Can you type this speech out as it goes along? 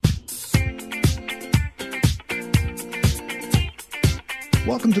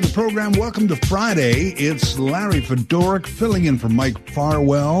Welcome to the program. Welcome to Friday. It's Larry Fedoruk filling in for Mike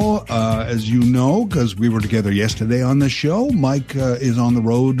Farwell. As you know, because we were together yesterday on the show, Mike is on the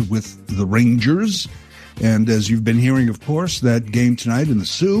road with the Rangers. And as you've been hearing, of course, that game tonight in the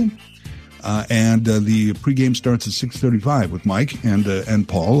Sioux. And the pregame starts at 6:35 with Mike and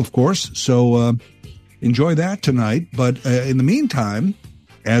Paul, of course. So enjoy that tonight. But in the meantime,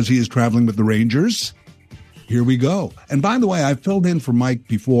 as he is traveling with the Rangers, here we go. And by the way, I filled in for Mike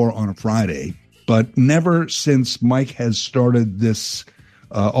before on a Friday, but never since Mike has started this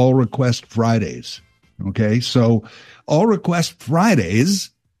All Request Fridays. Okay, so All Request Fridays,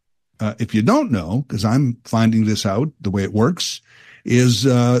 if you don't know, because I'm finding this out the way it works, is,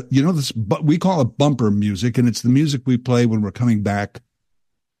 this, we call it bumper music, and it's the music we play when we're coming back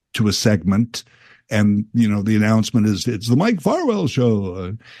to a segment. And, the announcement is, it's the Mike Farwell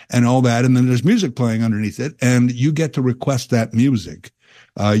Show and all that. And then there's music playing underneath it. And you get to request that music.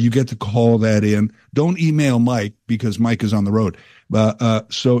 You get to call that in. Don't email Mike because Mike is on the road.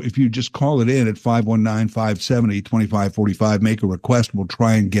 So if you just call it in at 519-570-2545, make a request. We'll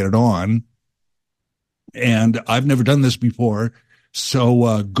try and get it on. And I've never done this before.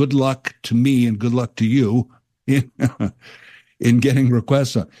 So good luck to me and good luck to you in getting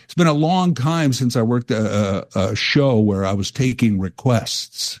requests on. It's been a long time since I worked a show where I was taking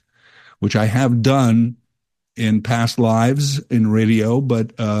requests, which I have done in past lives in radio,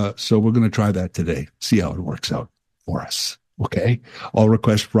 but so we're going to try that today, see how it works out for us. Okay? All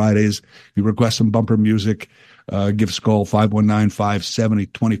Request Fridays. You request some bumper music, give us a call,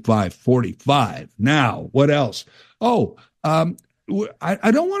 519-570-2545. Now, what else? Oh, I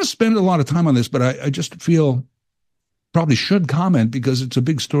don't want to spend a lot of time on this, but I just feel probably should comment because it's a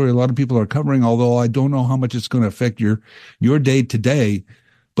big story a lot of people are covering, although I don't know how much it's going to affect your day today.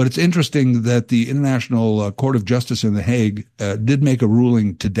 But it's interesting that the International Court of Justice in The Hague did make a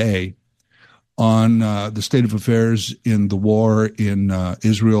ruling today on the state of affairs in the war in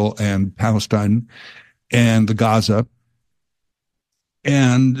Israel and Palestine and the Gaza.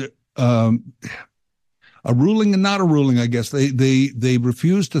 And a ruling and not a ruling, I guess. They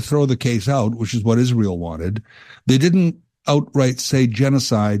refused to throw the case out, which is what Israel wanted. They didn't outright say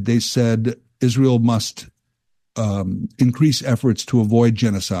genocide. They said Israel must increase efforts to avoid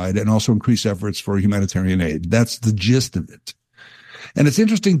genocide and also increase efforts for humanitarian aid. That's the gist of it. And it's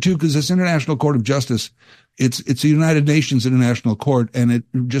interesting, too, because this International Court of Justice, it's the United Nations International Court, and it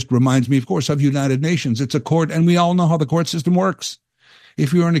just reminds me, of course, of United Nations. It's a court, and we all know how the court system works.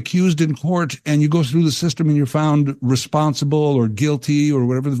 If you're an accused in court and you go through the system and you're found responsible or guilty or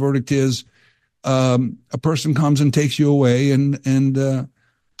whatever the verdict is, a person comes and takes you away and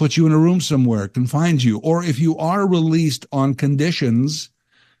puts you in a room somewhere, confines you. Or if you are released on conditions,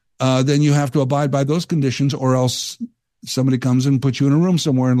 then you have to abide by those conditions, or else somebody comes and puts you in a room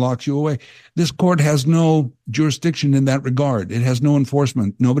somewhere and locks you away. This court has no jurisdiction in that regard. It has no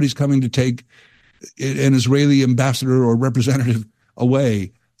enforcement. Nobody's coming to take an Israeli ambassador or representative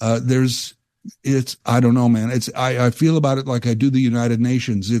away. I don't know, man. I feel about it like I do the United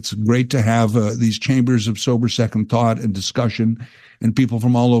Nations. It's great to have these chambers of sober second thought and discussion, and people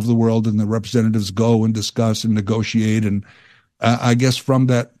from all over the world, and the representatives go and discuss and negotiate. And I guess from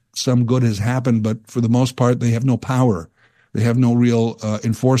that, some good has happened, but for the most part, they have no power. They have no real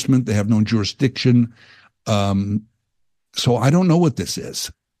enforcement. They have no jurisdiction. So I don't know what this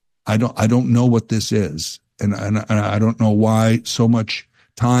is. I don't know what this is. And I don't know why so much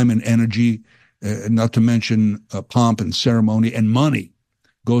time and energy, not to mention pomp and ceremony and money,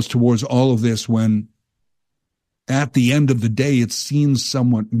 goes towards all of this when at the end of the day it seems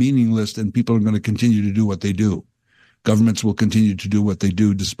somewhat meaningless and people are going to continue to do what they do. Governments will continue to do what they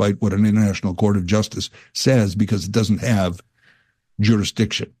do despite what an International Court of Justice says, because it doesn't have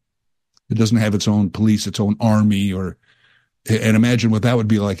jurisdiction. It doesn't have its own police, its own army, and imagine what that would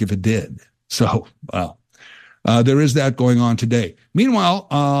be like if it did. So, wow. There is that going on today. Meanwhile,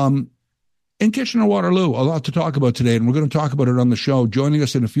 in Kitchener-Waterloo, a lot to talk about today, and we're going to talk about it on the show. Joining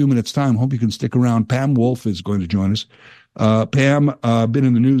us in a few minutes' time, hope you can stick around, Pam Wolf is going to join us. Pam, been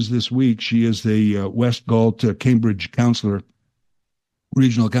in the news this week. She is the West Galt Cambridge councillor,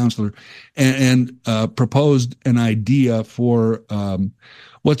 regional councillor, and proposed an idea for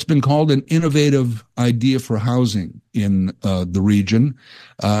what's been called an innovative idea for housing in the region.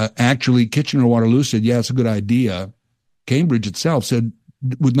 Actually, Kitchener-Waterloo said, yeah, it's a good idea. Cambridge itself said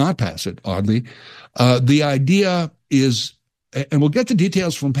would not pass it, oddly. The idea is, and we'll get the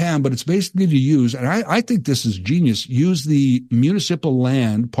details from Pam, but it's basically to use, and I think this is genius, use the municipal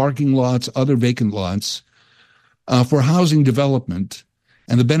land, parking lots, other vacant lots, for housing development.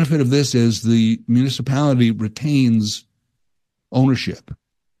 And the benefit of this is the municipality retains ownership,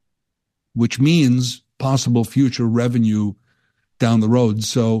 which means possible future revenue down the road.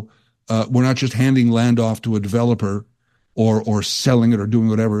 So we're not just handing land off to a developer or selling it or doing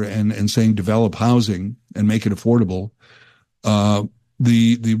whatever and saying develop housing and make it affordable.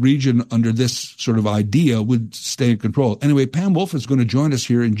 The region under this sort of idea would stay in control. Anyway, Pam Wolf is going to join us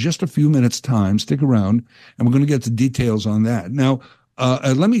here in just a few minutes' time. Stick around, and we're going to get the details on that. Now,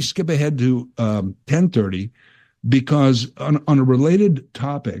 let me skip ahead to 10:30 because on a related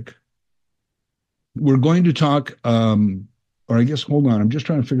topic, we're going to talk, or I guess, hold on. I'm just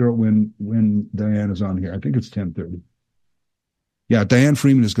trying to figure out when Diane is on here. I think it's 10:30. Yeah, Diane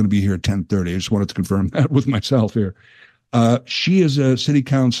Freeman is going to be here at 10:30. I just wanted to confirm that with myself here. She is a city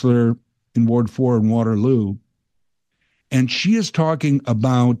councillor in Ward 4 in Waterloo, and she is talking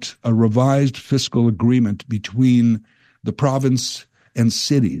about a revised fiscal agreement between the province and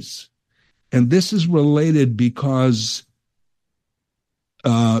cities. And this is related because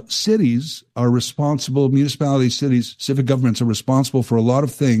cities are responsible, municipalities, cities, civic governments are responsible for a lot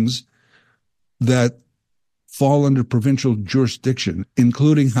of things that fall under provincial jurisdiction,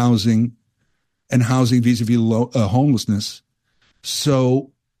 including housing and housing vis-a-vis homelessness.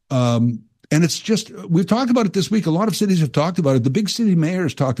 So, and it's just, we've talked about it this week. A lot of cities have talked about it. The big city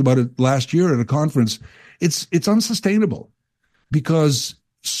mayors talked about it last year at a conference. It's unsustainable because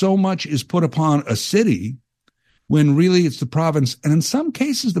so much is put upon a city when really it's the province, and in some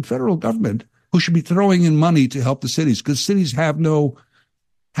cases the federal government, who should be throwing in money to help the cities, because cities have no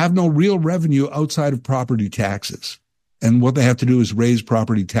real revenue outside of property taxes. And what they have to do is raise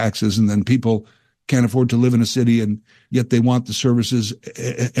property taxes, and then people can't afford to live in a city, and yet they want the services.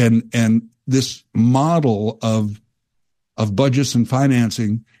 And this model of budgets and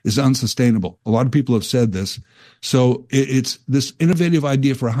financing is unsustainable. A lot of people have said this. So it's this innovative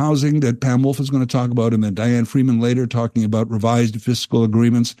idea for housing that Pam Wolf is going to talk about, and then Diane Freeman later talking about revised fiscal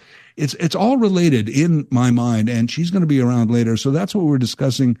agreements. It's all related in my mind, and she's going to be around later. So that's what we're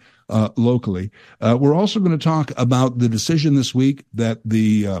discussing locally. We're also going to talk about the decision this week that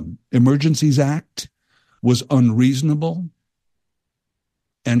the Emergencies Act was unreasonable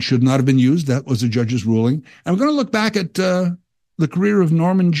and should not have been used. That was a judge's ruling. And we're going to look back at the career of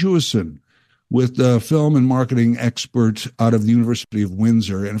Norman Jewison with the film and marketing expert out of the University of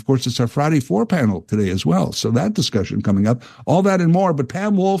Windsor. And, of course, it's our Friday 4 panel today as well. So that discussion coming up, all that and more. But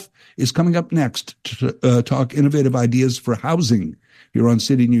Pam Wolf is coming up next to talk innovative ideas for housing here on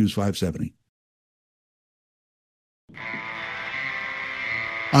City News 570.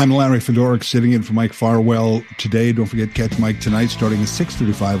 I'm Larry Fedoruk, sitting in for Mike Farwell today. Don't forget, catch Mike tonight starting at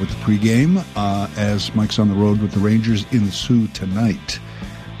 6:35 with the pregame as Mike's on the road with the Rangers in Sioux tonight.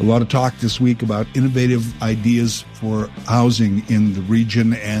 A lot of talk this week about innovative ideas for housing in the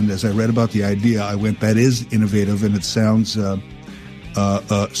region. And as I read about the idea, I went, that is innovative, and it sounds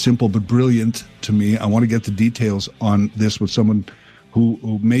simple but brilliant to me. I want to get the details on this with someone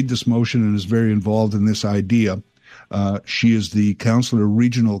who made this motion and is very involved in this idea. She is the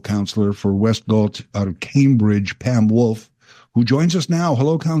regional councillor for West Galt out of Cambridge, Pam Wolf, who joins us now.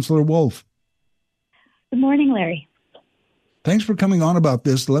 Hello, Councillor Wolf. Good morning, Larry. Thanks for coming on about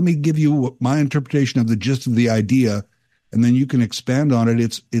this. Let me give you my interpretation of the gist of the idea, and then you can expand on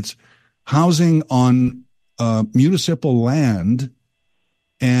it. It's housing on municipal land,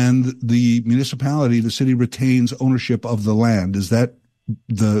 and the municipality, the city, retains ownership of the land. Is that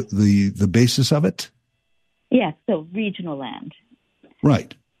the basis of it? Yes, so regional land.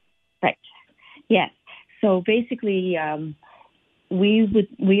 Right. Right. Yes. So basically,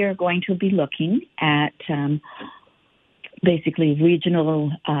 we are going to be looking at basically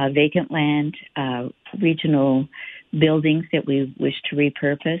regional vacant land, regional buildings that we wish to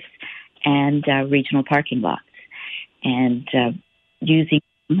repurpose, and regional parking lots, and using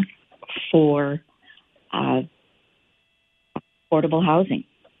them for affordable housing.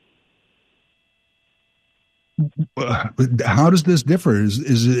 How does this differ?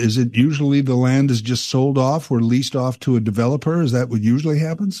 Is it usually the land is just sold off or leased off to a developer? Is that what usually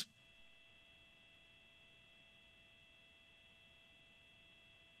happens?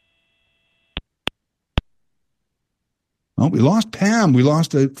 Oh, we lost Pam. We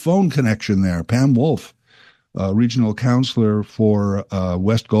lost a phone connection there. Pam Wolf, regional councillor for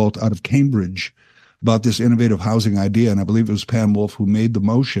West Galt out of Cambridge, about this innovative housing idea. And I believe it was Pam Wolf who made the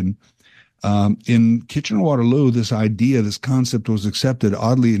motion. In Kitchener-Waterloo, this idea, this concept was accepted.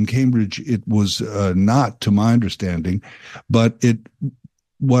 Oddly, in Cambridge, it was not, to my understanding. But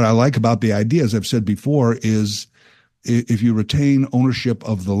what I like about the idea, as I've said before, is if you retain ownership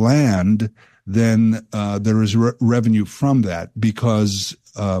of the land, then there is revenue from that, because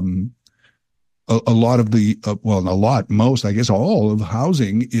a lot of the, most, I guess all of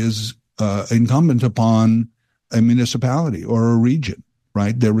housing is incumbent upon a municipality or a region,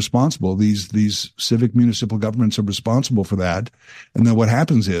 right? They're responsible. These civic municipal governments are responsible for that. And then what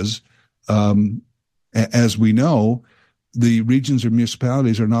happens is, as we know, the regions or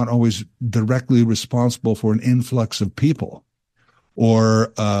municipalities are not always directly responsible for an influx of people,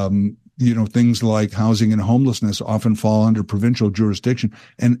 or things like housing and homelessness often fall under provincial jurisdiction,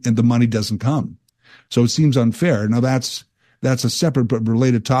 and the money doesn't come. So it seems unfair. Now that's a separate but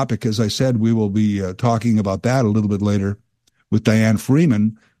related topic. As I said, we will be talking about that a little bit later with Diane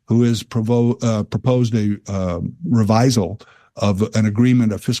Freeman, who has proposed a revisal of an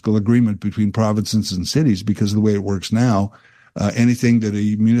agreement, a fiscal agreement between provinces and cities, because of the way it works now, anything that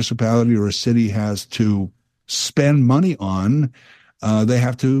a municipality or a city has to spend money on, they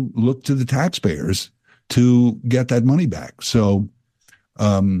have to look to the taxpayers to get that money back. So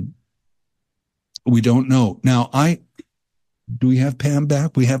we don't know. Now, do we have Pam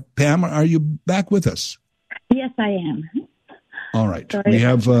back? We have Pam. Are you back with us? Yes, I am. All right. Sorry. We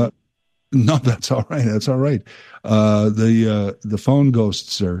have, no, that's all right. That's all right. The phone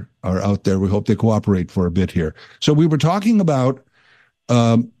ghosts are out there. We hope they cooperate for a bit here. So we were talking about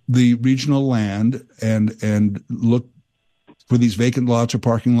the regional land and look for these vacant lots or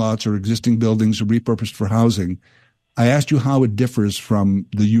parking lots or existing buildings repurposed for housing. I asked you how it differs from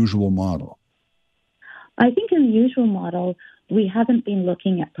the usual model. I think in the usual model, we haven't been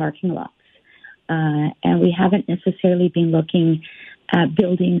looking at parking lots, and we haven't necessarily been looking at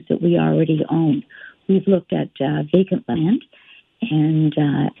buildings that we already own. We've looked at vacant land, and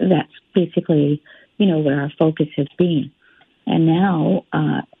that's basically, where our focus has been. And now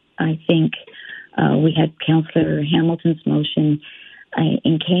I think we had Councillor Hamilton's motion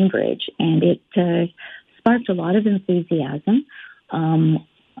in Cambridge, and it sparked a lot of enthusiasm,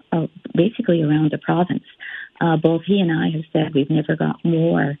 basically around the province. Both he and I have said we've never got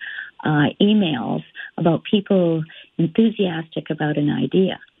more emails about people enthusiastic about an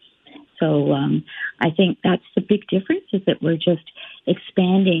idea. So I think that's the big difference, is that we're just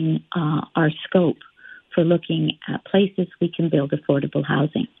expanding our scope for looking at places we can build affordable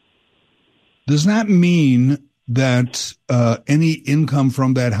housing. Does that mean that any income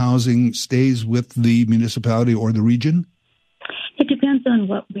from that housing stays with the municipality or the region? It depends on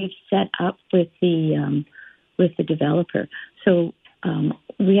what we've set up with the developer. So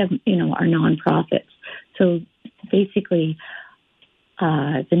we have, our nonprofits. So basically,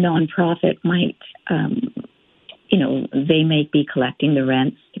 the nonprofit might, they may be collecting the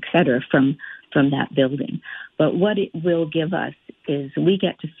rents, et cetera, from that building. But what it will give us is we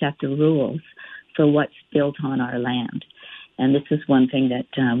get to set the rules for what's built on our land. And this is one thing that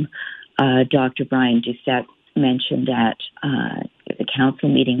Dr. Brian Doucette mentioned at the council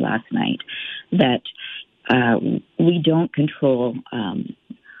meeting last night, that we don't control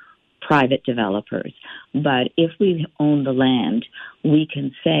private developers. But if we own the land, we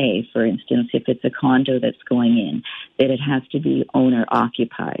can say, for instance, if it's a condo that's going in, that it has to be owner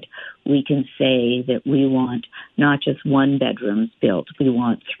occupied. We can say that we want not just 1 bedrooms built, we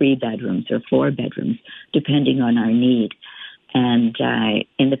want 3 bedrooms or 4 bedrooms, depending on our need. And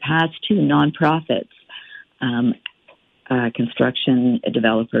in the past, too, nonprofits, construction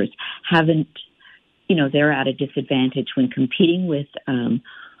developers haven't, they're at a disadvantage when competing with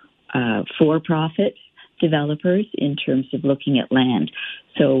for-profit developers in terms of looking at land.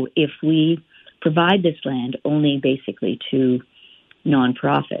 So if we provide this land only basically to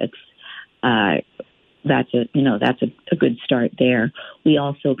nonprofits, that's a good start there. We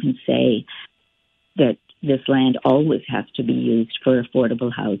also can say that this land always has to be used for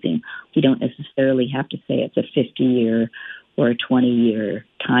affordable housing. We don't necessarily have to say it's a 50-year or a 20-year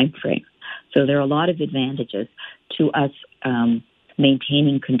time frame. So there are a lot of advantages to us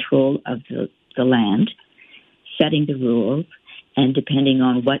maintaining control of the land, setting the rules, and depending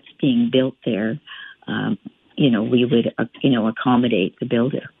on what's being built there, we would, accommodate the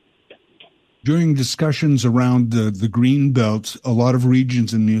builder. During discussions around the green belt, a lot of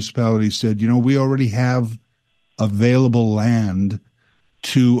regions and municipalities said, we already have available land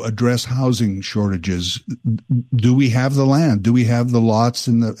to address housing shortages. Do we have the land? Do we have the lots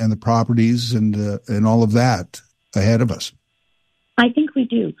and the properties and all of that ahead of us? I think we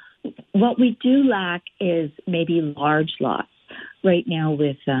do. What we do lack is maybe large lots. Right now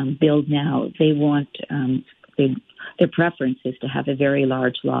with Build Now, they want their preference is to have a very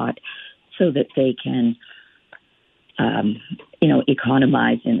large lot so that they can,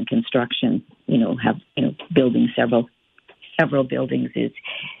 economize in construction. Building several buildings is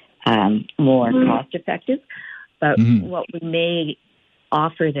more cost effective. But what we may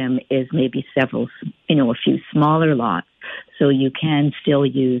offer them is maybe several, a few smaller lots, so you can still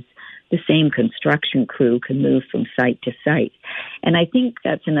use the same construction crew can move from site to site. And I think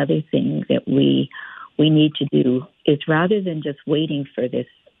that's another thing that we need to do is rather than just waiting for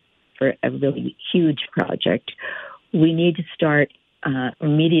a really huge project, we need to start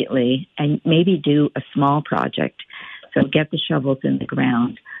immediately and maybe do a small project. So get the shovels in the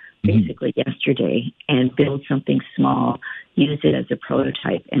ground basically yesterday and build something small, use it as a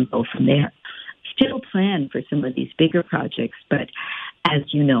prototype and go from there. Still plan for some of these bigger projects, but as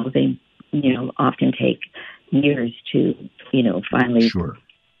you know, they, often take years to, finally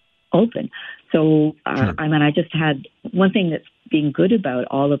open. So, I just had one thing that's been good about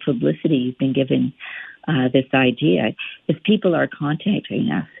all the publicity you've been given this idea is people are contacting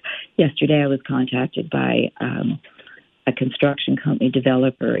us. Yesterday I was contacted by a construction company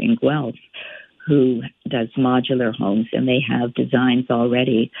developer in Guelph who does modular homes, and they have designs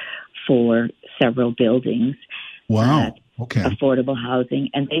already for several buildings. Wow. Okay. Affordable housing.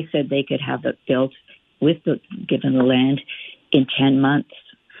 And they said they could have it built given the land in 10 months.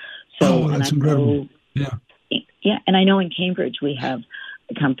 So, that's incredible. Yeah. And I know in Cambridge we have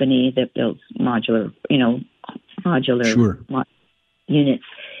a company that builds modular units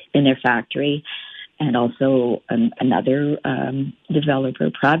in their factory. And also another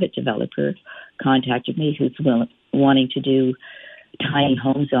private developer, contacted me who's wanting to do tiny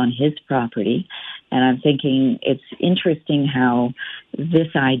homes on his property. And I'm thinking it's interesting how this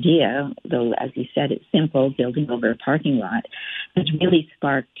idea, though, as you said, it's simple, building over a parking lot, has really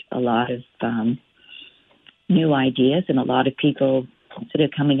sparked a lot of new ideas and a lot of people sort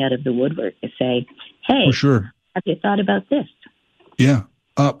of coming out of the woodwork to say, hey, for sure, have you thought about this? Yeah.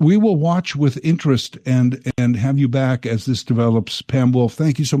 We will watch with interest and have you back as this develops. Pam Wolf,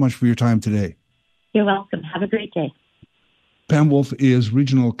 thank you so much for your time today. You're welcome. Have a great day. Pam Wolf is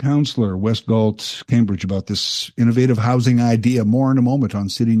regional councillor, West Galt, Cambridge, about this innovative housing idea. More in a moment on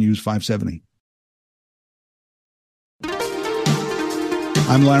City News 570.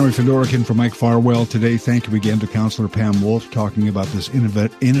 I'm Larry Fedorikin for Mike Farwell today. Thank you again to Councillor Pam Wolf talking about this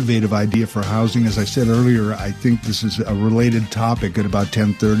innovative idea for housing. As I said earlier, I think this is a related topic. At about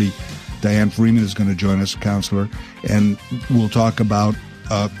 10:30, Diane Freeman is going to join us, Councillor, and we'll talk about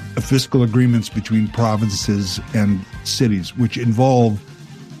fiscal agreements between provinces and cities, which involve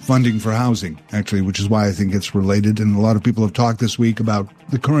funding for housing, actually, which is why I think it's related. And a lot of people have talked this week about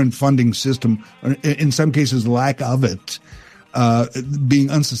the current funding system, in some cases, lack of it, being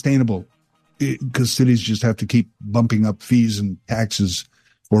unsustainable because cities just have to keep bumping up fees and taxes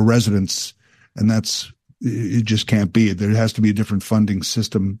for residents. And it just can't be. There has to be a different funding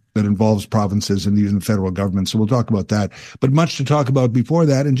system that involves provinces and even the federal government. So we'll talk about that. But much to talk about before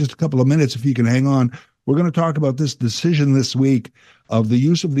that. In just a couple of minutes, if you can hang on, we're going to talk about this decision this week of the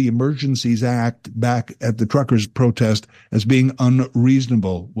use of the Emergencies Act back at the truckers' protest as being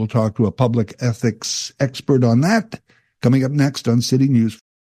unreasonable. We'll talk to a public ethics expert on that. Coming up next on City News.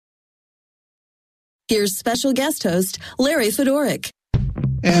 Here's special guest host, Larry Fedoric.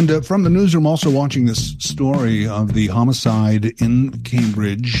 And from the newsroom, also watching this story of the homicide in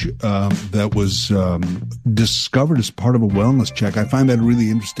Cambridge that was discovered as part of a wellness check. I find that a really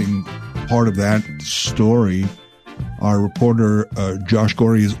interesting part of that story. Our reporter, Josh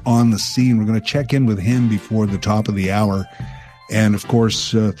Gorey, is on the scene. We're going to check in with him before the top of the hour. And, of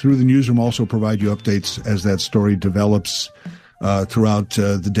course, through the newsroom, also provide you updates as that story develops throughout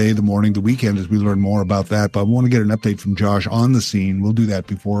the day, the morning, the weekend, as we learn more about that. But I want to get an update from Josh on the scene. We'll do that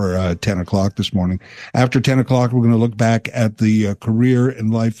before 10 o'clock this morning. After 10 o'clock, we're going to look back at the career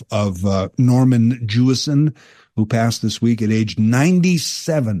and life of Norman Jewison, who passed this week at age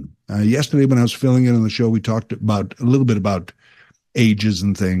 97. Yesterday, when I was filling in on the show, we talked about a little bit about ages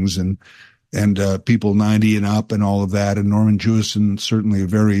and things and people 90 and up and all of that. And Norman Jewison, certainly a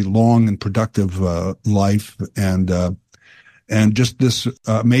very long and productive life and just this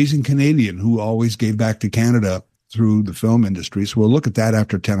amazing Canadian who always gave back to Canada through the film industry. So we'll look at that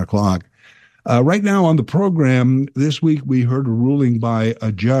after 10 o'clock. Right now on the program this week, we heard a ruling by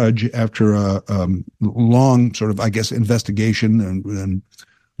a judge after a long sort of, I guess, investigation and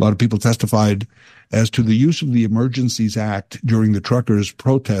a lot of people testified as to the use of the Emergencies Act during the truckers'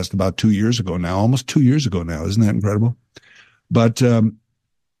 protest about 2 years ago now, almost 2 years ago now. Isn't that incredible? But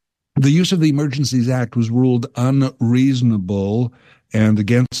the use of the Emergencies Act was ruled unreasonable and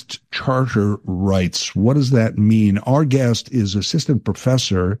against charter rights. What does that mean? Our guest is assistant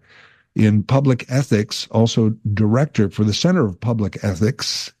professor in public ethics, also director for the Center of Public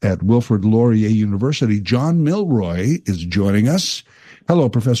Ethics at Wilfrid Laurier University. John Milroy is joining us. Hello,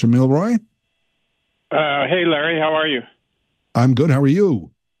 Professor Milroy. Hey, Larry. How are you? I'm good. How are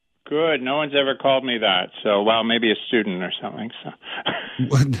you? Good. No one's ever called me that. So, well, maybe a student or something. So,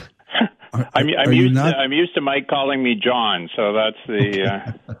 What? I'm used to Mike calling me John. So that's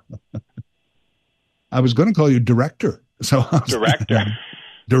the. I was going to call you director. So director.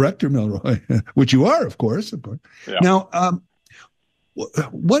 Director Milroy, which you are, of course. Yeah. Now,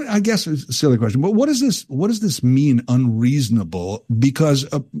 what I guess is a silly question, but what does this mean, unreasonable? Because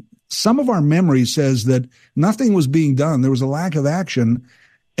some of our memory says that nothing was being done. There was a lack of action,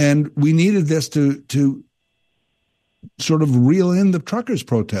 and we needed this to sort of reel in the truckers'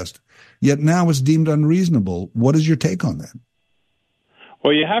 protest. Yet now it's deemed unreasonable. What is your take on that?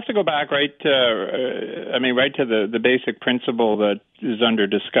 Well, you have to go back right to the basic principle that is under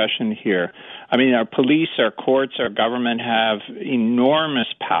discussion here. I mean, our police, our courts, our government have enormous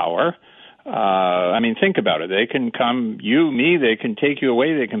power. Think about it. They can come, they can take you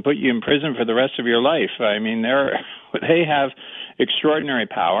away. They can put you in prison for the rest of your life. I mean, they have extraordinary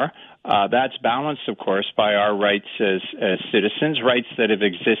power. That's balanced, of course, by our rights as citizens, rights that have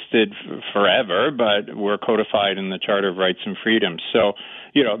existed forever, but were codified in the Charter of Rights and Freedoms. So,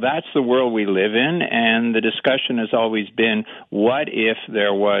 that's the world we live in, and the discussion has always been, what if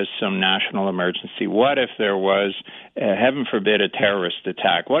there was some national emergency? What if there was, heaven forbid, a terrorist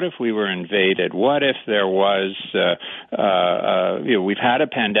attack? What if we were invaded? What if there was, we've had a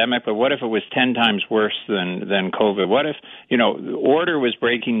pandemic, but what if it was 10 times worse than COVID? What if, order was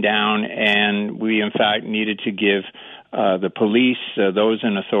breaking down and we, in fact, needed to give the police, those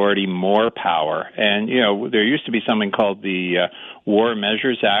in authority, more power? And, there used to be something called the War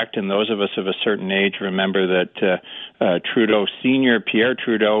Measures Act, and those of us of a certain age remember that Trudeau Sr., Pierre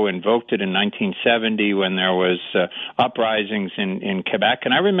Trudeau, invoked it in 1970 when there was uprisings in Quebec.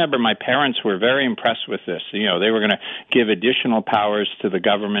 And I remember my parents were very impressed with this. They were going to give additional powers to the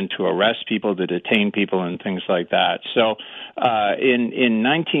government to arrest people, to detain people, and things like that. So in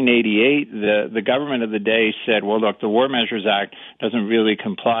 1988, the government of the day said, well, look, the War Measures Act doesn't really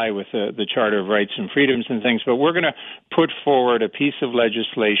comply with the Charter of Rights and Freedoms and things, but we're going to put forward a piece of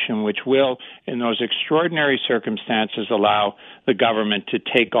legislation which will, in those extraordinary circumstances, allow the government to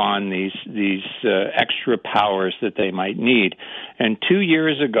take on these extra powers that they might need. And 2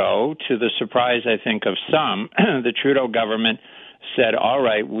 years ago, to the surprise, I think, of some, the Trudeau government said, all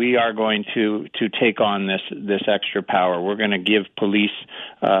right, we are going to take on this extra power. We're going to give police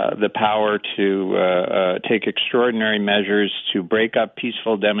the power to take extraordinary measures to break up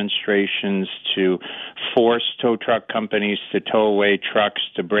peaceful demonstrations, to force tow truck companies to tow away trucks,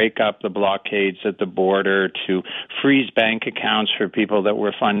 to break up the blockades at the border, to freeze bank accounts for people that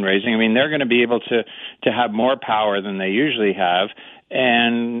were fundraising. I mean, they're going to be able to have more power than they usually have.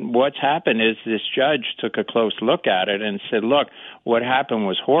 And what's happened is this judge took a close look at it and said, look, what happened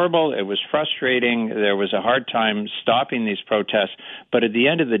was horrible. It was frustrating. There was a hard time stopping these protests. But at the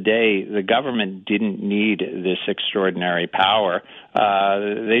end of the day, the government didn't need this extraordinary power.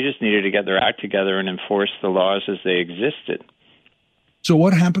 They just needed to get their act together and enforce the laws as they existed. So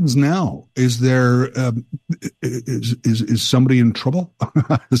what happens now? Is there is somebody in trouble?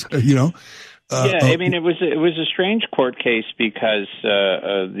 It was a strange court case because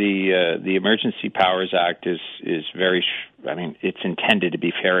the Emergency Powers Act is very. It's intended to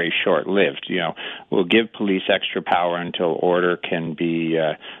be very short-lived. We'll give police extra power until order can be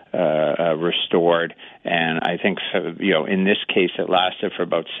restored. And I think, in this case, it lasted for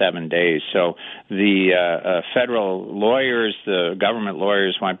about 7 days. So the federal lawyers, the government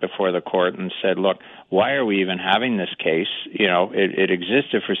lawyers went before the court and said, look, why are we even having this case? It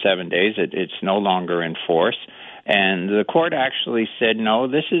existed for 7 days. It's no longer in force. And the court actually said, no,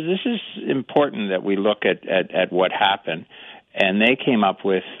 this is important that we look at what happened. And they came up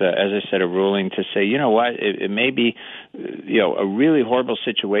with, as I said, a ruling to say, you know what, it may be, a really horrible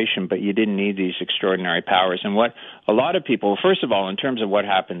situation, but you didn't need these extraordinary powers. And what a lot of people, first of all, in terms of what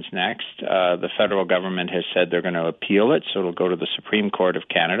happens next, the federal government has said they're going to appeal it, so it'll go to the Supreme Court of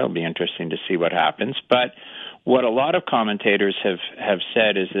Canada. It'll be interesting to see what happens. But what a lot of commentators have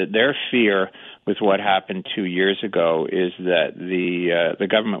said is that their fear with what happened 2 years ago is that the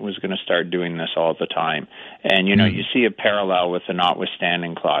government was going to start doing this all the time. And, you see a parallel with the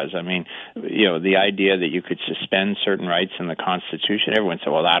notwithstanding clause. I mean, the idea that you could suspend certain rights in the Constitution, everyone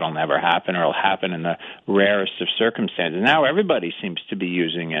said, well, that'll never happen, or it'll happen in the rarest of circumstances. Now everybody seems to be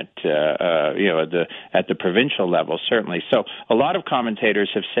using it, at the provincial level, certainly. So a lot of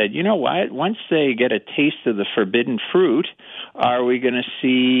commentators have said, you know what, once they get a taste of the forbidden fruit, are we going to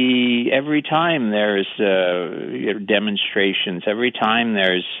see every time there's demonstrations, every time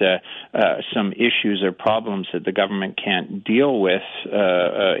there's some issues or problems that the government can't deal with in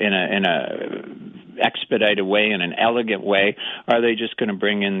a expedited way, in an elegant way? Are they just going to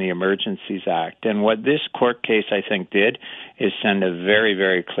bring in the Emergencies Act? And what this court case, I think, did is send a very,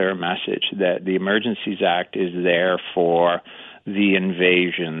 very clear message that the Emergencies Act is there for the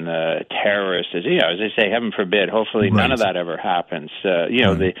invasion, the terrorists, as I say, heaven forbid, hopefully none of that ever happens.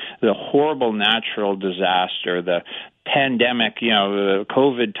 The horrible natural disaster, the pandemic, the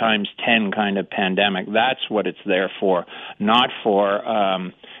COVID times 10 kind of pandemic, that's what it's there for, not for,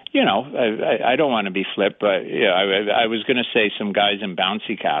 I don't want to be flip, but I was going to say some guys in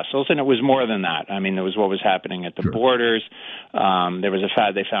bouncy castles, and it was more than that. I mean, there was what was happening at the borders. There was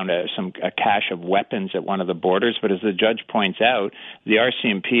they found a cache of weapons at one of the borders, but as the judge points out, the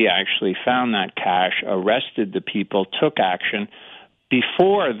RCMP actually found that cache, arrested the people, took action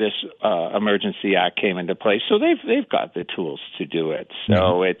before this Emergency Act came into place, so they've got the tools to do it.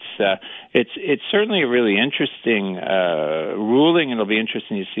 So it's certainly a really interesting ruling, and it'll be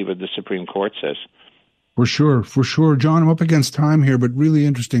interesting to see what the Supreme Court says. For sure. John, I'm up against time here, but really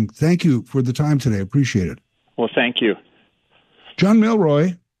interesting. Thank you for the time today. Appreciate it. Well, thank you. John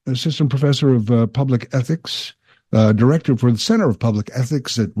Milroy, Assistant Professor of Public Ethics, Director for the Center of Public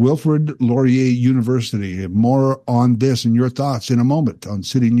Ethics at Wilfrid Laurier University. More on this and your thoughts in a moment on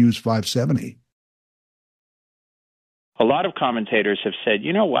City News 570. A lot of commentators have said,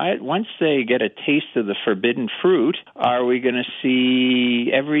 you know what, once they get a taste of the forbidden fruit, are we going to see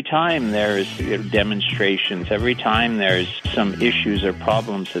every time there's demonstrations, every time there's some issues or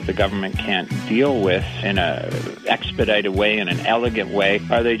problems that the government can't deal with in a expedited way, in an elegant way,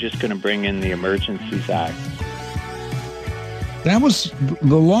 are they just going to bring in the Emergencies Act? That was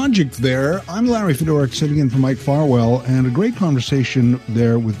the logic there. I'm Larry Fedoruk, sitting in for Mike Farwell, and a great conversation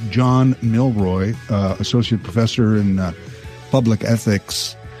there with John Milroy, Associate Professor in Public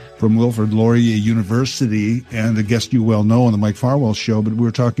Ethics from Wilfrid Laurier University, and a guest you well know on the Mike Farwell Show. But we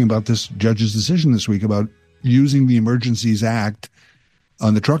were talking about this judge's decision this week about using the Emergencies Act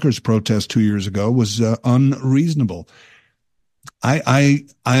on the truckers' protest 2 years ago was unreasonable. I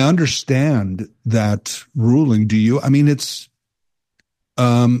understand that ruling. Do you? I mean, it's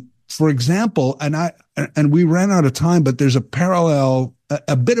for example, and we ran out of time, but there's a parallel,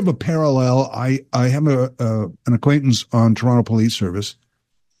 a bit of a parallel. I have an acquaintance on Toronto Police Service,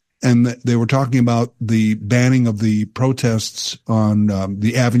 and they were talking about the banning of the protests on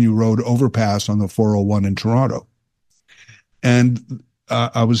the Avenue Road overpass on the 401 in Toronto. And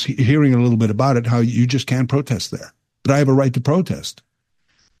I was hearing a little bit about it, how you just can't protest there. But I have a right to protest.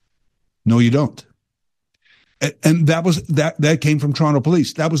 No, you don't. And that came from Toronto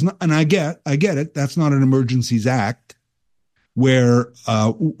Police. That was not, and I get it. That's not an Emergencies Act where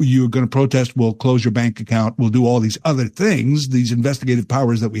you're going to protest. We'll close your bank account. We'll do all these other things, these investigative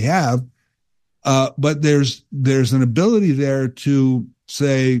powers that we have. But there's an ability there to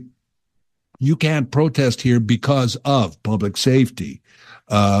say you can't protest here because of public safety.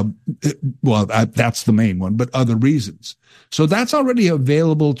 That's the main one, but other reasons. So that's already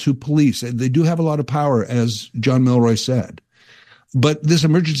available to police. They do have a lot of power, as John Milroy said. But this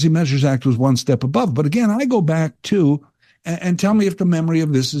Emergency Measures Act was one step above. But again, I go back to, and tell me if the memory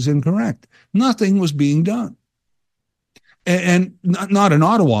of this is incorrect. Nothing was being done. And not in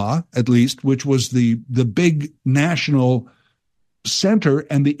Ottawa, at least, which was the big national center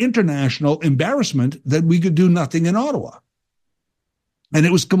and the international embarrassment that we could do nothing in Ottawa. And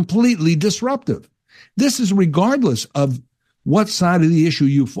it was completely disruptive. This is regardless of what side of the issue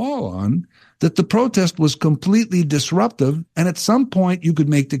you fall on, that the protest was completely disruptive. And at some point, you could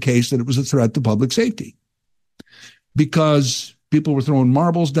make the case that it was a threat to public safety because people were throwing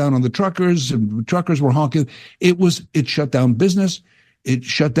marbles down on the truckers and the truckers were honking. It shut down business. It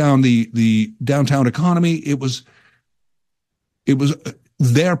shut down the downtown economy. It was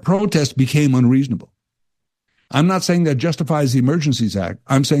their protest became unreasonable. I'm not saying that justifies the Emergencies Act.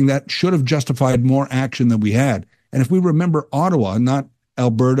 I'm saying that should have justified more action than we had. And if we remember Ottawa, not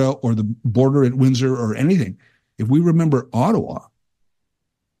Alberta or the border at Windsor or anything, if we remember Ottawa,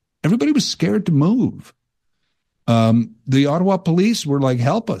 everybody was scared to move. The Ottawa police were like,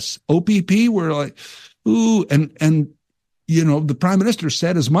 help us. OPP were like, ooh. And the Prime Minister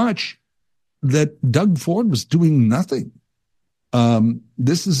said as much, that Doug Ford was doing nothing.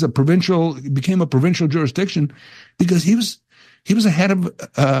 This is became a provincial jurisdiction because he was ahead of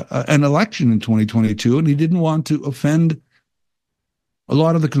an election in 2022, and he didn't want to offend a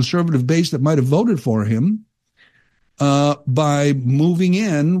lot of the conservative base that might have voted for him by moving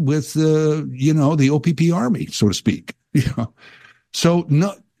in with the OPP army, so to speak. So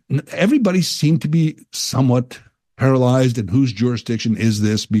everybody seemed to be somewhat paralyzed. And whose jurisdiction is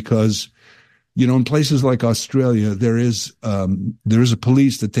this? Because in places like Australia, there is a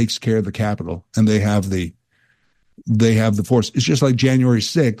police that takes care of the capital, and they have the force. It's just like January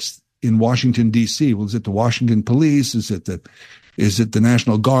 6th in Washington, D.C. Well, is it the Washington Police? Is it the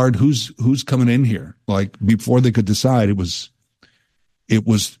National Guard? Who's coming in here? Like, before they could decide, it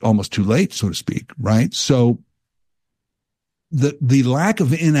was almost too late, so to speak, right? So the lack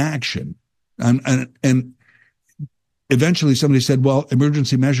of inaction, and eventually somebody said, well,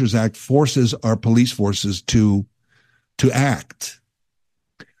 Emergency Measures Act forces our police forces to act.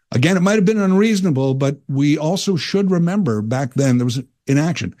 Again, it might have been unreasonable, but we also should remember back then there was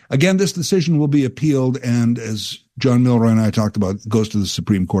inaction. Again, this decision will be appealed, and as John Milroy and I talked about, it goes to the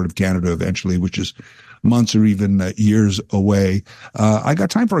Supreme Court of Canada eventually, which is months or even years away. I got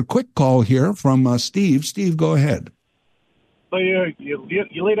time for a quick call here from Steve. Steve, go ahead. So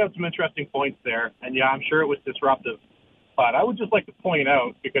you laid out some interesting points there, and yeah, I'm sure it was disruptive. But I would just like to point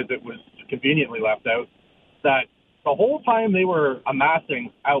out, because it was conveniently left out, that the whole time they were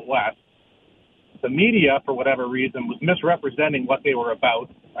amassing out west, the media, for whatever reason, was misrepresenting what they were about.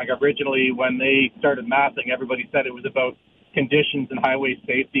 Like, originally, when they started massing, everybody said it was about conditions and highway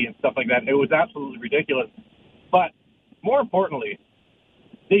safety and stuff like that. It was absolutely ridiculous. But more importantly,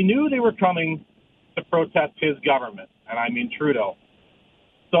 they knew they were coming to protest his government, and I mean Trudeau.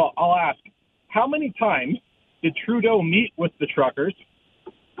 So I'll ask, how many times did Trudeau meet with the truckers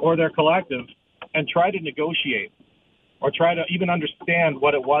or their collective and try to negotiate or try to even understand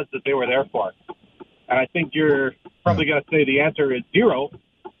what it was that they were there for? And I think you're probably going to say the answer is zero,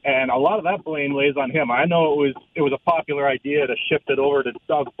 and a lot of that blame lays on him. I know it was a popular idea to shift it over to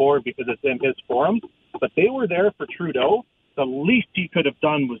Doug Ford because it's in his forum, but they were there for Trudeau. The least he could have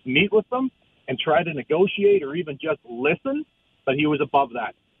done was meet with them and try to negotiate or even just listen, but he was above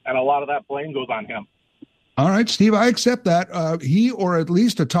that, and a lot of that blame goes on him. All right, Steve, I accept that. He, or at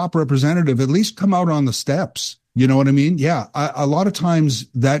least a top representative, at least come out on the steps. You know what I mean? Yeah, a lot of times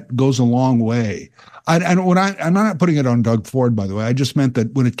that goes a long way. I'm not putting it on Doug Ford, by the way. I just meant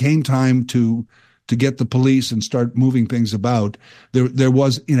that when it came time to get the police and start moving things about, there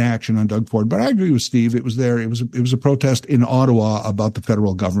was inaction on Doug Ford. But I agree with Steve. It was there. It was a protest in Ottawa about the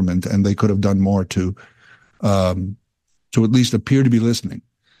federal government, and they could have done more to at least appear to be listening.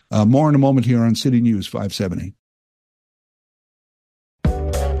 More in a moment here on City News 570.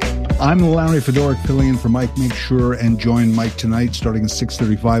 I'm Larry Fedoruk, filling in for Mike. Make sure and join Mike tonight, starting at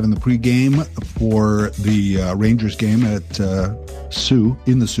 6:35 in the pregame for the Rangers game at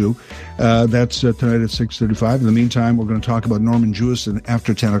in the Sioux. That's tonight at 6:35. In the meantime, we're going to talk about Norman Jewison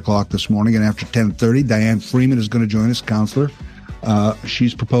after 10 o'clock this morning, and after 10:30, Diane Freeman is going to join us, councillor.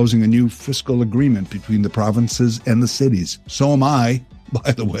 She's proposing a new fiscal agreement between the provinces and the cities. So am I,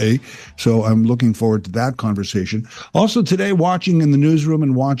 by the way. So I'm looking forward to that conversation. Also today, watching in the newsroom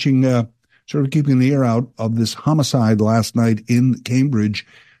and watching, sort of keeping the ear out of this homicide last night in Cambridge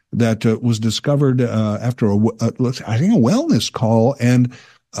that was discovered after a wellness call. And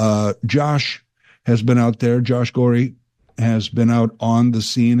Josh has been out there. Josh Gorey has been out on the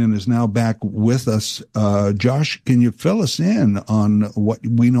scene and is now back with us. Josh, can you fill us in on what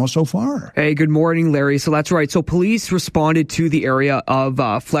we know so far? Hey, good morning, Larry. So that's right. So police responded to the area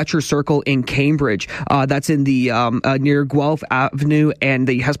of Fletcher Circle in Cambridge. That's in the near Guelph Avenue and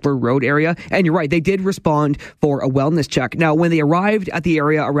the Hespeler Road area. And you're right, they did respond for a wellness check. Now, when they arrived at the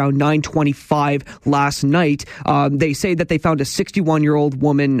area around 9:25 last night, they say that they found a 61-year-old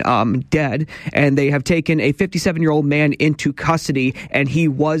woman dead, and they have taken a 57-year-old man into custody, and he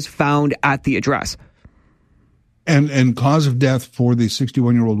was found at the address. And cause of death for the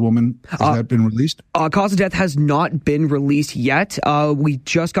 61-year-old woman, has that been released? Cause of death has not been released yet. We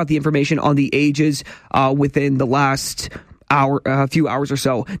just got the information on the ages within the last few hours or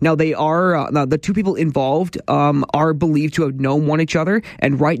so. Now, they are the two people involved are believed to have known one another,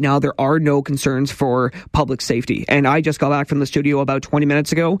 and right now there are no concerns for public safety. And I just got back from the studio about 20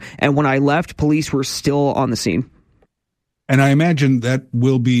 minutes ago, and when I left, police were still on the scene. And I imagine that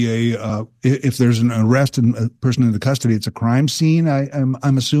will be if there's an arrest and a person in the custody, it's a crime scene,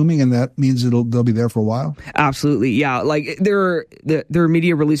 I'm assuming, and that means they'll be there for a while? Absolutely, yeah. Like, there are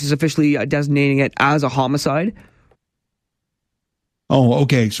media releases officially designating it as a homicide. Oh,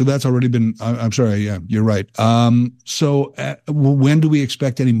 okay. So that's already been, I'm sorry, yeah, you're right. So when do we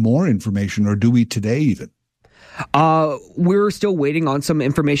expect any more information, or do we today even? We're still waiting on some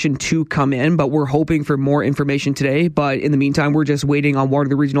information to come in, but we're hoping for more information today. But in the meantime, we're just waiting on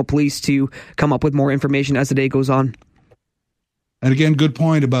Waterloo Regional Police to come up with more information as the day goes on. And again, good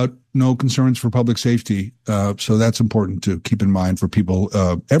point about no concerns for public safety. So that's important to keep in mind for people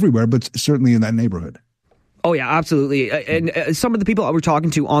everywhere, but certainly in that neighborhood. Oh, yeah, absolutely. And some of the people I were talking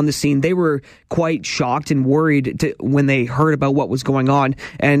to on the scene, they were quite shocked and worried when they heard about what was going on.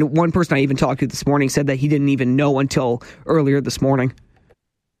 And one person I even talked to this morning said that he didn't even know until earlier this morning.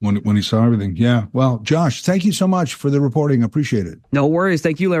 When he saw everything. Yeah. Well, Josh, thank you so much for the reporting. Appreciate it. No worries.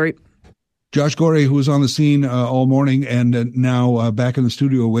 Thank you, Larry. Josh Gorey, who was on the scene all morning and now back in the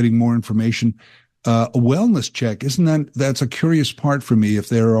studio awaiting more information. A wellness check, that's a curious part for me. If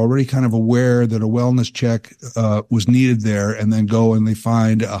they're already kind of aware that a wellness check was needed there and then go and they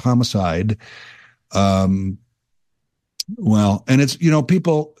find a homicide. And it's,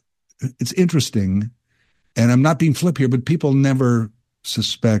 people, it's interesting, and I'm not being flip here, but people never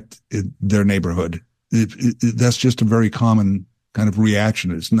suspect their neighborhood. That's just a very common kind of reaction.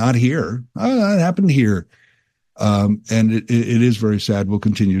 It's not here. Oh, that happened here. And it is very sad. We'll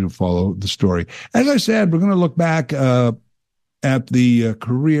continue to follow the story. As I said, we're going to look back at the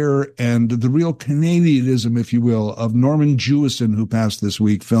career and the real Canadianism, if you will, of Norman Jewison, who passed this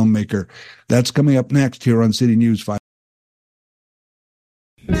week, filmmaker. That's coming up next here on City News 5.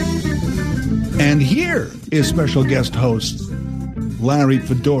 And here is special guest host Larry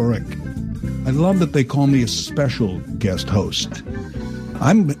Fedoruk. I love that they call me a special guest host.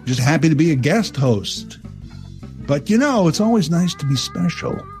 I'm just happy to be a guest host. But, it's always nice to be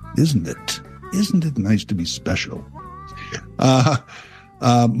special, isn't it? Isn't it nice to be special?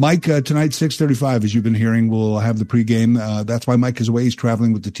 Mike, tonight, 6:35, as you've been hearing, we'll have the pregame. That's why Mike is away. He's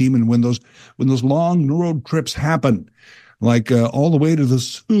traveling with the team. And when those long road trips happen, like all the way to the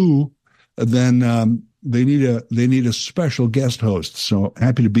Sioux, then they need a special guest host. So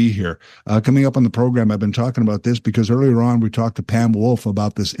happy to be here. Coming up on the program, I've been talking about this because earlier on we talked to Pam Wolf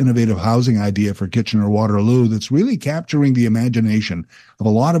about this innovative housing idea for Kitchener-Waterloo that's really capturing the imagination of a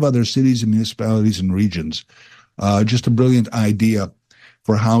lot of other cities and municipalities and regions. Just a brilliant idea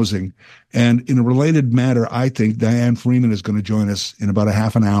for housing. And in a related matter, I think Diane Freeman is going to join us in about a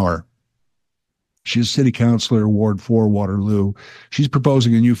half an hour. She's city councillor, Ward 4, Waterloo. She's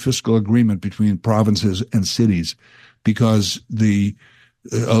proposing a new fiscal agreement between provinces and cities because a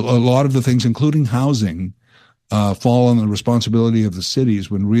lot of the things, including housing, fall on the responsibility of the cities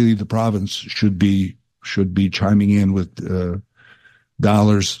when really the province should be chiming in with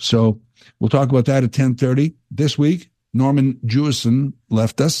dollars. So we'll talk about that at 10:30. This week, Norman Jewison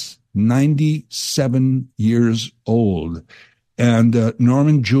left us, 97 years old. And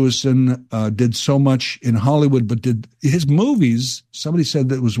Norman Jewison did so much in Hollywood, but did his movies, somebody said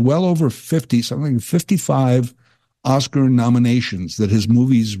that it was well over 50, something like 55 Oscar nominations that his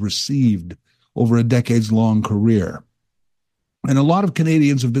movies received over a decades-long career. And a lot of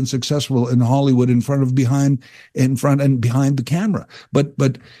Canadians have been successful in Hollywood in front and behind the camera.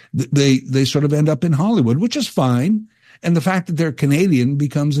 But they sort of end up in Hollywood, which is fine. And the fact that they're Canadian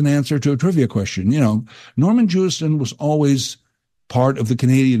becomes an answer to a trivia question. Norman Jewison was always part of the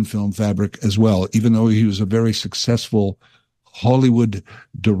Canadian film fabric as well, even though he was a very successful Hollywood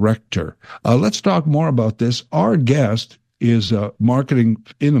director. Let's talk more about this. Our guest is in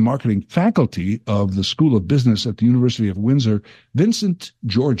the marketing faculty of the School of Business at the University of Windsor. Vincent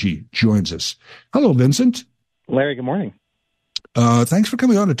Georgi joins us. Hello, Vincent. Larry, good morning. Thanks for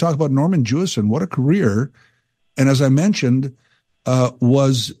coming on to talk about Norman Jewison. What a career. And as I mentioned,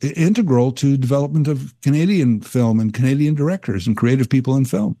 was integral to development of Canadian film and Canadian directors and creative people in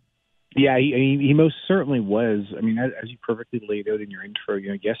film. Yeah, he most certainly was. I mean, as you perfectly laid out in your intro,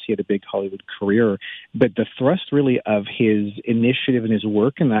 yes, he had a big Hollywood career, but the thrust really of his initiative and his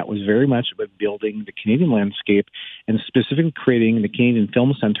work in that was very much about building the Canadian landscape and specifically creating the Canadian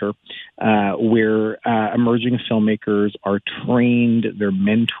Film Centre, where emerging filmmakers are trained, they're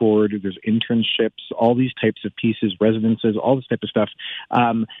mentored, there's internships, all these types of pieces, residences, all this type of stuff,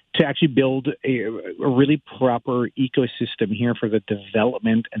 to actually build a really proper ecosystem here for the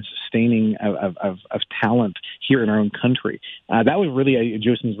development and sustaining of talent here in our own country. That was really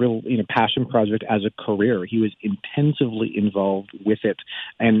Jewison's real passion project as a career. He was intensively involved with it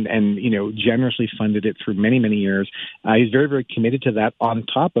and generously funded it through many, many years. He's very, very committed to that on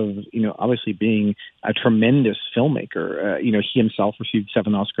top of, obviously being a tremendous filmmaker. He himself received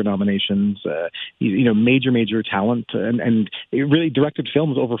 7 Oscar nominations. Major talent and he really directed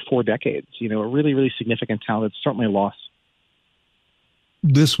films over 4 decades. A really, really significant talent. It's certainly a loss.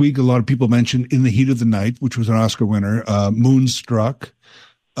 This week, a lot of people mentioned In the Heat of the Night, which was an Oscar winner, Moonstruck.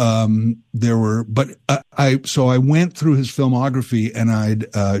 I went through his filmography and I'd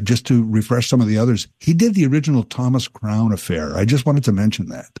just to refresh some of the others. He did the original Thomas Crown Affair. I just wanted to mention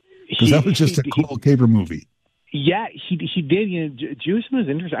that because that was just a cool caper movie. Yeah, he did. Jewison was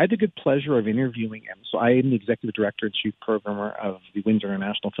interesting. I had the good pleasure of interviewing him. So I am the executive director and chief programmer of the Windsor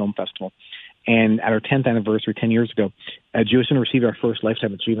International Film Festival. And at our 10th anniversary 10 years ago, Jewison received our first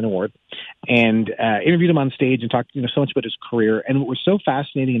Lifetime Achievement Award, and interviewed him on stage and talked so much about his career. And what was so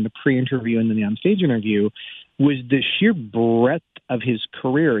fascinating in the pre-interview and then the on-stage interview was the sheer breadth of his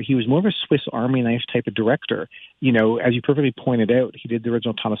career. He was more of a Swiss Army knife type of director. As you perfectly pointed out, he did the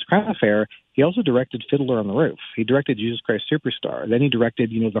original Thomas Crown Affair. He also directed Fiddler on the Roof. He directed Jesus Christ Superstar. Then he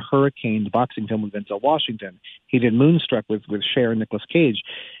directed, The Hurricane, the boxing film with Denzel Washington. He did Moonstruck with Cher and Nicolas Cage.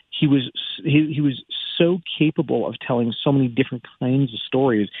 He was so capable of telling so many different kinds of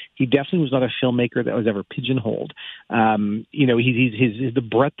stories. He definitely was not a filmmaker that was ever pigeonholed. The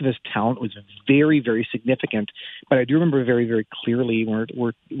breadth of his talent was very, very significant. But I do remember very, very clearly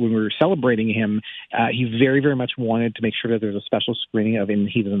when we were celebrating him, he very, very much wanted to make sure that there was a special screening of In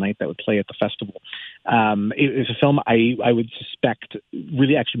the Heat of the Night that would play at the festival. It was a film I would suspect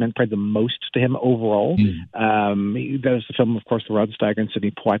really actually meant probably the most to him overall. That was the film, of course, The Rod Steiger and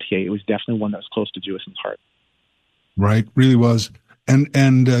Sidney Poitier. It was definitely one that was close to Jewison's heart. Right, really was, and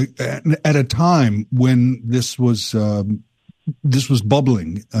at a time when this was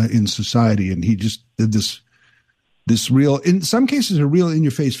bubbling in society, and he just did this real, in some cases, a real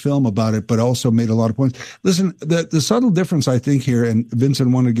in-your-face film about it, but also made a lot of points. Listen, the subtle difference I think here, and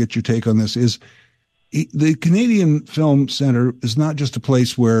Vincent, want to get your take on this, is the Canadian Film Centre is not just a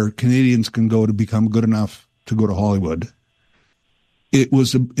place where Canadians can go to become good enough to go to Hollywood.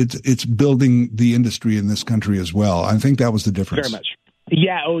 It's building the industry in this country as well. I think that was the difference. Very much.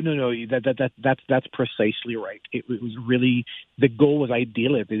 Yeah. Oh no. That's precisely right. It was really, the goal was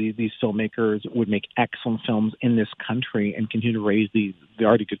ideally that these filmmakers would make excellent films in this country and continue to raise the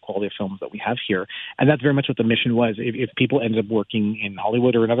already good quality of films that we have here. And that's very much what the mission was. If people ended up working in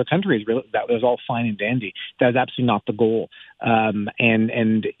Hollywood or in other countries, really, that was all fine and dandy. That is absolutely not the goal.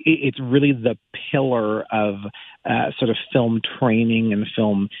 And it's really the pillar of sort of film training and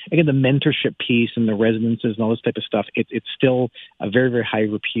film, again, the mentorship piece and the residences and all this type of stuff. It's still a very, very high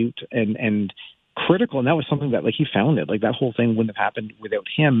repute and critical. And that was something that, he founded. That whole thing wouldn't have happened without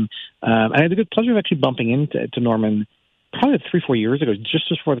him. And I had the good pleasure of actually bumping into Norman probably 3-4 years ago, just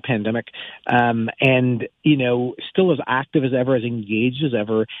before the pandemic, and still as active as ever, as engaged as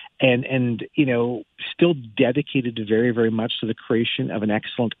ever, and still dedicated very, very much to the creation of an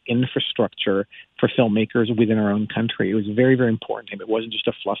excellent infrastructure for filmmakers within our own country. It was very, very important to him. It wasn't just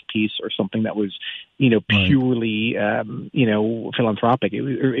a fluff piece or something that was, purely, philanthropic. It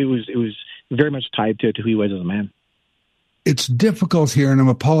was very much tied to who he was as a man. It's difficult here, and I'm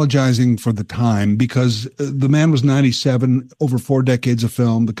apologizing for the time, because the man was 97, over 4 decades of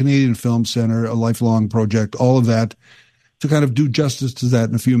film, the Canadian Film Centre, a lifelong project, all of that. To kind of do justice to that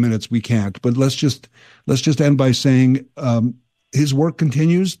in a few minutes, we can't. But let's just end by saying his work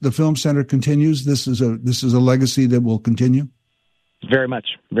continues. The Film Centre continues. This is a legacy that will continue. Very much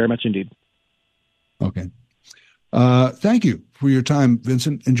indeed. Okay. Thank you for your time,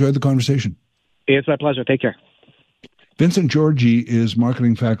 Vincent. Enjoyed the conversation. It's my pleasure. Take care. Vincent Georgi is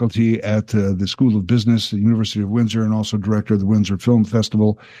marketing faculty at the School of Business at the University of Windsor and also director of the Windsor Film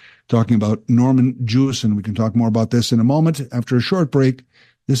Festival, talking about Norman Jewison. We can talk more about this in a moment after a short break.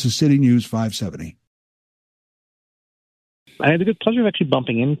 This is City News 570. I had the good pleasure of actually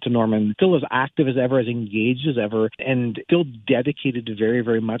bumping into Norman, still as active as ever, as engaged as ever, and still dedicated very,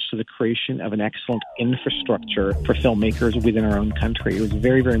 very much to the creation of an excellent infrastructure for filmmakers within our own country. It was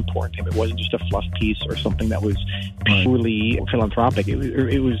very, very important to him. It wasn't just a fluff piece or something that was purely philanthropic. It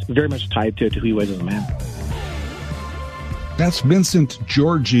was very much tied to who he was as a man. That's Vincent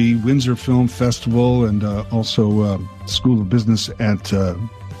Georgi, Windsor Film Festival, and also School of Business at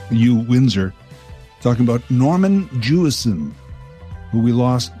U Windsor, talking about Norman Jewison, who we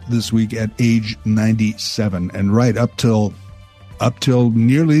lost this week at age 97, and right up till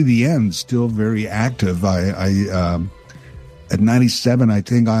nearly the end, still very active. I at 97, I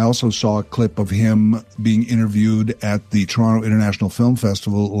think I also saw a clip of him being interviewed at the Toronto International Film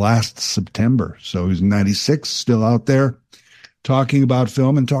Festival last September. So he's 96, still out there talking about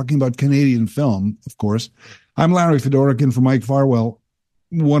film and talking about Canadian film, of course. I'm Larry Fedoruk in for Mike Farwell.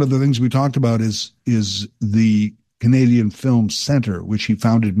 One of the things we talked about is the Canadian Film Centre, which he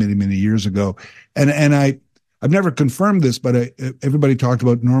founded many, many years ago. And I've never confirmed this, but everybody talked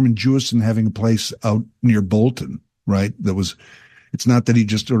about Norman Jewison having a place out near Bolton, right? It's not that he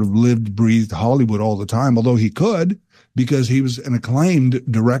just sort of lived, breathed Hollywood all the time, although he could, because he was an acclaimed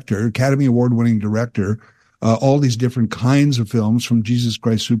director, Academy Award-winning director, all these different kinds of films, from Jesus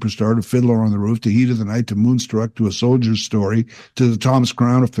Christ Superstar to Fiddler on the Roof to Heat of the Night to Moonstruck to A Soldier's Story to the Thomas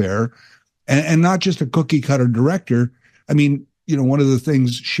Crown Affair, and not just a cookie-cutter director. I mean, one of the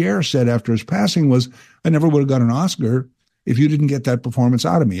things Cher said after his passing was, I never would have got an Oscar if you didn't get that performance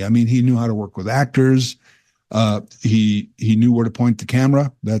out of me. I mean, he knew how to work with actors. He knew where to point the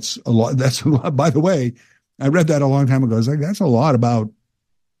camera. That's a lot. By the way, I read that a long time ago. I was like, that's a lot about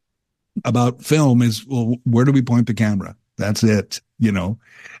film is, well, where do we point the camera? That's it, you know?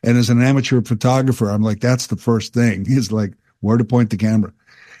 And as an amateur photographer, I'm like, that's the first thing is like where to point the camera.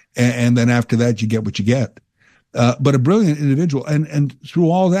 And then after that, you get what you get. But a brilliant individual. And through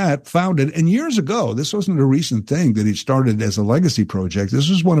all that founded, and years ago, this wasn't a recent thing that he started as a legacy project. This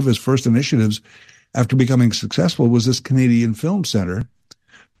was one of his first initiatives after becoming successful, was this Canadian Film Center,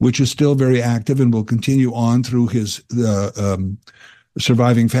 which is still very active and will continue on through his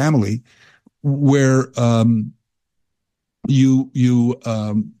surviving family, where you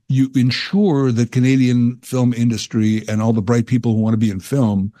ensure that Canadian film industry and all the bright people who want to be in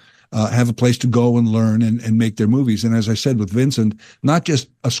film have a place to go and learn and make their movies. And as I said with Vincent, not just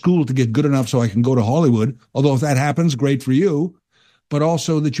a school to get good enough so I can go to Hollywood, although if that happens, great for you, but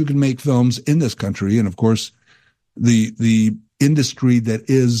also that you can make films in this country. And of course, the industry that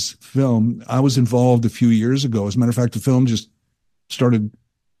is film. I was involved a few years ago. As a matter of fact, the film just started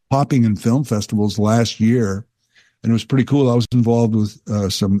popping in film festivals last year, and it was pretty cool. I was involved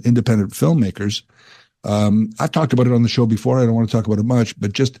with some independent filmmakers. I've talked about it on the show before. I don't want to talk about it much,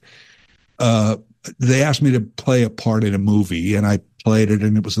 but just they asked me to play a part in a movie, and I played it,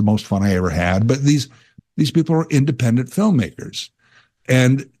 and it was the most fun I ever had. But these people are independent filmmakers,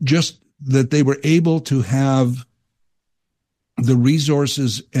 and just that they were able to have the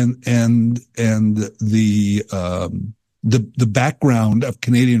resources and the background of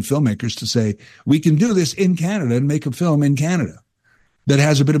Canadian filmmakers to say, we can do this in Canada and make a film in Canada that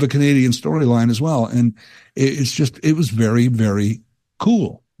has a bit of a Canadian storyline as well. And it was very, very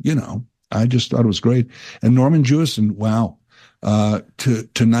cool. You know, I just thought it was great. And Norman Jewison, wow, to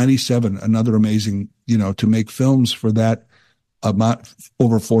 97, another amazing, you know, to make films for that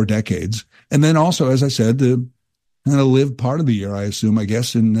over 4 decades. And then also, as I said, the kind of live part of the year, I assume, I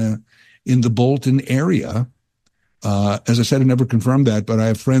guess, in the Bolton area. As I said, I never confirmed that, but I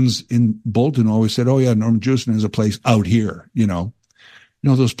have friends in Bolton who always said, oh yeah, Norman Jewison has a place out here, you know,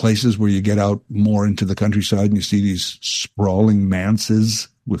 those places where you get out more into the countryside and you see these sprawling manses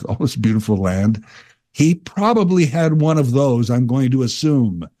with all this beautiful land. He probably had one of those, I'm going to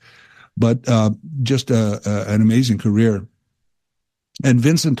assume, but just an amazing career. And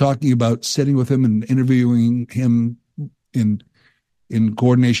Vincent talking about sitting with him and interviewing him in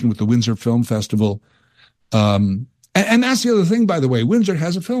coordination with the Windsor Film Festival. And that's the other thing, by the way. Windsor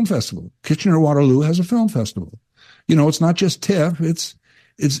has a film festival. Kitchener-Waterloo has a film festival. You know, it's not just TIFF.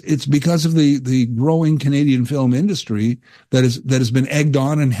 It's because of the growing Canadian film industry that has been egged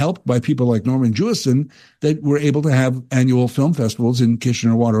on and helped by people like Norman Jewison that we're able to have annual film festivals in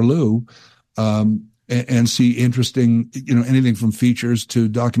Kitchener-Waterloo. And see interesting, you know, anything from features to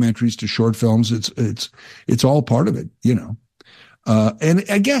documentaries to short films. It's all part of it, you know. And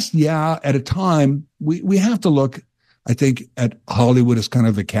I guess, yeah, at a time we have to look, I think, at Hollywood as kind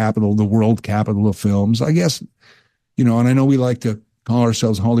of the capital, the world capital of films. I guess, you know, and I know we like to call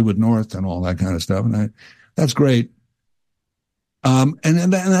ourselves Hollywood North and all that kind of stuff, and that's great. And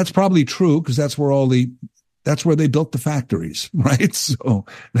that's probably true because that's where they built the factories, right? So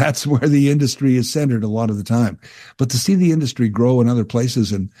that's where the industry is centered a lot of the time. But to see the industry grow in other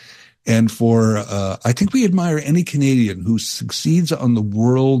places and for, I think we admire any Canadian who succeeds on the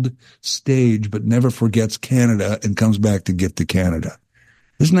world stage, but never forgets Canada and comes back to get to Canada.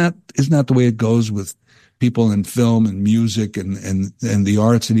 Isn't that the way it goes with people in film and music and the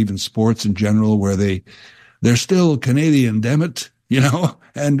arts and even sports in general, where they're still Canadian, damn it, you know?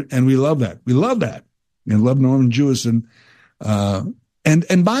 And we love that. We love that. And love Norman Jewison.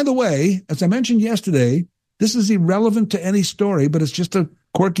 And by the way, as I mentioned yesterday, this is irrelevant to any story, but it's just a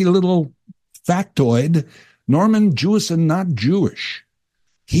quirky little factoid. Norman Jewison, not Jewish.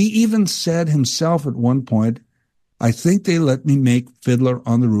 He even said himself at one point, I think they let me make Fiddler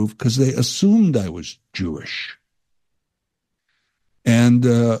on the Roof because they assumed I was Jewish. And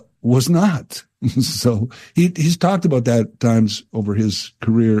was not. So he's talked about that times over his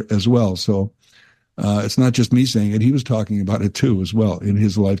career as well. So it's not just me saying it. He was talking about it too as well in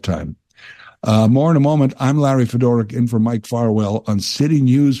his lifetime. More in a moment. I'm Larry Fedoruk in for Mike Farwell on City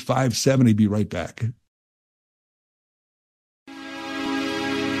News 570. Be right back.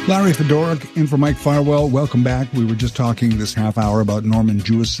 Larry Fedoruk in for Mike Farwell. Welcome back. We were just talking this half hour about Norman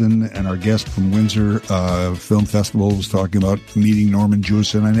Jewison, and our guest from Windsor Film Festival was talking about meeting Norman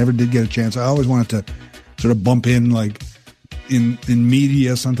Jewison. I never did get a chance. I always wanted to sort of bump in, like, in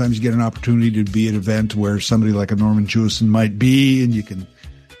media. Sometimes you get an opportunity to be at an event where somebody like a Norman Jewison might be, and you can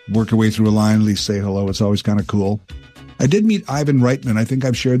work your way through a line, at least say hello. It's always kind of cool. I did meet Ivan Reitman. I think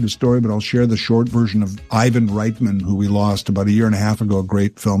I've shared the story, but I'll share the short version of Ivan Reitman, who we lost about a year and a half ago, a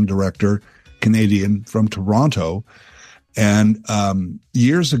great film director, Canadian from Toronto. And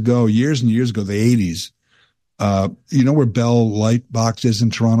years and years ago, the 80s, you know where Bell Lightbox is in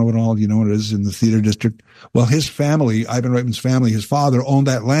Toronto at all? You know what it is in the theater district? Well, his family, Ivan Reitman's family, his father owned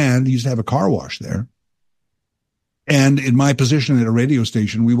that land. He used to have a car wash there. And in my position at a radio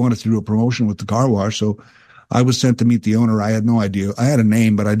station, we wanted to do a promotion with the car wash. So I was sent to meet the owner. I had no idea. I had a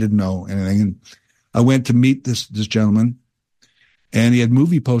name, but I didn't know anything. And I went to meet this gentleman, and he had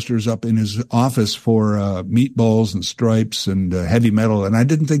movie posters up in his office for Meatballs and Stripes and Heavy Metal. And I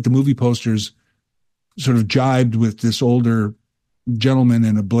didn't think the movie posters sort of jibed with this older gentleman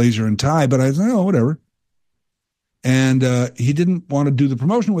in a blazer and tie, but I thought, oh, whatever. And he didn't want to do the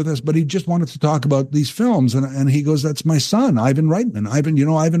promotion with us, but he just wanted to talk about these films. And he goes, that's my son, Ivan Reitman. Ivan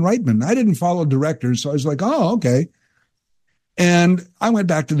Reitman. I didn't follow directors, so I was like, oh, okay. And I went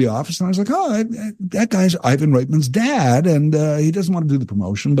back to the office, and I was like, oh, that guy's Ivan Reitman's dad, and he doesn't want to do the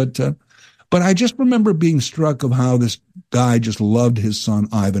promotion. But I just remember being struck of how this guy just loved his son,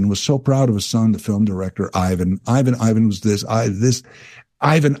 Ivan, was so proud of his son, the film director, Ivan. Ivan was this,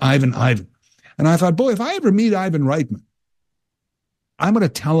 Ivan. And I thought, boy, if I ever meet Ivan Reitman, I'm going to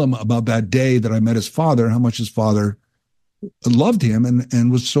tell him about that day that I met his father, how much his father loved him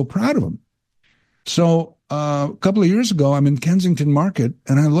and was so proud of him. So a couple of years ago, I'm in Kensington Market,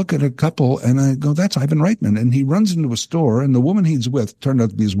 and I look at a couple, and I go, that's Ivan Reitman. And he runs into a store, and the woman he's with turned out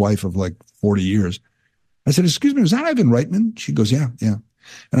to be his wife of like 40 years. I said, excuse me, is that Ivan Reitman? She goes, yeah. And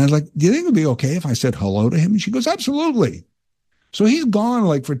I was like, do you think it would be okay if I said hello to him? And she goes, absolutely. So he's gone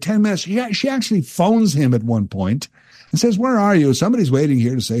like for 10 minutes. She actually phones him at one point and says, where are you? Somebody's waiting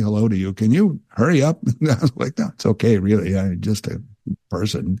here to say hello to you. Can you hurry up? And I was like, no, it's okay, really. I'm just a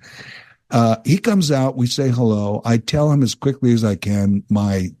person. He comes out. We say hello. I tell him as quickly as I can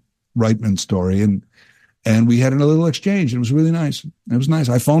my Reitman story. And we had a little exchange. It was really nice. It was nice.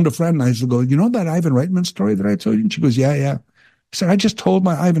 I phoned a friend, and I said, you know that Ivan Reitman story that I told you? And she goes, yeah. I said, I just told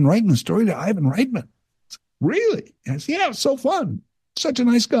my Ivan Reitman story to Ivan Reitman. Really? And I said, yeah, it was so fun. Such a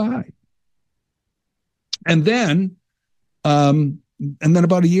nice guy. And then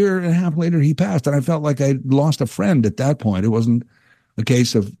about a year and a half later, he passed. And I felt like I lost a friend at that point. It wasn't a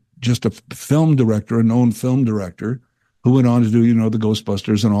case of just a film director, a known film director, who went on to do, the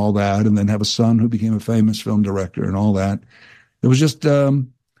Ghostbusters and all that, and then have a son who became a famous film director and all that. It was just a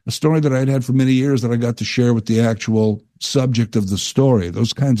story that I'd had for many years that I got to share with the actual subject of the story.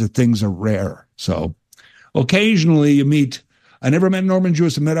 Those kinds of things are rare. So occasionally you meet, I never met Norman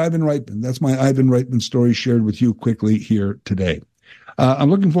Jewison, I met Ivan Reitman. That's my Ivan Reitman story shared with you quickly here today.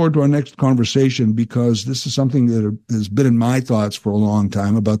 I'm looking forward to our next conversation, because this is something that has been in my thoughts for a long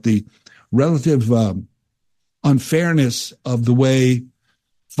time about the relative unfairness of the way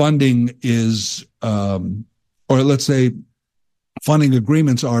funding is, or let's say funding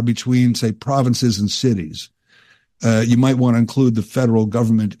agreements are between, say, provinces and cities. You might want to include the federal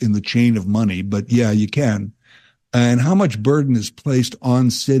government in the chain of money, but yeah, you can. And how much burden is placed on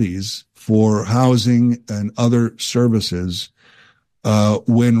cities for housing and other services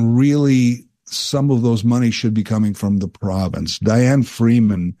when really some of those money should be coming from the province. Diane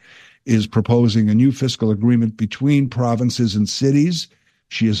Freeman is proposing a new fiscal agreement between provinces and cities.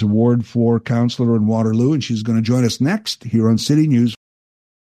 She is a Ward 4 councillor in Waterloo, and she's going to join us next here on City News.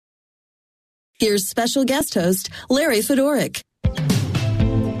 Here's special guest host, Larry Fedoruk.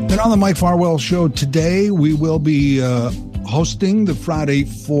 And on the Mike Farwell Show today, we will be hosting the Friday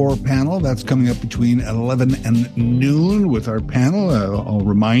 4 panel. That's coming up between 11 and noon with our panel. I'll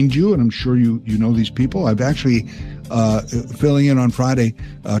remind you, and I'm sure you know these people. I've actually, filling in on Friday,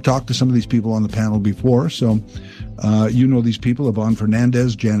 talked to some of these people on the panel before. So you know these people. Yvonne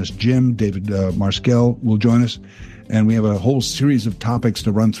Fernandez, Janice Jim, David Marskell will join us. And we have a whole series of topics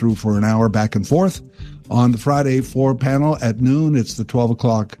to run through for an hour back and forth. On the Friday 4 panel at noon, it's the 12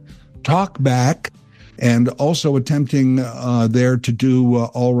 o'clock Talkback, and also attempting there to do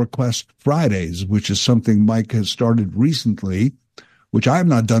All Request Fridays, which is something Mike has started recently, which I have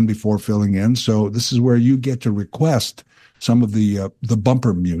not done before filling in. So this is where you get to request some of the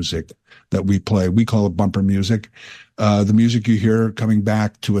bumper music that we play. We call it bumper music. The music you hear coming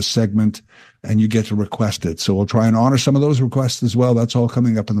back to a segment, and you get to request it. So we'll try and honor some of those requests as well. That's all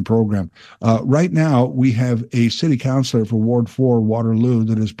coming up in the program. Right now, we have a city councillor for Ward 4 Waterloo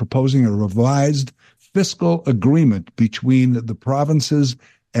that is proposing a revised fiscal agreement between the provinces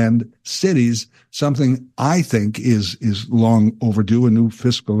and cities, something I think is long overdue, a new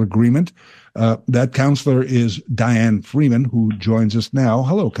fiscal agreement. That councillor is Diane Freeman, who joins us now.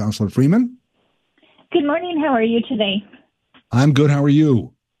 Hello, Councillor Freeman. Good morning. How are you today? I'm good. How are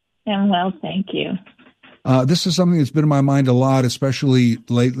you? I'm well, thank you. This is something that's been in my mind a lot, especially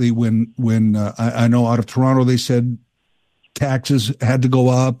lately when I know out of Toronto they said taxes had to go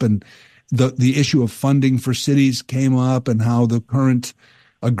up, and the issue of funding for cities came up, and how the current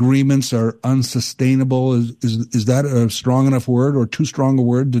agreements are unsustainable. Is that a strong enough word, or too strong a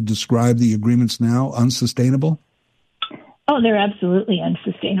word, to describe the agreements now? Unsustainable? Oh, they're absolutely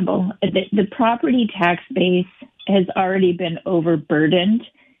unsustainable. The property tax base has already been overburdened,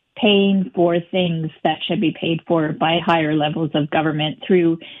 paying for things that should be paid for by higher levels of government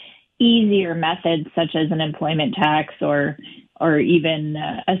through easier methods such as an employment tax or even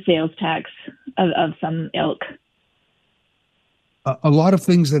a sales tax of some ilk. A lot of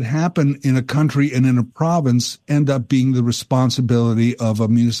things that happen in a country and in a province end up being the responsibility of a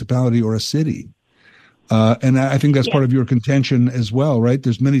municipality or a city. And I think that's part of your contention as well, right?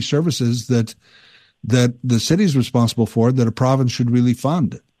 There's many services that the city is responsible for that a province should really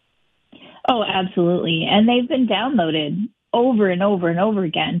fund. Oh, absolutely. And they've been downloaded over and over and over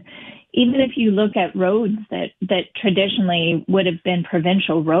again. Even if you look at roads that traditionally would have been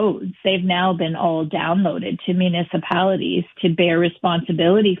provincial roads, they've now been all downloaded to municipalities to bear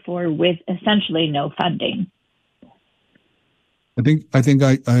responsibility for, with essentially no funding. I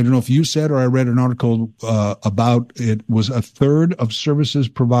don't know if you said, or I read an article about it, was a third of services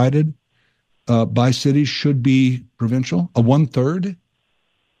provided by cities should be provincial. A 1/3?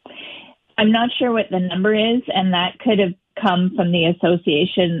 I'm not sure what the number is, and that could have come from the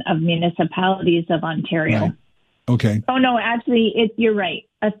Association of Municipalities of Ontario. Right. Okay. Oh, no, actually, you're right.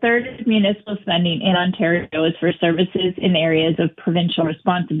 A third of municipal spending in Ontario is for services in areas of provincial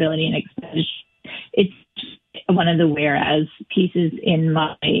responsibility and expenditure. It's one of the whereas pieces in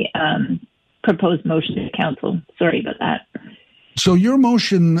my proposed motion to council. Sorry about that. So your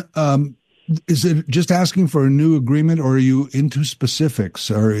motion, is it just asking for a new agreement, or are you into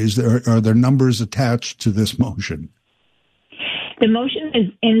specifics, or are there numbers attached to this motion? The motion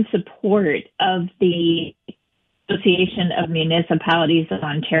is in support of the Association of Municipalities of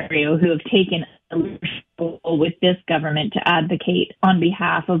Ontario, who have taken a leadership role with this government to advocate on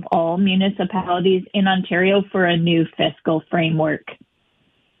behalf of all municipalities in Ontario for a new fiscal framework.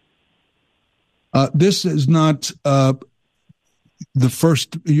 This is not the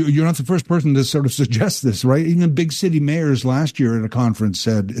first. You're not the first person to sort of suggest this, right? Even big city mayors last year at a conference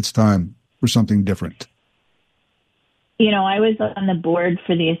said it's time for something different. You know, I was on the board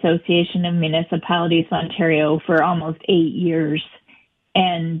for the Association of Municipalities of Ontario for almost 8 years.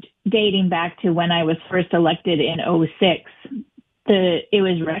 And dating back to when I was first elected in 2006, it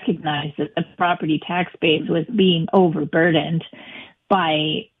was recognized that the property tax base was being overburdened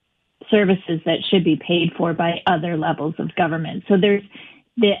by services that should be paid for by other levels of government. So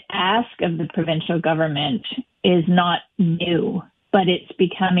the ask of the provincial government is not new, but it's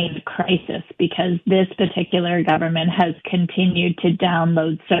becoming a crisis because this particular government has continued to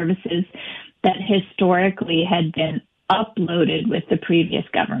download services that historically had been uploaded with the previous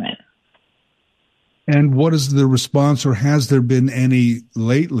government. And what is the response, or has there been any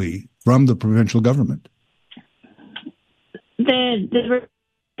lately from the provincial government? The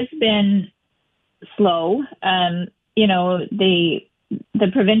has been slow.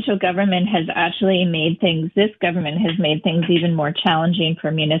 The provincial government has actually this government has made things even more challenging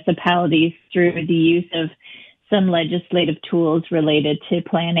for municipalities through the use of some legislative tools related to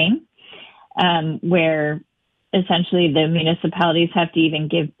planning, where essentially the municipalities have to even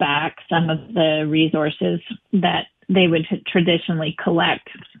give back some of the resources that they would traditionally collect.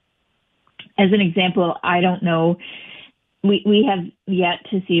 As an example, I don't know, we have yet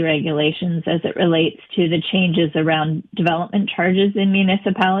to see regulations as it relates to the changes around development charges in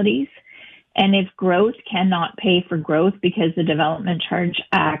municipalities. And if growth cannot pay for growth because the Development Charge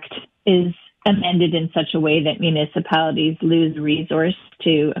Act is amended in such a way that municipalities lose resource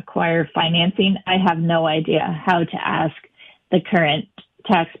to acquire financing, I have no idea how to ask the current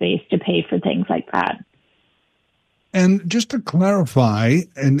tax base to pay for things like that. And just to clarify,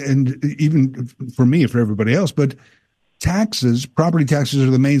 and even for me, for everybody else, but property taxes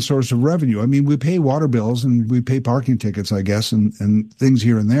are the main source of revenue. I mean, we pay water bills and we pay parking tickets, I guess, and things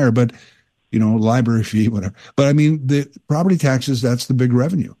here and there, but, library fee, whatever. But I mean, the property taxes, that's the big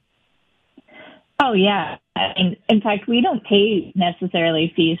revenue. Oh, yeah. In fact, we don't pay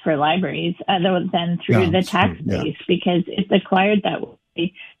necessarily fees for libraries other than through the tax base because it's acquired that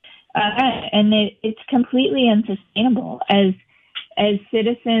way. And it's completely unsustainable. As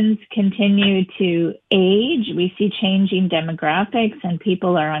citizens continue to age, we see changing demographics and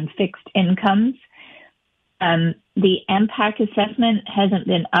people are on fixed incomes. The MPAC assessment hasn't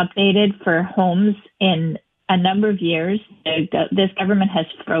been updated for homes in a number of years. This government has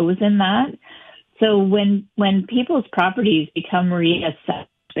frozen that. So when people's properties become reassessed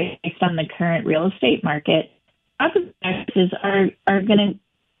based on the current real estate market, property taxes are going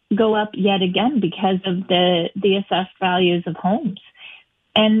to go up yet again because of the assessed values of homes.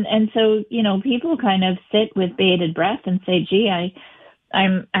 And so, people kind of sit with bated breath and say, gee,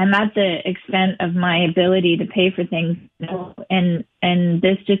 I'm at the extent of my ability to pay for things, and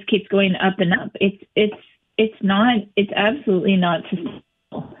this just keeps going up and up. It's absolutely not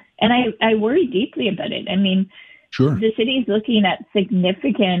sustainable. And I worry deeply about it. I mean, sure, the city's looking at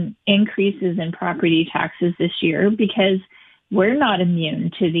significant increases in property taxes this year because we're not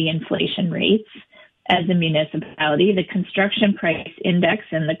immune to the inflation rates as a municipality. The construction price index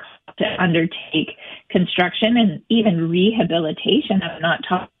and the cost to undertake construction and even rehabilitation, I'm not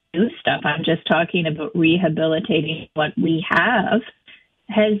talking new stuff, I'm just talking about rehabilitating what we have,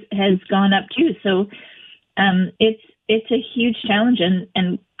 has gone up too. So it's a huge challenge,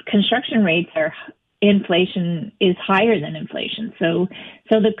 and construction rates inflation is higher than inflation. So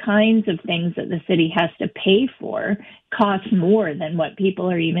the kinds of things that the city has to pay for cost more than what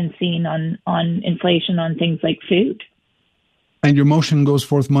people are even seeing on inflation on things like food. And your motion goes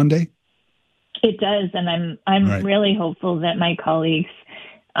forth Monday? It does, and I'm right. Really hopeful that my colleagues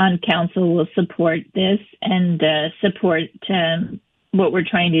on council will support this and support what we're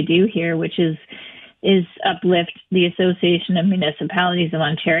trying to do here, which is uplift the Association of Municipalities of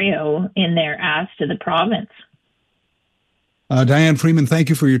Ontario in their ask to the province. Diane Freeman, thank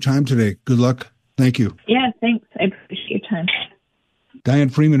you for your time today. Good luck. Thank you. Yeah, thanks. I appreciate your time. Diane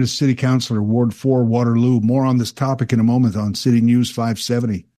Freeman is City Councillor, Ward 4, Waterloo. More on this topic in a moment on City News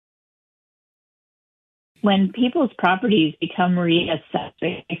 570. When people's properties become reassessed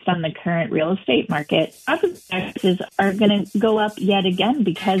based on the current real estate market, property taxes are going to go up yet again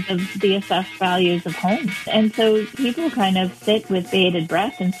because of the assessed values of homes. And so people kind of sit with bated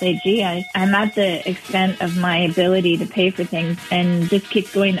breath and say, gee, I'm at the extent of my ability to pay for things, and just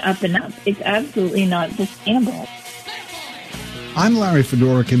keeps going up and up. It's absolutely not sustainable. I'm Larry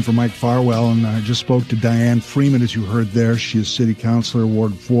Fedoruk in for Mike Farwell, and I just spoke to Diane Freeman, as you heard there. She is City Councillor,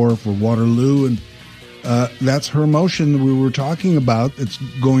 Ward 4 for Waterloo, and that's her motion we were talking about. It's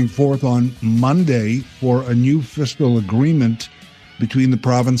going forth on Monday for a new fiscal agreement between the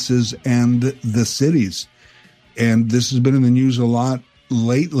provinces and the cities. And this has been in the news a lot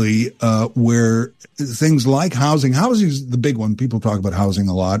lately, where things like housing is the big one. People talk about housing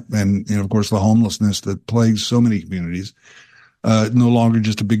a lot. And, of course, the homelessness that plagues so many communities, no longer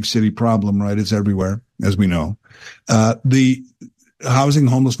just a big city problem, right? It's everywhere, as we know. The housing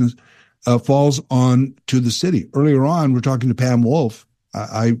homelessness falls on to the city. Earlier on, we're talking to Pam Wolf.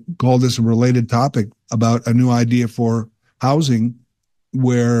 I call this a related topic about a new idea for housing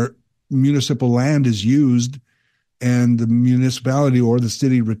where municipal land is used and the municipality or the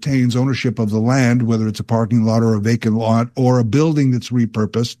city retains ownership of the land, whether it's a parking lot or a vacant lot or a building that's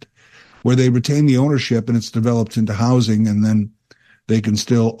repurposed, where they retain the ownership and it's developed into housing, and then they can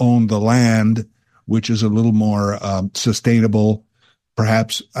still own the land, which is a little more sustainable.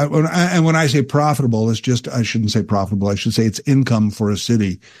 Perhaps, and when I say profitable, it's just, I shouldn't say profitable. I should say it's income for a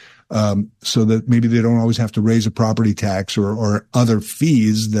city, so that maybe they don't always have to raise a property tax or other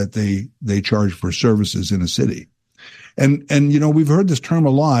fees that they charge for services in a city. And we've heard this term a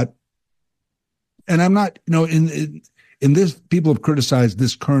lot, and I'm not, in this, people have criticized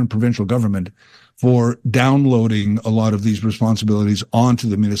this current provincial government for downloading a lot of these responsibilities onto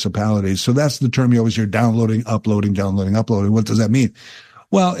the municipalities. So that's the term you always hear: downloading, uploading. What does that mean?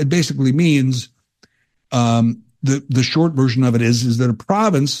 Well, it basically means, the short version of it is that a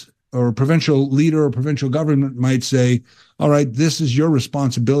province or a provincial leader or provincial government might say, all right, this is your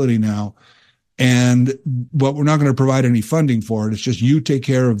responsibility now. But we're not going to provide any funding for it. It's just you take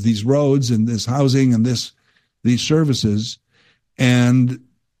care of these roads and this housing and these services. And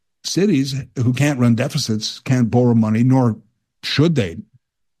cities who can't run deficits can't borrow money, nor should they,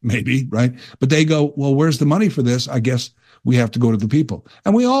 maybe, right? But they go, well, where's the money for this? I guess we have to go to the people.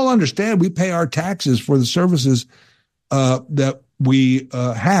 And we all understand we pay our taxes for the services that we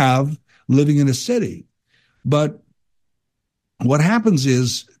have living in a city. But what happens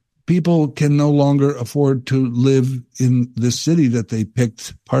is people can no longer afford to live in the city that they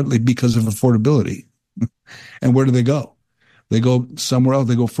picked, partly because of affordability. And where do they go? They go somewhere else.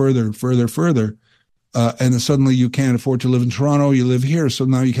 They go further. And then suddenly you can't afford to live in Toronto. You live here. So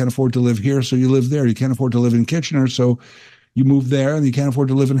now you can't afford to live here. So you live there. You can't afford to live in Kitchener. So you move there, and you can't afford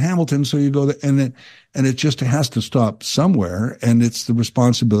to live in Hamilton, so you go there, and it just has to stop somewhere. And it's the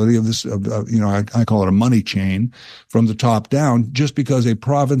responsibility of this, I call it a money chain from the top down. Just because a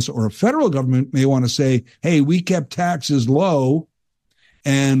province or a federal government may want to say, "Hey, we kept taxes low,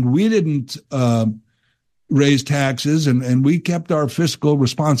 and we didn't raise taxes, and we kept our fiscal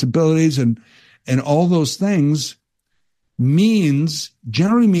responsibilities," and all those things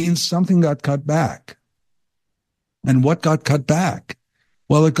generally means something got cut back. And what got cut back?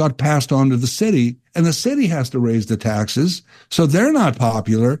 Well, it got passed on to the city, and the city has to raise the taxes, so they're not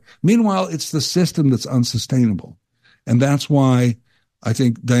popular. Meanwhile, it's the system that's unsustainable. And that's why I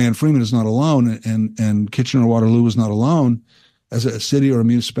think Diane Freeman is not alone, and Kitchener-Waterloo is not alone as a city or a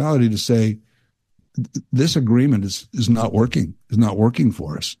municipality to say, this agreement is not working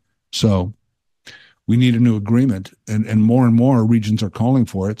for us. So we need a new agreement, and more regions are calling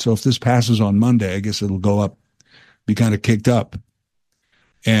for it. So if this passes on Monday, I guess it'll go up, be kind of kicked up,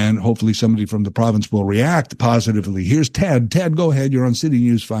 and hopefully somebody from the province will react positively. Here's Ted. Ted, go ahead. You're on City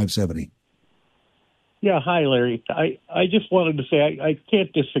News 570. Yeah, hi, Larry. I just wanted to say I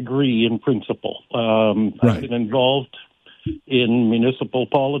can't disagree in principle. Right. I've been involved in municipal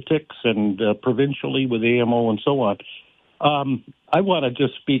politics and provincially with AMO and so on. I want to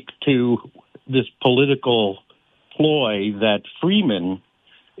just speak to this political ploy that Freeman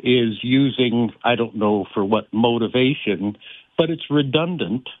is using. I don't know for what motivation, but it's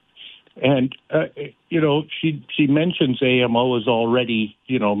redundant. And, she mentions AMO is already,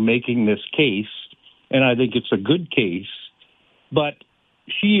 making this case, and I think it's a good case, but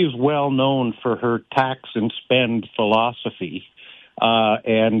she is well known for her tax and spend philosophy,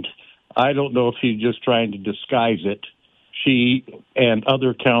 and I don't know if she's just trying to disguise it. She and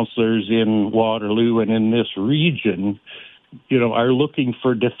other councillors in Waterloo and in this region, are looking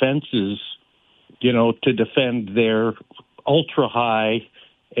for defenses, to defend their ultra-high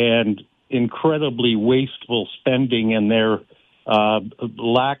and incredibly wasteful spending and their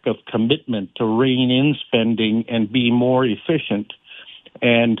lack of commitment to rein in spending and be more efficient.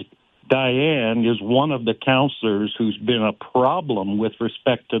 And Diane is one of the councillors who's been a problem with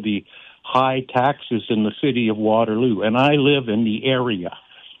respect to the high taxes in the city of Waterloo, and I live in the area.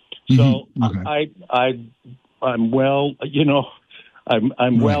 So okay. I'm well,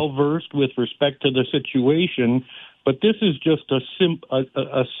 I'm well versed with respect to the situation, but this is just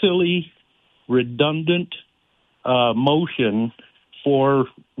a silly, redundant motion for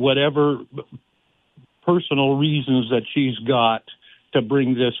whatever personal reasons that she's got to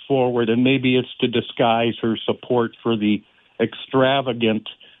bring this forward, and maybe it's to disguise her support for the extravagant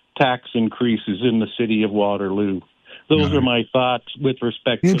tax increases in the city of Waterloo. Those are my thoughts with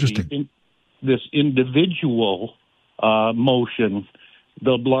respect to this individual motion.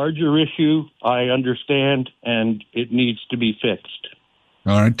 The larger issue, I understand, and it needs to be fixed.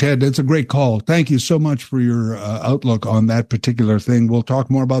 All right, Ted, that's a great call. Thank you so much for your outlook on that particular thing. We'll talk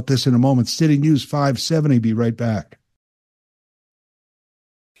more about this in a moment. City News 570, be right back.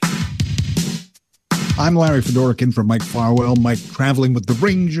 I'm Larry Fedoruk in for Mike Farwell. Mike traveling with the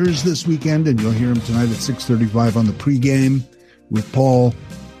Rangers this weekend, and you'll hear him tonight at 6:35 on the pregame with Paul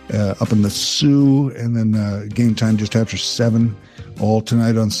up in the Sioux, and then game time just after 7, all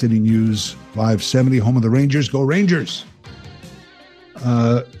tonight on City News 570, home of the Rangers. Go Rangers!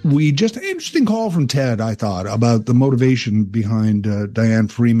 We just an interesting call from Ted, I thought, about the motivation behind Diane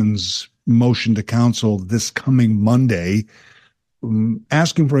Freeman's motion to council this coming Monday,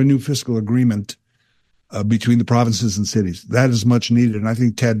 asking for a new fiscal agreement between the provinces and cities. That is much needed. And I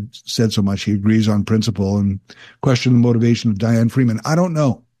think Ted said so much. He agrees on principle and questioned the motivation of Diane Freeman. I don't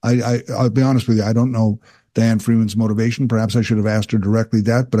know. I'll be honest with you. I don't know Diane Freeman's motivation. Perhaps I should have asked her directly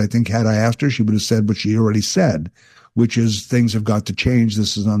that, but I think had I asked her, she would have said what she already said, which is things have got to change.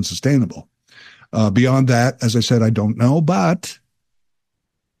 This is unsustainable. Beyond that, as I said, I don't know, but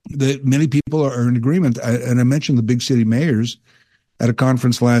many people are in agreement. And I mentioned the big city mayors at a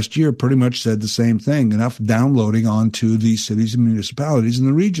conference last year pretty much said the same thing. Enough downloading onto the cities and municipalities and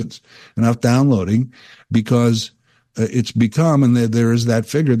the regions. Enough downloading because it's become, and there is that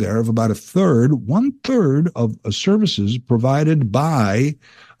figure there of about 1/3 of services provided by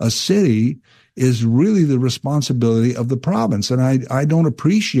a city is really the responsibility of the province. And I don't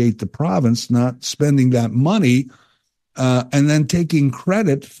appreciate the province not spending that money and then taking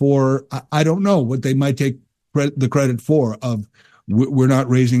credit for, I don't know what they might take the credit for of, we're not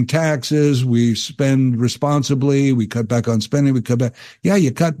raising taxes, we spend responsibly, we cut back on spending, we cut back. Yeah,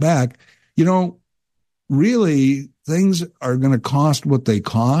 you cut back. Really, things are going to cost what they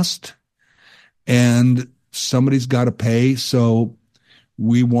cost, and somebody's got to pay. So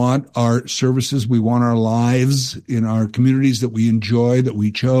We want our services. We want our lives in our communities that we enjoy, that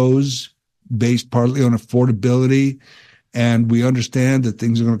we chose, based partly on affordability. And we understand that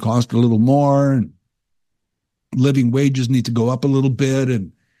things are going to cost a little more, and living wages need to go up a little bit,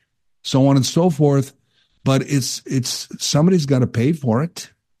 and so on and so forth. But it's somebody's got to pay for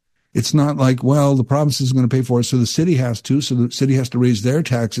it. It's not like, well, the province is going to pay for it, so the city has to. So the city has to raise their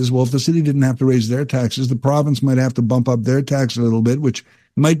taxes. Well, if the city didn't have to raise their taxes, the province might have to bump up their tax a little bit, which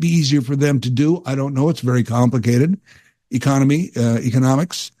might be easier for them to do. I don't know. It's very complicated.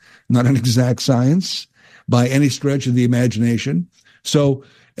 Economics, not an exact science by any stretch of the imagination. So,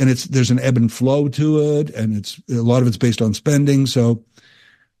 and there's an ebb and flow to it, and a lot of it's based on spending. So,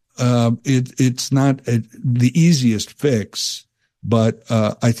 it's not the easiest fix, but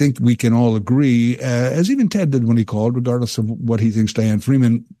I think we can all agree, as even Ted did when he called, regardless of what he thinks Diane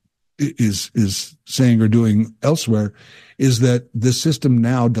Freeman is saying or doing elsewhere, is that the system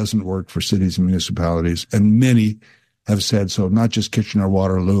now doesn't work for cities and municipalities, and many have said so, not just Kitchener,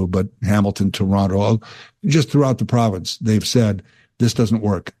 Waterloo, but Hamilton, Toronto, just throughout the province. They've said, this doesn't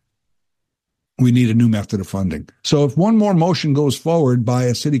work. We need a new method of funding. So if one more motion goes forward by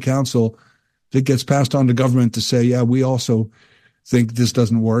a city council that gets passed on to government to say, yeah, we also think this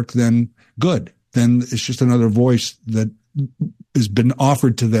doesn't work, then good. Then it's just another voice that has been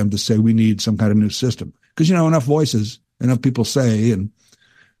offered to them to say we need some kind of new system. Because, enough voices, enough people say, and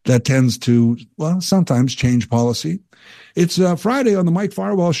that tends to, sometimes change policy. It's Friday on the Mike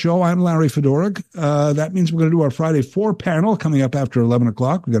Farwell Show. I'm Larry Fedoruk. That means we're going to do our Friday 4 panel coming up after 11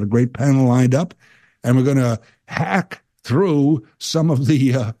 o'clock. We've got a great panel lined up, and we're going to hack through some of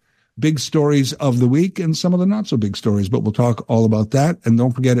the big stories of the week and some of the not so big stories, but we'll talk all about that. And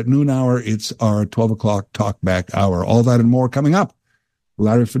don't forget, at noon hour, it's our 12 o'clock Talkback Hour. All that and more coming up.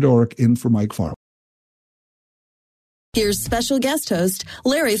 Larry Fedoruk in for Mike Farwell. Here's special guest host,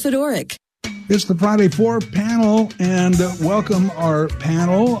 Larry Fedoruk. It's the Friday 4 panel, and welcome our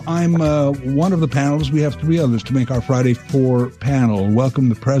panel. I'm one of the panelists. We have 3 others to make our Friday 4 panel. Welcome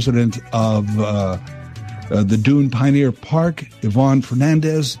the president of the Dune Pioneer Park, Yvonne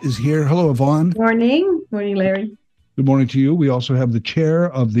Fernandez, is here. Hello, Yvonne. Morning. Morning, Larry. Good morning to you. We also have the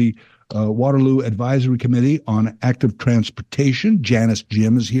chair of the Waterloo Advisory Committee on Active Transportation, Janice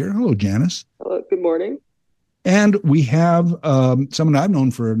Jim, is here. Hello, Janice. Hello, good morning. And we have someone I've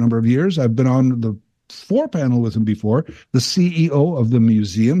known for a number of years. I've been on the 4 panel with him before. The CEO of the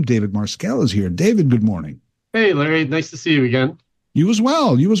museum, David Marskell, is here. David, good morning. Hey, Larry. Nice to see you again. You as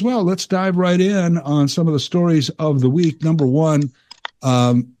well. Let's dive right in on some of the stories of the week. Number 1,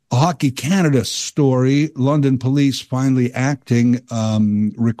 Hockey Canada story. London police finally acting,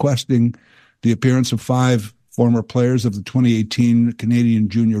 requesting the appearance of 5 former players of the 2018 Canadian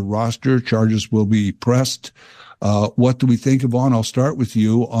junior roster. Charges will be pressed. What do we think, Yvonne? I'll start with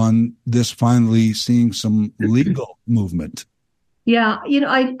you on this finally seeing some legal movement. Yeah,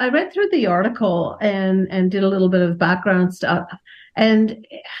 I read through the article and did a little bit of background stuff. And,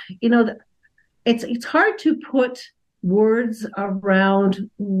 it's hard to put words around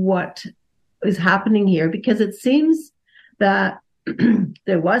what is happening here, because it seems that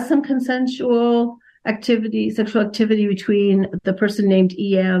there was some consensual sexual activity between the person named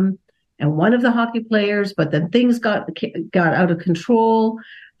EM and one of the hockey players, but then things got out of control.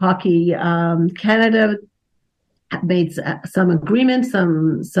 Hockey Canada made some agreement,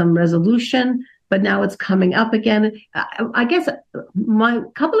 some resolution, but now it's coming up again. I guess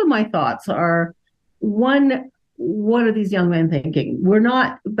couple of my thoughts are, one, what are these young men thinking? We're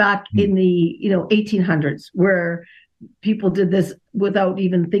not back in the 1800s where people did this without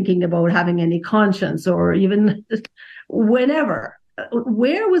even thinking about having any conscience, or even whenever.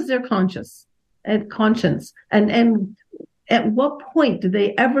 Where was their conscience? And at what point did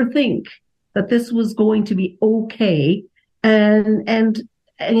they ever think that this was going to be okay and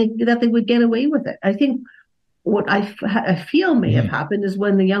that they would get away with it? I think what I feel may have happened is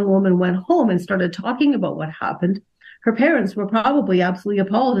when the young woman went home and started talking about what happened, her parents were probably absolutely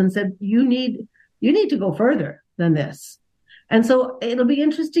appalled and said, you need to go further than this. And so it'll be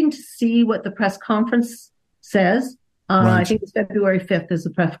interesting to see what the press conference says. Right. I think it's February 5th is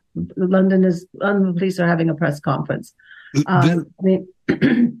London police are having a press conference.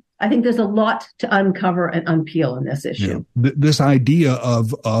 I think there's a lot to uncover and unpeel in this issue. Yeah. This idea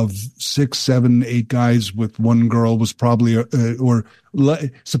of 6, 7, 8 guys with one girl was probably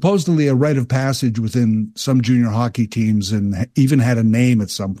supposedly a rite of passage within some junior hockey teams, and even had a name at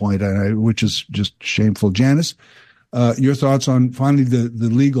some point, which is just shameful. Janice, your thoughts on finally the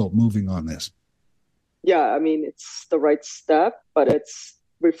legal moving on this? Yeah, I mean, it's the right step, but it's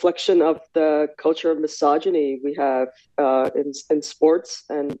reflection of the culture of misogyny we have in sports,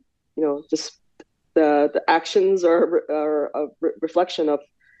 and just the actions are a reflection of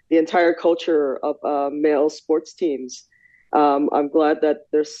the entire culture of male sports teams. I'm glad that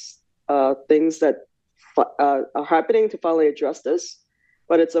there's things that are happening to finally address this,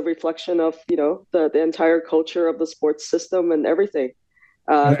 but it's a reflection of the entire culture of the sports system and everything.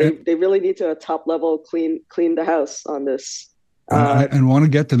 They really need to top level clean the house on this. I want to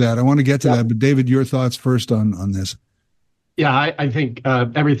get to that. That. But David, your thoughts first on this. Yeah, I think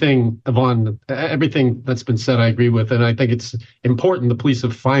everything that's been said, I agree with. And I think it's important the police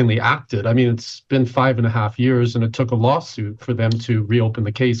have finally acted. I mean, it's been 5.5 years, and it took a lawsuit for them to reopen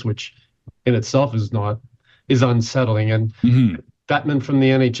the case, which in itself is unsettling. And Bettman from the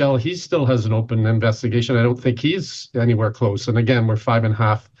NHL, he still has an open investigation. I don't think he's anywhere close. And again, we're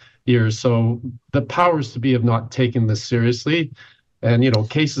 5.5 years. So the powers to be have not taken this seriously. And,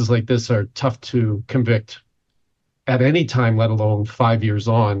 cases like this are tough to convict at any time, let alone 5 years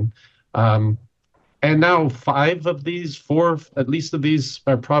on. And now 5 of these, 4 at least of these,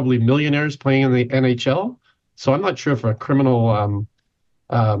 are probably millionaires playing in the NHL. So I'm not sure if a criminal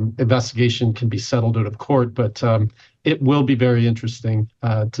investigation can be settled out of court, but it will be very interesting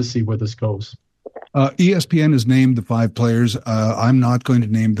to see where this goes. ESPN has named the 5 players. I'm not going to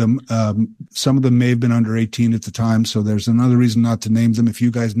name them. Some of them may have been under 18 at the time, so there's another reason not to name them. If you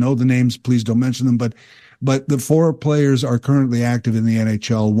guys know the names, please don't mention them. But the 4 players are currently active in the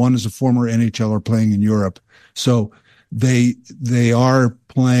NHL. One is a former NHLer playing in Europe. So they are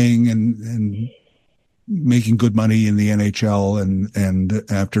playing and making good money in the NHL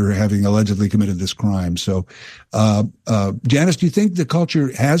and after having allegedly committed this crime. So, Janice, do you think the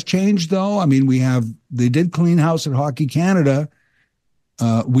culture has changed though? I mean, they did clean house at Hockey Canada.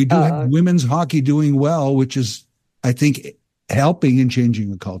 We do have women's hockey doing well, which is, I think, helping in changing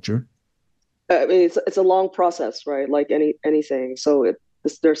the culture. I mean, it's a long process, right? Like anything. So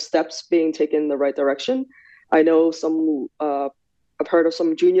there's steps being taken in the right direction. I know I've heard of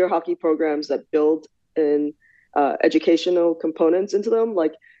some junior hockey programs that build in educational components into them,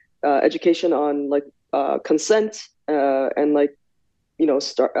 like education on consent and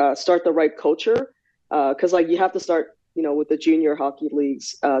start the right culture. Because you have to start with the junior hockey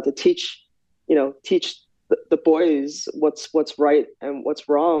leagues to teach the boys what's right and what's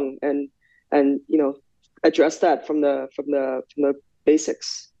wrong, and address that from the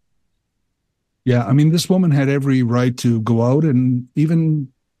basics. Yeah, I mean, this woman had every right to go out and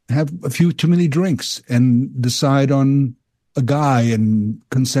even have a few too many drinks and decide on a guy and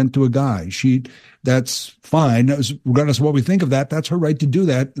consent to a guy. That's fine. Regardless of what we think of that, that's her right to do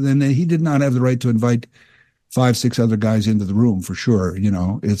that. Then he did not have the right to invite 5-6 other guys into the room for sure.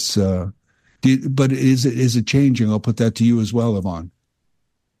 It's, but is it changing? I'll put that to you as well, Yvonne.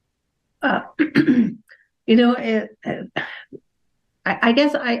 I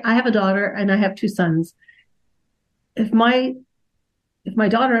guess I have a daughter and I have 2 sons. If my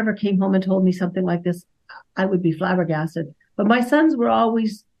daughter ever came home and told me something like this, I would be flabbergasted. But my sons were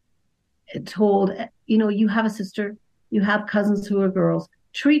always told, you have a sister, you have cousins who are girls.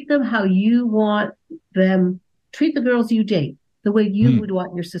 Treat them how you want them. Treat the girls you date the way you would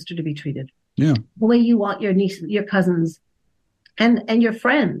want your sister to be treated. Yeah. The way you want your niece, your cousins, and your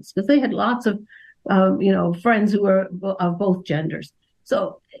friends, because they had lots of friends who were of both genders.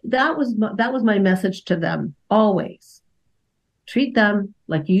 So that was my message to them always. Treat them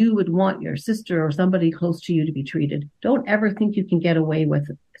like you would want your sister or somebody close to you to be treated. Don't ever think you can get away with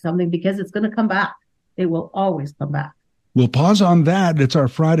something, because it's going to come back. It will always come back. We'll pause on that. It's our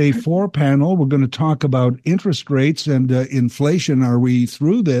Friday 4 panel. We're going to talk about interest rates and inflation. Are we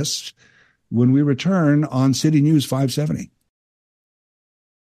through this? When we return on City News 570.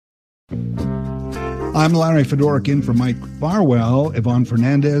 I'm Larry Fedoruk in for Mike Farwell. Yvonne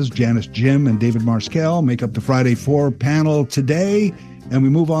Fernandez, Janice Jim, and David Marskell make up the Friday 4 panel today. And we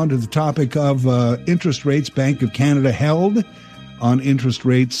move on to the topic of interest rates. Bank of Canada held on interest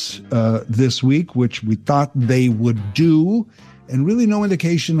rates this week, which we thought they would do, and really no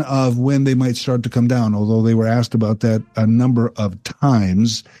indication of when they might start to come down, although they were asked about that a number of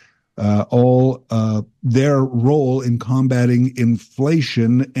times. Their role in combating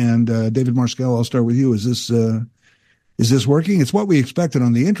inflation. And David Marskell, I'll start with you. Is this working? It's what we expected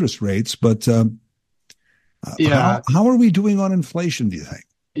on the interest rates, but how are we doing on inflation, do you think?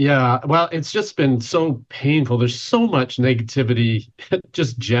 Yeah, well, it's just been so painful. There's so much negativity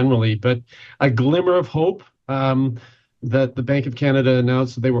just generally, but a glimmer of hope that the Bank of Canada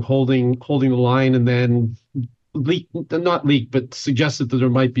announced that they were holding the line, and then suggested that there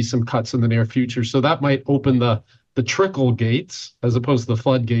might be some cuts in the near future. So that might open the the trickle gates as opposed to the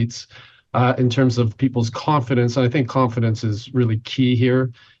floodgates in terms of people's confidence. And I think confidence is really key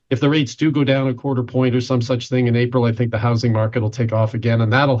here. If the rates do go down a quarter point or some such thing in April, I think the housing market will take off again,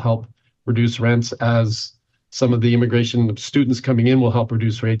 and that'll help reduce rents as some of the immigration of students coming in will help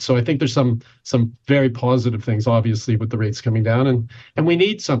reduce rates. So I think there's some very positive things, obviously, with the rates coming down. And we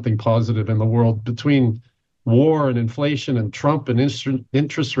need something positive in the world between war and inflation and Trump and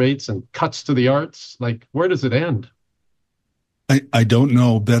interest rates and cuts to the arts. Like, where does it end? I don't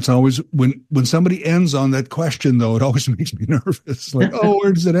know. That's always when somebody ends on that question, though, it always makes me nervous. Like, oh,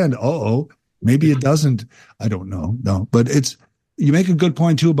 where does it end? Maybe it doesn't. I don't know. No, but you make a good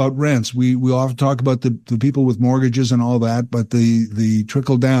point too about rents. We often talk about the people with mortgages and all that, but the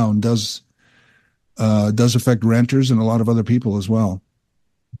trickle down does affect renters and a lot of other people as well,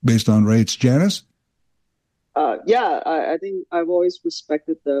 based on rates. Janice? I think I've always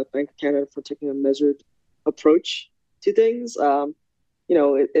respected the Bank of Canada for taking a measured approach to things. The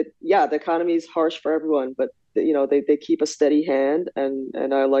economy is harsh for everyone, but they keep a steady hand,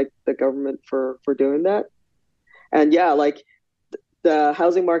 and I like the government for doing that. And the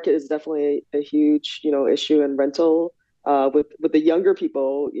housing market is definitely a huge issue in rental. With the younger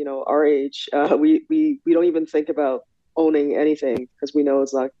people, our age, we don't even think about owning anything because we know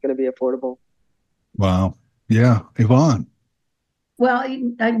it's not going to be affordable. Wow. Yeah, Yvonne. Well,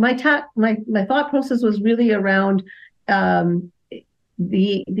 my thought process was really around the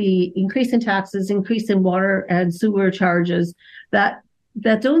increase in taxes, increase in water and sewer charges that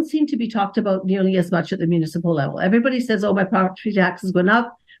don't seem to be talked about nearly as much at the municipal level. Everybody says, "Oh, my property taxes went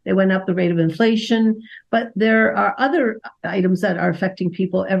up. They went up the rate of inflation," but there are other items that are affecting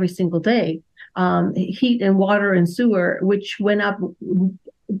people every single day. Heat and water and sewer, which went up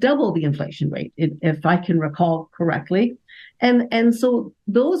double the inflation rate, if I can recall correctly. And so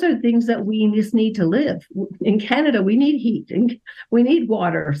those are things that we just need to live. In Canada, we need heat and we need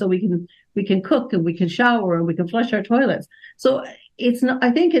water so we can cook and we can shower and we can flush our toilets. So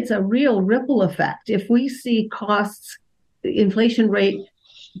I think it's a real ripple effect. If we see costs, the inflation rate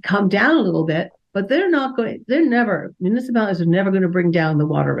come down a little bit, but municipalities are never going to bring down the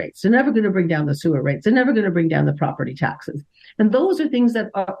water rates. They're never going to bring down the sewer rates. They're never going to bring down the property taxes. And those are things that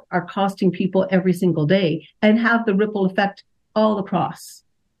are costing people every single day and have the ripple effect all across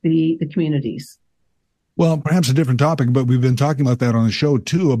the communities. Well, perhaps a different topic, but we've been talking about that on the show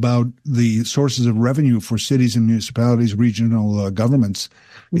too, about the sources of revenue for cities and municipalities, regional governments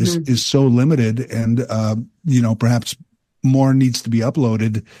is so limited, and perhaps more needs to be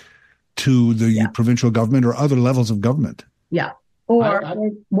uploaded to the provincial government or other levels of government. Yeah. Or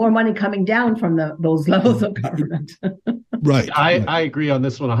more money coming down from those levels of government. Right. I agree on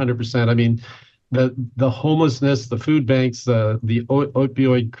this one 100%. I mean, the homelessness, the food banks, the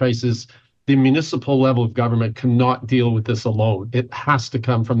opioid crisis, the municipal level of government cannot deal with this alone. It has to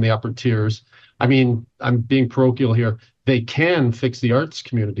come from the upper tiers. I mean, I'm being parochial here. They can fix the arts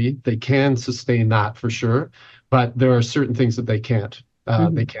community. They can sustain that for sure. But there are certain things that they can't.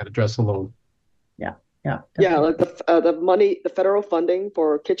 They can't address alone. Yeah. Like the money, the federal funding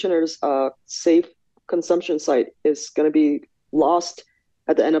for Kitchener's safe consumption site is going to be lost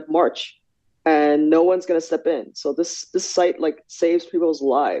at the end of March, and no one's going to step in. So this site saves people's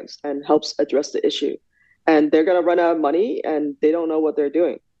lives and helps address the issue, and they're going to run out of money, and they don't know what they're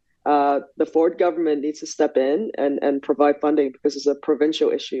doing. The Ford government needs to step in and provide funding because it's a provincial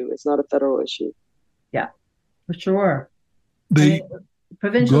issue. It's not a federal issue. Yeah, for sure.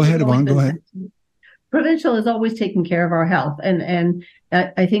 Provincial. Go ahead, Yvonne. Go ahead. Provincial is always taking care of our health, and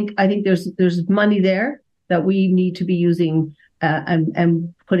I think there's money there that we need to be using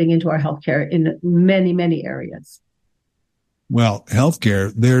and putting into our healthcare in many areas. Well,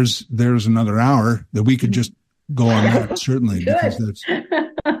 healthcare, there's another hour that we could just go on that, certainly, because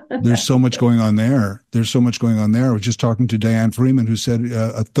there's so much going on there. I was just talking to Diane Freeman, who said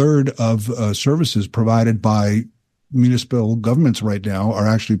a third of services provided by municipal governments right now are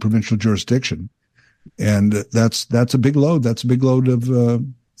actually provincial jurisdiction. And that's a big load. That's a big load of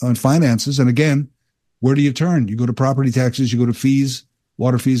on finances. And again, where do you turn? You go to property taxes, you go to fees,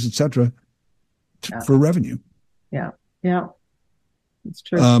 water fees, etc., for revenue. Yeah, it's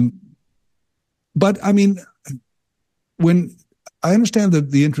true. But I mean, when I understand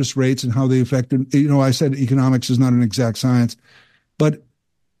the interest rates and how they affect, I said economics is not an exact science, but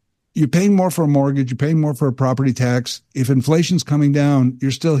you're paying more for a mortgage, you're paying more for a property tax. If inflation's coming down,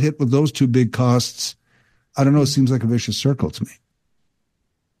 you're still hit with those two big costs. I don't know. It seems like a vicious circle to me.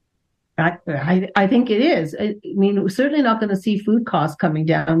 I think it is. I mean, we're certainly not going to see food costs coming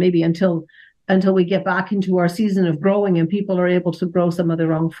down maybe until until we get back into our season of growing and people are able to grow some of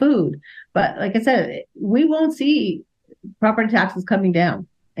their own food. But like I said, we won't see property taxes coming down.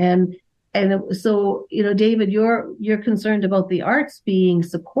 And so, David, you're concerned about the arts being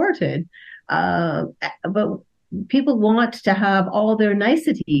supported, but people want to have all their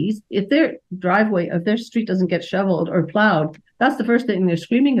niceties. If their street doesn't get shoveled or plowed, that's the first thing they're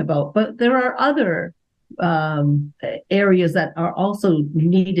screaming about. But there are other areas that are also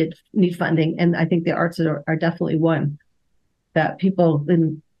need funding, and I think the arts are definitely one that people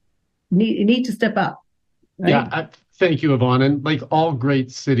need to step up. Right? Yeah, thank you, Yvonne. And like all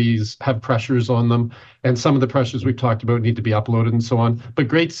great cities have pressures on them, and some of the pressures we've talked about need to be uploaded and so on. But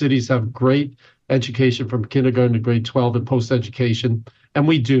great cities have great education from kindergarten to grade 12 and post-education, and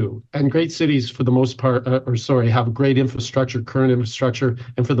we do. And great cities, for the most part, have great infrastructure, current infrastructure,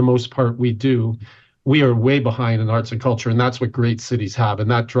 and for the most part, we do. We are way behind in arts and culture, and that's what great cities have, and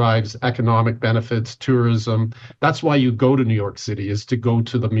that drives economic benefits, tourism. That's why you go to New York City, is to go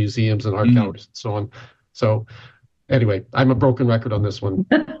to the museums and art galleries and so on. So anyway, I'm a broken record on this one.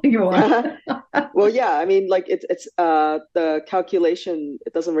 You are. Well, yeah, I mean, like it's the calculation,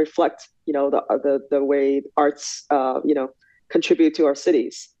 it doesn't reflect, the way arts, contribute to our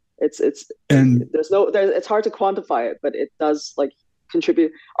cities. It's hard to quantify it, but it does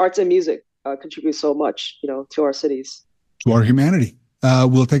contribute. Arts and music contribute so much, to our cities, to our humanity.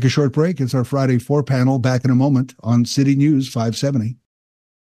 We'll take a short break. It's our Friday 4 panel. Back in a moment on City News 570.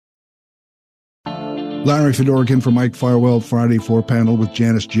 Larry Fedorkin from Mike Farwell, Friday 4 panel with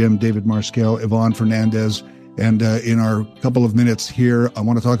Janice Jim, David Marskell, Yvonne Fernandez. And in our couple of minutes here, I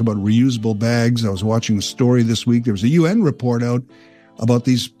want to talk about reusable bags. I was watching a story this week. There was a UN report out about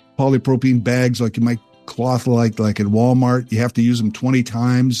these polypropylene bags, like you might cloth like at Walmart. You have to use them 20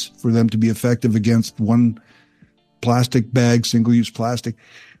 times for them to be effective against one plastic bag, single-use plastic.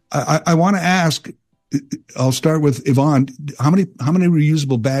 I want to ask, I'll start with Yvonne. How many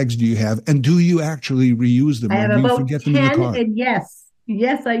reusable bags do you have, and do you actually reuse them? I have about 10, and yes,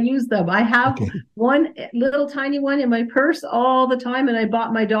 I use them. I have one little tiny one in my purse all the time, and I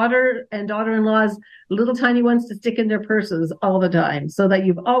bought my daughter and daughter-in-law's little tiny ones to stick in their purses all the time, so that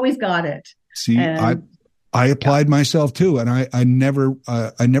you've always got it. See, I applied myself too, and I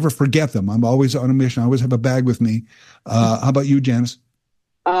never forget them. I'm always on a mission. I always have a bag with me. How about you, Janice?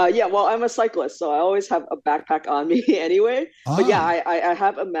 Well, I'm a cyclist, so I always have a backpack on me anyway. But yeah, I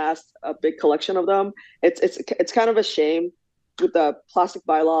have amassed a big collection of them. It's kind of a shame with the plastic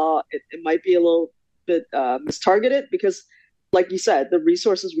bylaw. It might be a little bit mistargeted because, like you said, the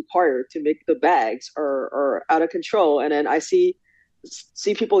resources required to make the bags are out of control. And then I see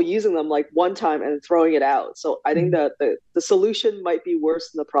people using them like one time and throwing it out. So I think that the solution might be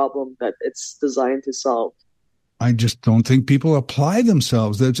worse than the problem that it's designed to solve. I just don't think people apply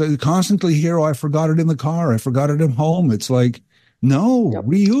themselves. They constantly hear, "Oh, I forgot it in the car. I forgot it at home." It's like, no,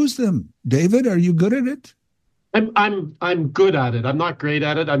 reuse them. David, are you good at it? I'm good at it. I'm not great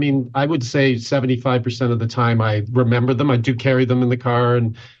at it. I mean, I would say 75% of the time I remember them. I do carry them in the car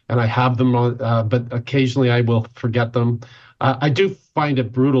and I have them on, but occasionally I will forget them. I do find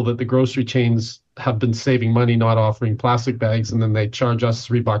it brutal that the grocery chains have been saving money not offering plastic bags, and then they charge us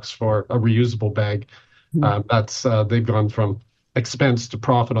 $3 for a reusable bag. They've gone from expense to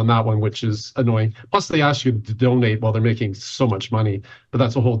profit on that one, which is annoying. Plus, they ask you to donate while they're making so much money, but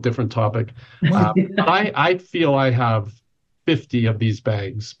that's a whole different topic. I feel I have 50 of these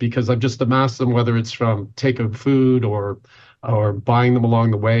bags because I've just amassed them, whether it's from takeout food or buying them along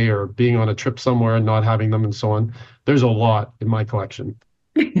the way or being on a trip somewhere and not having them and so on. There's a lot in my collection.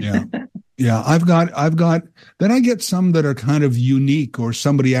 Yeah, I've got, then I get some that are kind of unique, or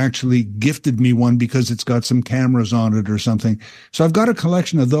somebody actually gifted me one because it's got some cameras on it or something. So I've got a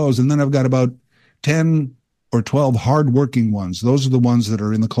collection of those, and then I've got about 10 or 12 hardworking ones. Those are the ones that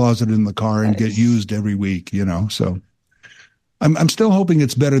are in the closet in the car and get used every week, so I'm still hoping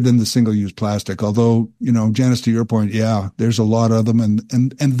it's better than the single-use plastic. Although, Janice, to your point, there's a lot of them, and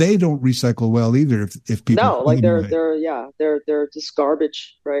they don't recycle well either. If people they're just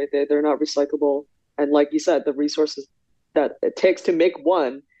garbage, right? They're not recyclable, and like you said, the resources that it takes to make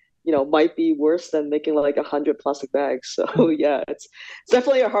one, might be worse than making like 100 plastic bags. So yeah, it's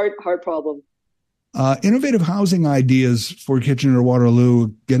definitely a hard problem. Innovative housing ideas for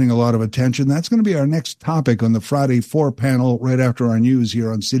Kitchener-Waterloo getting a lot of attention. That's going to be our next topic on the Friday 4 panel right after our news here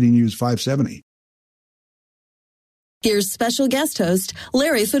on City News 570. Here's special guest host,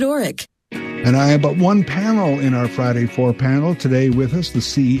 Larry Fedorkin. And I have but one panel in our Friday 4 panel. Today with us, the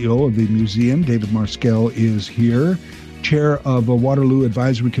CEO of the museum, David Marskell, is here. Chair of a Waterloo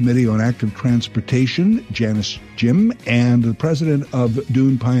Advisory Committee on Active Transportation, Janice Jim, and the president of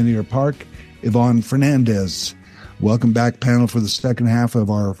Dune Pioneer Park, Yvonne Fernandez. Welcome back, panel, for the second half of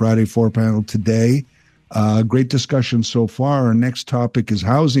our Friday 4 panel today. Great discussion so far. Our next topic is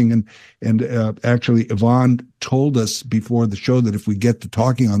housing. And actually, Yvonne told us before the show that if we get to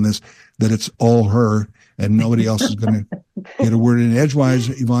talking on this, that it's all her and nobody else is going to get a word in edgewise.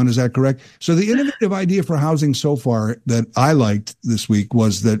 Yvonne, is that correct? So the innovative idea for housing so far that I liked this week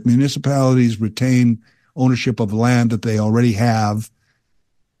was that municipalities retain ownership of land that they already have,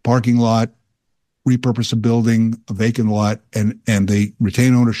 parking lot, repurpose a building, a vacant lot, and they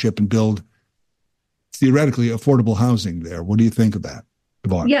retain ownership and build theoretically affordable housing there. What do you think of that,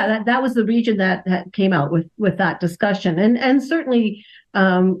 Yvonne? Yeah, that was the region that came out with that discussion. And certainly,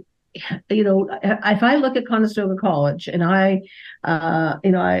 if I look at Conestoga College, and I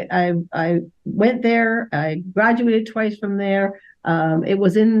went there, I graduated twice from there. It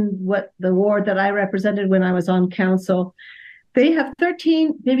was in the ward that I represented when I was on council. They have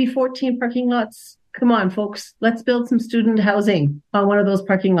 13, maybe 14 parking lots. Come on, folks, let's build some student housing on one of those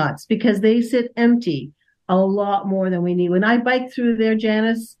parking lots because they sit empty a lot more than we need. When I bike through there,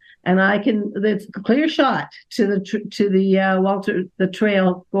 Janice, and it's a clear shot to the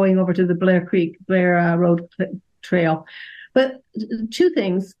trail going over to the Blair Road trail. But two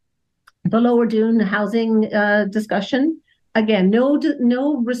things: the Lower Dune housing discussion. Again,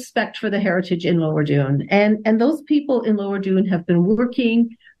 no respect for the heritage in Lower Dune, and those people in Lower Dune have been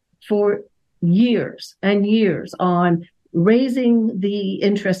working for years and years on raising the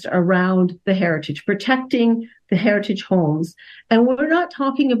interest around the heritage, protecting the heritage homes. And we're not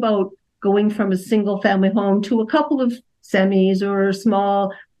talking about going from a single family home to a couple of semis or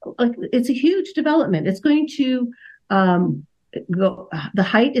small. It's a huge development. It's going to the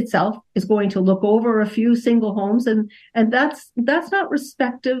height itself is going to look over a few single homes, and that's not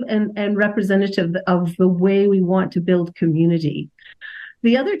respective and representative of the way we want to build community.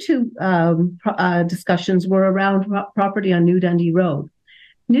 The other two discussions were around property on New Dundee Road.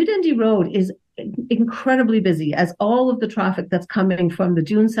 New Dundee Road is incredibly busy as all of the traffic that's coming from the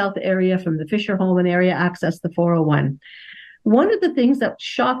Dune South area, from the Fisher-Holman area, access the 401. One of the things that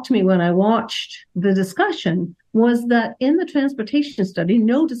shocked me when I watched the discussion was that in the transportation study,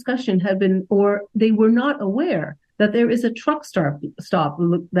 no discussion had been, or they were not aware that there is a truck stop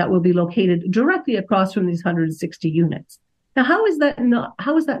that will be located directly across from these 160 units. Now, how is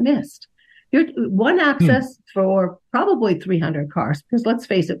that missed? You're one access for probably 300 cars, because let's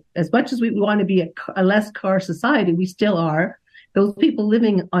face it, as much as we want to be a less car society, we still are. Those people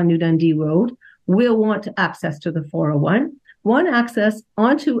living on New Dundee Road will want access to the 401, one access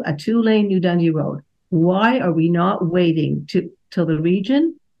onto a 2-lane New Dundee Road. Why are we not waiting till the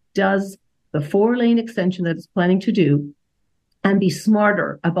region does the 4-lane extension that it's planning to do and be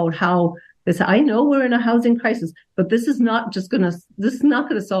smarter about how this? I know we're in a housing crisis, but this is not going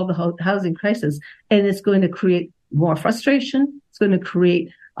to solve the housing crisis, and it's going to create more frustration. It's going to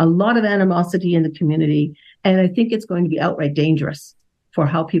create a lot of animosity in the community, and I think it's going to be outright dangerous for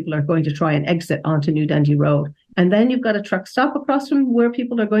how people are going to try and exit onto New Dundee Road. And then you've got a truck stop across from where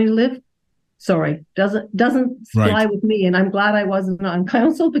people are going to live. Sorry, doesn't fly with me, and I'm glad I wasn't on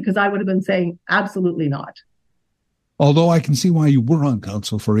council, because I would have been saying absolutely not. Although I can see why you were on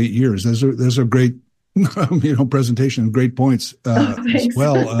council for 8 years. There's a great, presentation and great points as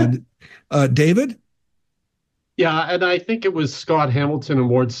well. David? Yeah, and I think it was Scott Hamilton in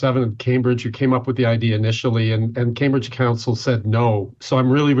Ward 7 in Cambridge who came up with the idea initially, and Cambridge Council said no. So I'm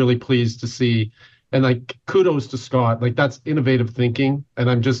really, really pleased to see, and kudos to Scott. That's innovative thinking, and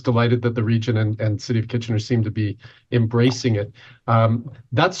I'm just delighted that the region and City of Kitchener seem to be embracing it.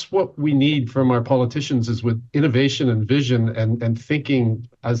 That's what we need from our politicians, is with innovation and vision and thinking,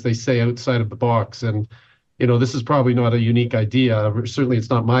 as they say, outside of the box. And this is probably not a unique idea. Certainly it's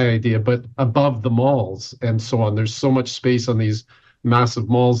not my idea, but above the malls and so on. There's so much space on these massive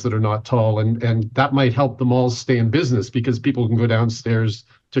malls that are not tall, and that might help the malls stay in business because people can go downstairs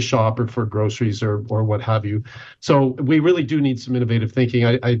to shop or for groceries or what have you. So we really do need some innovative thinking.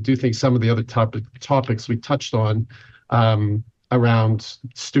 I do think some of the other topics we touched on around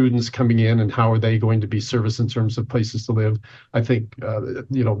students coming in and how are they going to be serviced in terms of places to live. I think,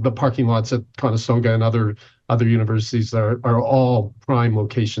 the parking lots at Conestoga and other universities are all prime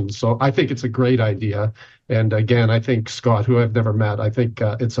locations. So I think it's a great idea. And again, I think Scott, who I've never met, I think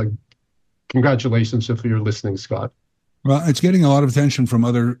it's a congratulations if you're listening, Scott. Well, it's getting a lot of attention from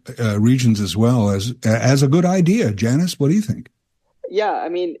other regions as well as a good idea. Janice, what do you think? Yeah, I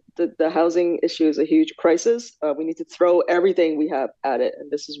mean, the housing issue is a huge crisis. We need to throw everything we have at it,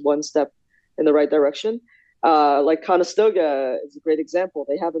 and this is one step in the right direction. Like Conestoga is a great example.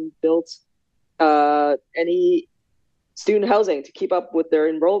 They haven't built any student housing to keep up with their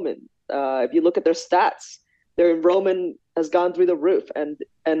enrollment If you look at their stats, their enrollment has gone through the roof.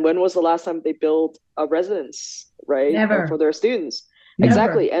 And when was the last time they built a residence, right? Never. For their students? Never.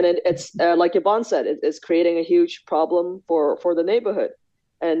 Exactly. And it's like Yvonne said, it's creating a huge problem for the neighborhood.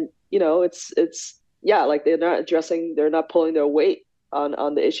 And, it's like they're not pulling their weight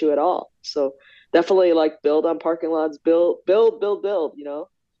on the issue at all. So definitely like build on parking lots, build.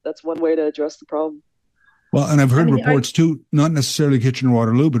 That's one way to address the problem. Well, and I've heard reports too, not necessarily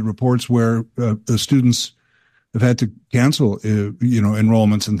Kitchener-Waterloo, but reports where the students have had to cancel,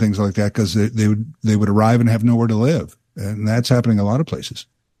 enrollments and things like that because they would arrive and have nowhere to live. And that's happening a lot of places.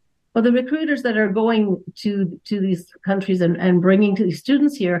 Well, the recruiters that are going to these countries and bringing to these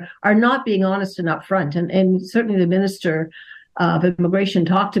students here are not being honest and upfront. And certainly the Minister of Immigration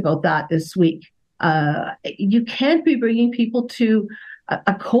talked about that this week. You can't be bringing people to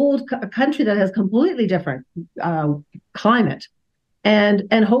a cold country that has completely different climate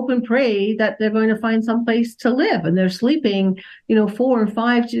and hope and pray that they're going to find some place to live. And they're sleeping, 4 and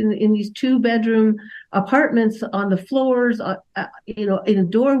 5 in these 2-bedroom apartments on the floors, in the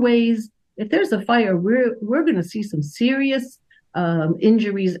doorways. If there's a fire, we're going to see some serious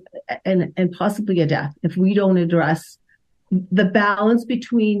injuries and possibly a death if we don't address the balance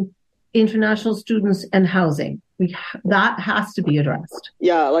between international students and housing. That has to be addressed.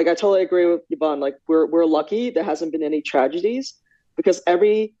 Yeah, like I totally agree with Yvonne. Like we're lucky there hasn't been any tragedies because I've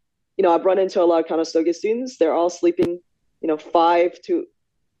run into a lot of Conestoga students. They're all sleeping, 5 to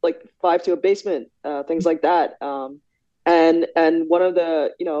a basement, things like that. And one of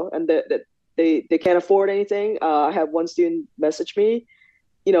the, and they can't afford anything. I had one student message me,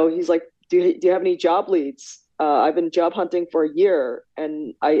 he's like, do you have any job leads? I've been job hunting for a year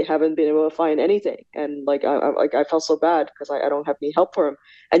and I haven't been able to find anything. And I felt so bad because I don't have any help for him.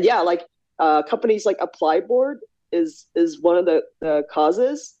 And yeah, companies like Apply Board is one of the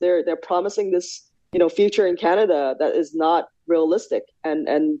causes. They're promising this, future in Canada that is not realistic. And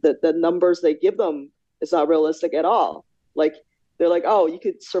the numbers they give them is not realistic at all. Like they're like, oh, you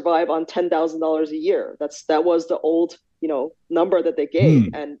could survive on $10,000 a year. That was the old, number that they gave.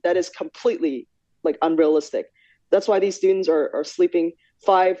 And that is completely unrealistic. That's why these students are sleeping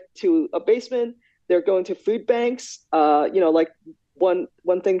 5 to a basement. They're going to food banks. One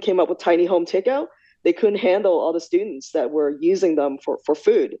thing came up with tiny home takeout. They couldn't handle all the students that were using them for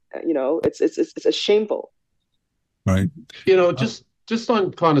food. It's shameful. Right. Just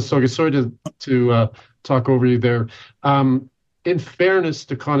on Conestoga, sorry to talk over you there. In fairness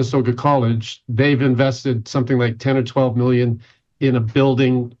to Conestoga College, they've invested something like 10 or 12 million in a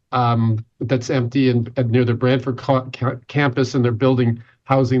building that's empty and near their Brantford campus, and they're building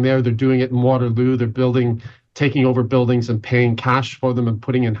housing there. They're doing it in Waterloo. They're taking over buildings and paying cash for them and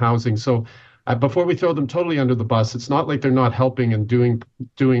putting in housing. So before we throw them totally under the bus, it's not like they're not helping and doing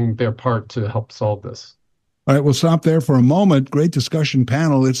their part to help solve this. All right, we'll stop there for a moment. Great discussion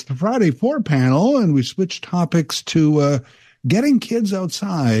panel. It's the Friday 4 panel, and we switched topics to getting kids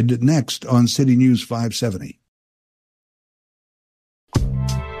outside next on City News 570.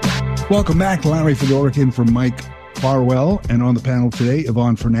 Welcome back. Larry Fedoruk in for Mike Farwell. And on the panel today,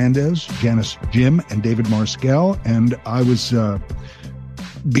 Yvonne Fernandez, Janice Jim, and David Marskell. And I was,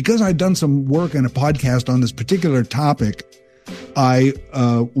 because I'd done some work and a podcast on this particular topic, I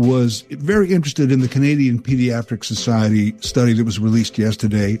was very interested in the Canadian Pediatric Society study that was released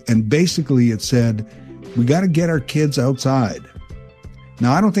yesterday. And basically it said, we got to get our kids outside.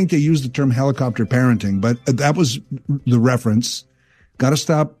 Now, I don't think they used the term helicopter parenting, but that was the reference. Got to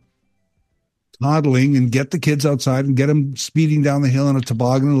stop toddling and get the kids outside and get them speeding down the hill in a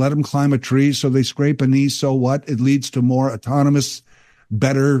toboggan and let them climb a tree so they scrape a knee. So what? It leads to more autonomous,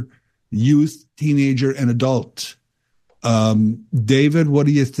 better youth, teenager, and adult. David, what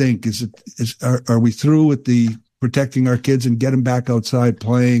do you think? Are we through with the protecting our kids and get them back outside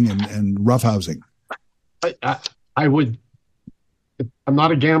playing and roughhousing? I would. I'm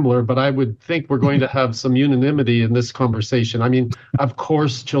not a gambler, but I would think we're going to have some unanimity in this conversation. I mean, of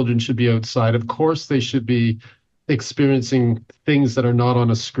course, children should be outside. Of course, they should be experiencing things that are not on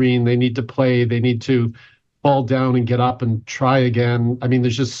a screen. They need to play. They need to fall down and get up and try again. I mean,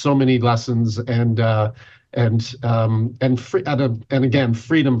 there's just so many lessons and again,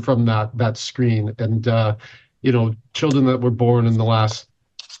 freedom from that screen. And children that were born in the last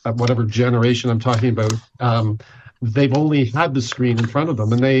whatever generation I'm talking about. They've only had the screen in front of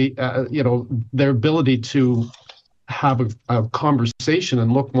them, and they, their ability to have a conversation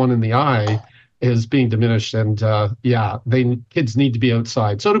and look one in the eye is being diminished. And kids need to be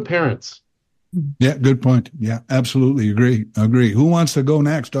outside. So do parents. Yeah, good point. Yeah, absolutely agree. Who wants to go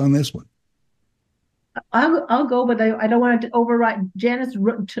next on this one? I'll go, but I don't want to override. Janice,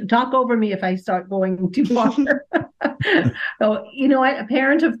 talk over me if I start going too far. So, a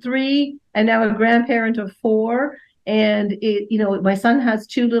parent of 3 and now a grandparent of 4. And, my son has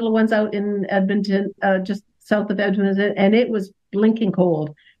 2 little ones out in Edmonton, just south of Edmonton, and it was blinking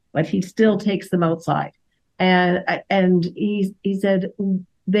cold, but he still takes them outside. And he said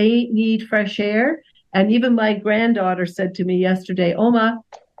they need fresh air. And even my granddaughter said to me yesterday, Oma,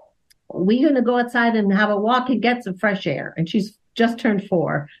 we're going to go outside and have a walk and get some fresh air. And she's just turned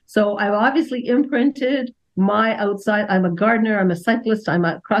 4. So I've obviously imprinted my outside. I'm a gardener. I'm a cyclist. I'm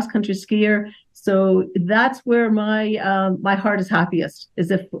a cross-country skier. So that's where my heart is happiest,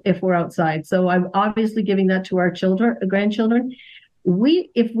 is if we're outside. So I'm obviously giving that to our grandchildren.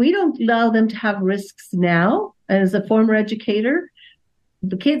 If we don't allow them to have risks now, as a former educator,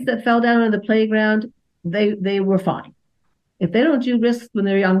 the kids that fell down on the playground, they were fine. If they don't do risks when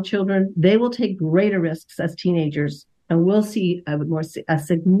they're young children, they will take greater risks as teenagers, and we'll see a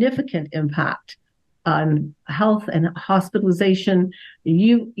significant impact on health and hospitalization.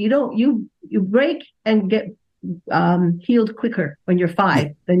 You break and get healed quicker when you're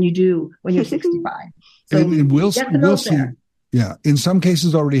 5 than you do when you're 65. So and we'll see. Yeah, in some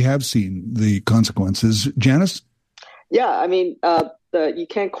cases already have seen the consequences. Janice? Yeah, I mean, you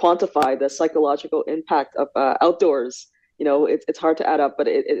can't quantify the psychological impact of outdoors. It's hard to add up, but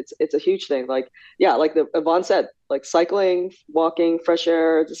it's a huge thing. Like Yvonne said, like cycling, walking, fresh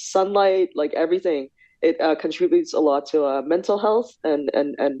air, the sunlight, like everything. It contributes a lot to mental health and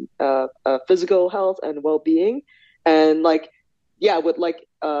physical health and well-being. And with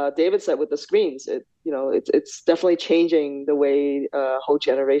David said with the screens, it's definitely changing the way a whole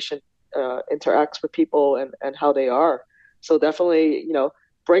generation interacts with people and how they are. So definitely,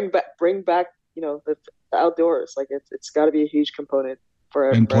 bring back the outdoors. Like it's got to be a huge component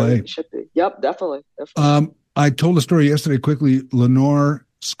for play. It should be. Yep, definitely. I told a story yesterday quickly. Lenore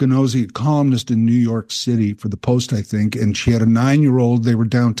Scanozzi, a columnist in New York City for the Post, I think, and she had a 9-year-old. They were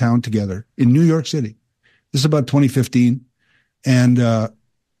downtown together in New York City. This is about 2015, and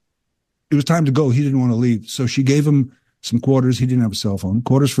it was time to go. He didn't want to leave, so she gave him some quarters. He didn't have a cell phone.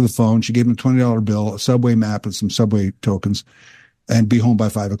 Quarters for the phone. She gave him a $20 bill, a subway map, and some subway tokens, and be home by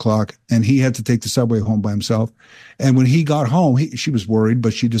 5:00. And he had to take the subway home by himself. And when he got home, she was worried,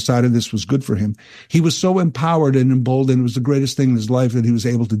 but she decided this was good for him. He was so empowered and emboldened. It was the greatest thing in his life that he was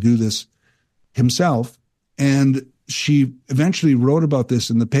able to do this himself. And she eventually wrote about this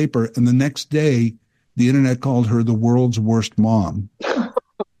in the paper. And the next day, the internet called her the world's worst mom.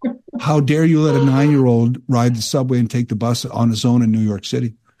 How dare you let a 9-year-old ride the subway and take the bus on his own in New York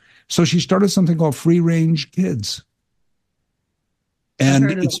City? So she started something called Free Range Kids.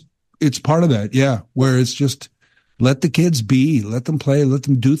 And it's part of that, yeah, where it's just let the kids be, let them play, let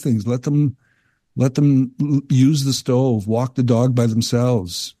them do things, let them use the stove, walk the dog by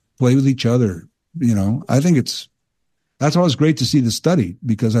themselves, play with each other. I think that's why it's great to see the study,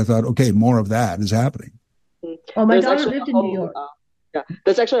 because I thought, okay, more of that is happening. Oh, my daughter lived in New York.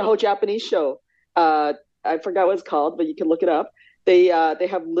 There's actually a whole Japanese show. I forgot what it's called, but you can look it up. They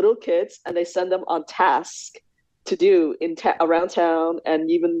have little kids and they send them on task to do around town and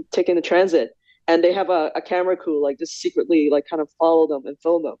even taking the transit. And they have a camera crew, just secretly, kind of follow them and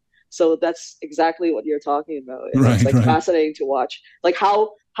film them. So that's exactly what you're talking about. And it's fascinating to watch, how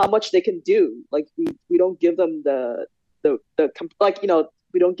much they can do. We don't give them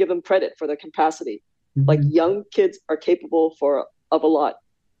we don't give them credit for their capacity. Mm-hmm. Young kids are capable of a lot.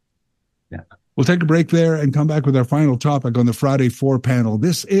 Yeah. We'll take a break there and come back with our final topic on the Friday 4 panel.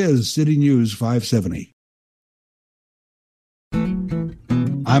 This is City News 570.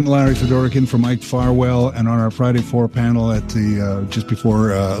 I'm Larry Fedorikin for Mike Farwell, and on our Friday 4 panel at the just before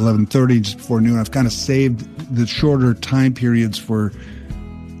 11:30, just before noon, I've kind of saved the shorter time periods for,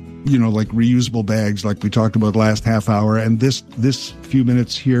 reusable bags, like we talked about last half hour. And this few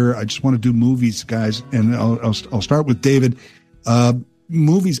minutes here, I just want to do movies, guys, and I'll start with David.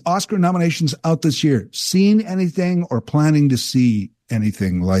 Movies, Oscar nominations out this year. Seen anything or planning to see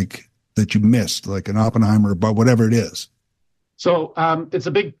anything that you missed, like an Oppenheimer, but whatever it is? So it's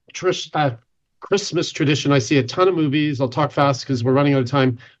a big Christmas tradition. I see a ton of movies. I'll talk fast because we're running out of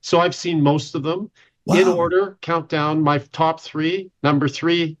time. So I've seen most of them. Wow. In order, countdown, my top 3. Number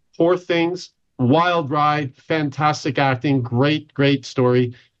 3, Poor Things. Wild ride, fantastic acting, great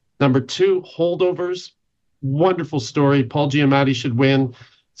story. Number 2, Holdovers. Wonderful story. Paul Giamatti should win.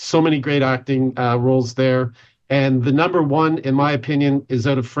 So many great acting roles there. And the number 1, in my opinion, is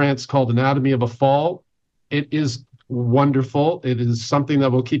out of France, called Anatomy of a Fall. It is wonderful. It is something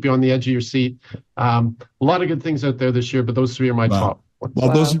that will keep you on the edge of your seat. A lot of good things out there this year, but those 3 are my top.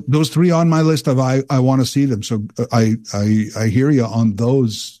 Well, those three on my list of I want to see them. So I hear you on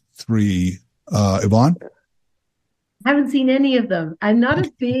those three, Yvonne. I haven't seen any of them. I'm not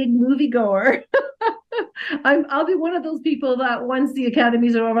a big moviegoer. I'll be one of those people that once the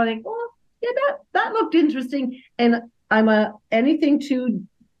academies are over, I think, well, yeah, that looked interesting. And I'm anything to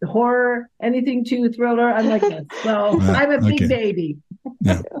horror, anything to thriller. I'm like this. So I'm a big baby.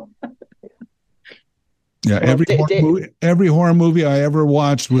 Yeah. Yeah, every horror movie I ever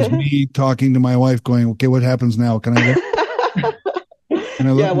watched was me talking to my wife going, okay, what happens now? Can I look?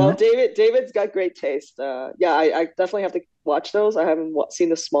 Yeah, well, David's got great taste. I definitely have to watch those. I haven't seen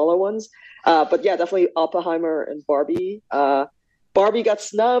the smaller ones. But yeah, definitely Oppenheimer and Barbie. Barbie got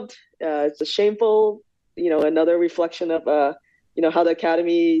snubbed. It's a shameful, another reflection of, how the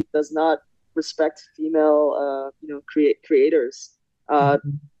Academy does not respect female, creators.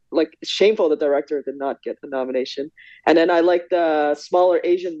 Like, it's shameful the director did not get the nomination. And then I like the smaller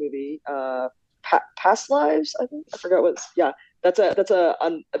Asian movie, Past Lives, I think. I forgot what's. Yeah, that's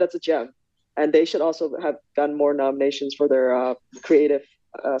a gem, and they should also have gotten more nominations for their creative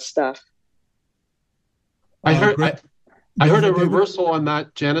staff. I heard a reversal on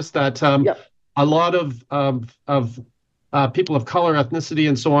that, Janice. That a lot of people of color, ethnicity,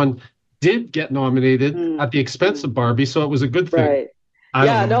 and so on did get nominated at the expense of Barbie, so it was a good thing. Right.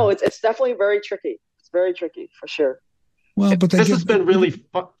 It's definitely very tricky. It's very tricky for sure. Well, but this has been really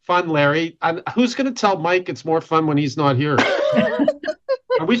fun, Larry. And who's going to tell Mike it's more fun when he's not here?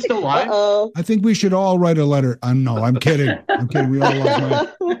 Are we still live? I think we should all write a letter. No, I'm kidding. We all love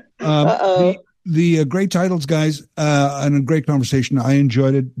Mike. The great titles, guys, and a great conversation. I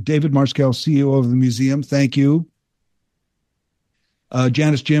enjoyed it. David Marskell, CEO of the museum. Thank you.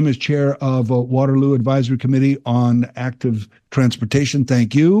 Janice Jim is chair of Waterloo Advisory Committee on Active Transportation.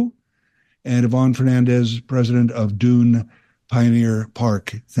 Thank you. And Yvonne Fernandez, president of Dune Pioneer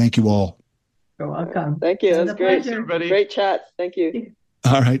Park. Thank you all. You're welcome. Thank you. That was great. Everybody. Great chat. Thank you.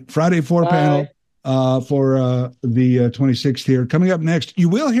 All right. Friday 4 panel for the 26th here. Coming up next, you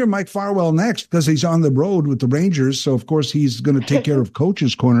will hear Mike Farwell next because he's on the road with the Rangers. So, of course, he's going to take care of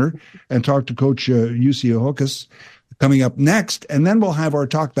Coach's Corner and talk to Coach Jussi Ahokas. Coming up next, and then we'll have our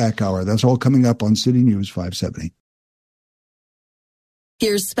Talkback Hour. That's all coming up on City News 570.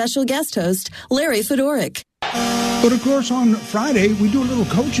 Here's special guest host, Larry Fedoruk. But, of course, on Friday, we do a little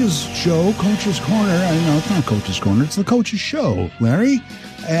Coach's show, Coach's Corner. I know it's not Coach's Corner. It's the Coach's Show, Larry.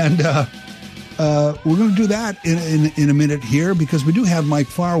 And we're going to do that in a minute here because we do have Mike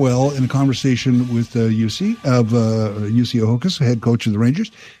Farwell in a conversation with Jussi Ahokas, head coach of the Rangers.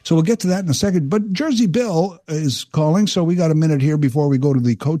 So we'll get to that in a second. But Jersey Bill is calling, so we got a minute here before we go to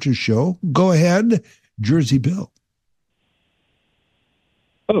the Coach's Show. Go ahead, Jersey Bill.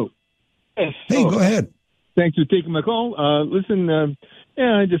 Oh, yes. Hey, go ahead. Thanks for taking my call. Listen,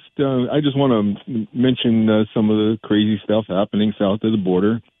 I just want to mention some of the crazy stuff happening south of the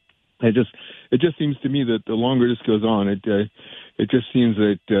border. It just seems to me that the longer this goes on, it just seems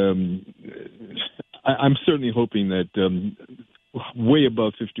that I'm certainly hoping that way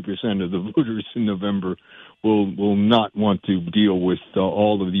above 50% of the voters in November will not want to deal with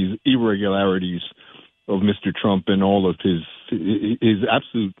all of these irregularities of Mr. Trump and all of his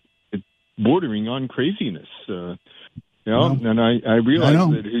absolute bordering on craziness. And I realize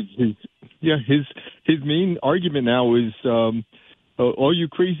that his main argument now is all you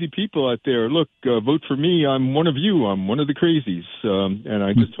crazy people out there, look, vote for me. I'm one of you. I'm one of the crazies. And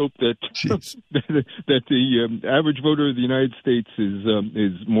I just hope that that the average voter of the United States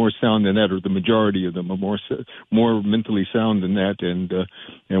is more sound than that, or the majority of them are more mentally sound than that,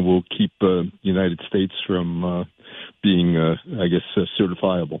 and will keep the United States from being,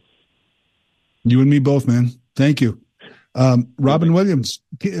 certifiable. You and me both, man. Thank you. Robin Williams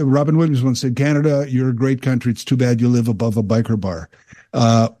once said, Canada, you're a great country. It's too bad you live above a biker bar,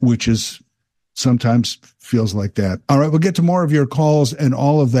 which is sometimes feels like that. All right, we'll get to more of your calls and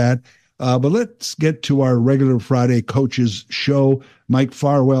all of that. But let's get to our regular Friday Coaches Show. Mike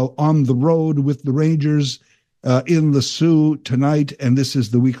Farwell on the road with the Rangers in the Sioux tonight. And this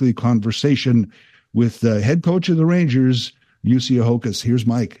is the weekly conversation with the head coach of the Rangers, Jussi Ahokas. Here's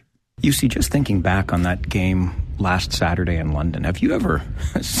Mike. Jussi, just thinking back on that game last Saturday in London, have you ever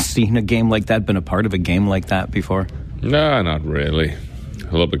seen a game like that, been a part of a game like that before? No, not really.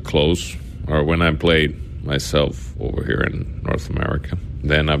 A little bit close. Or when I played myself over here in North America,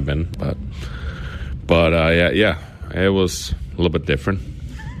 then I've been. But it was a little bit different.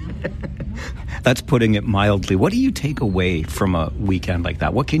 That's putting it mildly. What do you take away from a weekend like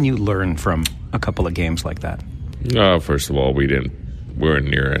that? What can you learn from a couple of games like that? First of all, we weren't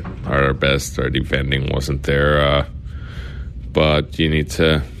near it. Our best. Our defending wasn't there. but you need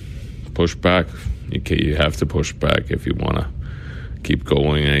to push back. You have to push back if you want to keep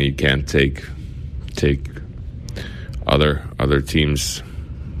going, and you can't take other teams'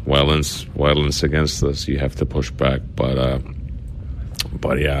 violence against us. You have to push back. But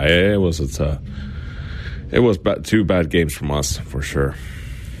yeah, it was two bad games from us for sure.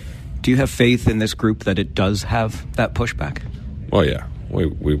 Do you have faith in this group that it does have that pushback? Well, yeah,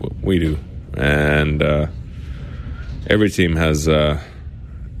 we do, and every team has on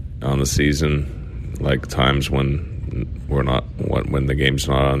the season like times when when the game's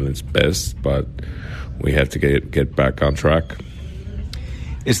not on its best, but we have to get back on track.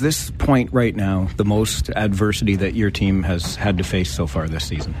 Is this point right now the most adversity that your team has had to face so far this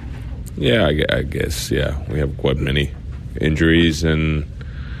season? Yeah, I guess. Yeah, we have quite many injuries and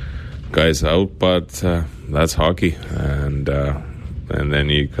guys out, but that's hockey, and then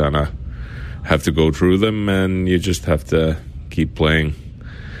you kind of have to go through them, and you just have to keep playing,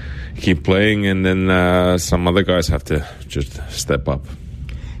 and then some other guys have to just step up.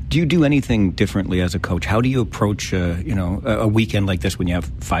 Do you do anything differently as a coach? How do you approach a weekend like this when you have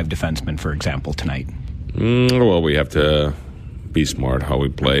 5 defensemen, for example, tonight? Well, we have to be smart how we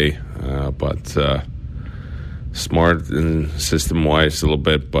play, but smart and system-wise a little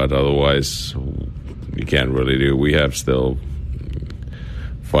bit, but otherwise you can't really do. We have still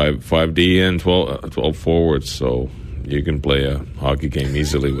 5D and 12 forwards, so you can play a hockey game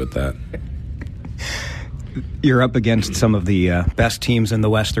easily with that. You're up against some of the best teams in the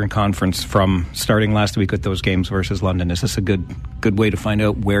Western Conference from starting last week with those games versus London. Is this a good way to find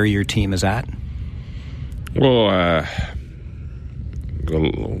out where your team is at? Well,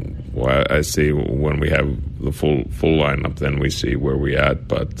 I see when we have the full lineup, then we see where we're at.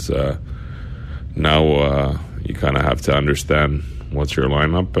 But now you kind of have to understand what's your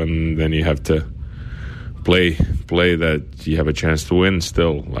lineup, and then you have to play that you have a chance to win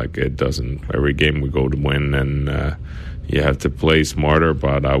still. Like, it doesn't every game we go to win, and you have to play smarter,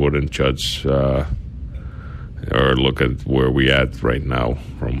 but I wouldn't judge or look at where we at right now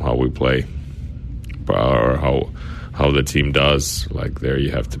from how we play or how the team does. Like, there you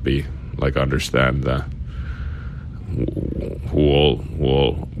have to be understand who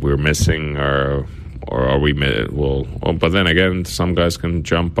we're missing or are we but then again, some guys can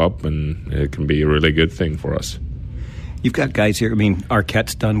jump up, and it can be a really good thing for us. You've got guys here. I mean,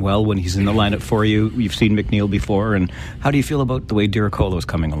 Arquette's done well when he's in the lineup for you. You've seen McNeil before, and how do you feel about the way Diracolo's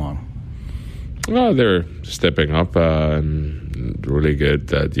coming along? Well, they're stepping up and really good.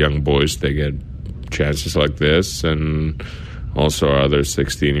 That young boys, they get chances like this, and also our other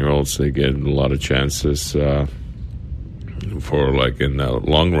 16-year-olds, they get a lot of chances for in the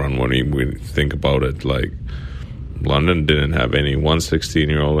long run. When we think about it, like, London didn't have one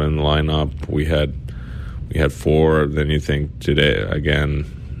 16-year-old in the lineup. We had 4. Then you think today again,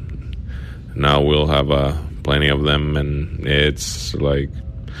 now we'll have plenty of them, and it's like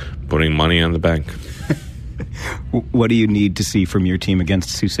putting money in the bank. What do you need to see from your team against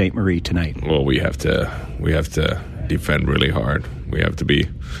Sault Ste. Marie tonight? Well, we have to defend really hard. We have to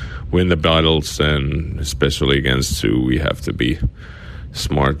win the battles, and especially against Sioux, we have to be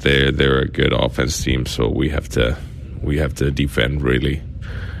smart. They're a good offense team, so we have to defend really,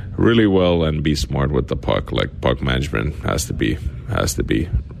 really well and be smart with the puck. Like, puck management has to be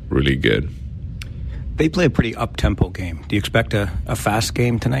really good. They play a pretty up-tempo game. Do you expect a fast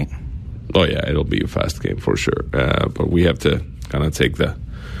game tonight? Oh yeah, it'll be a fast game for sure. But we have to kind of take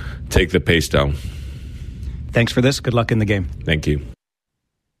the pace down. Thanks for this. Good luck in the game. Thank you.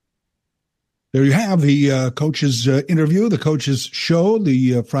 There you have the coach's interview, the coach's show,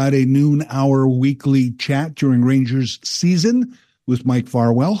 the Friday noon hour weekly chat during Rangers season with Mike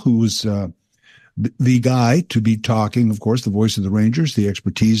Farwell, who was the guy to be talking, of course, the voice of the Rangers, the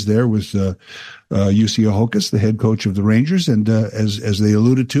expertise there with Jussi Ahokas, the head coach of the Rangers. And as they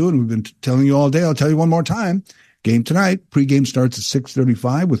alluded to, and we've been telling you all day, I'll tell you one more time, game tonight. Pregame starts at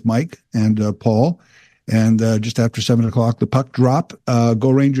 6:35 with Mike and Paul. And just after 7 o'clock, the puck drop. Go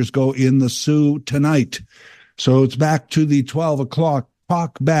Rangers, go in the Sioux tonight. So it's back to the 12 o'clock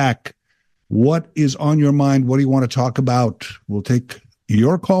talk back. What is on your mind? What do you want to talk about? We'll take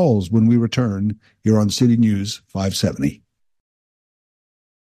your calls when we return here on City News 570.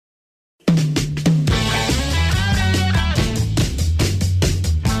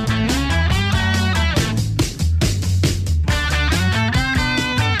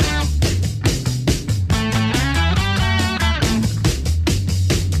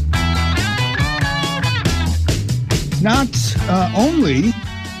 Not only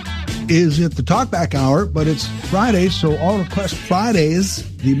is it the Talkback Hour, but it's Friday, so All Request Fridays,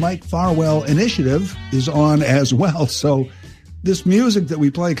 the Mike Farwell initiative, is on as well. So this music that we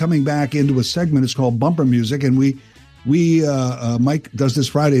play coming back into a segment is called bumper music, and Mike does this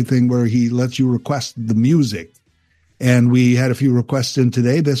Friday thing where he lets you request the music. And we had a few requests in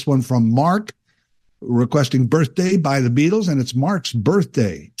today. This one from Mark requesting Birthday by the Beatles, and it's Mark's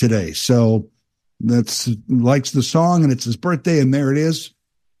birthday today. So likes the song, and it's his birthday, and there it is.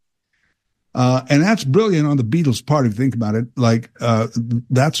 And that's brilliant on the Beatles' part, if you think about it. Like,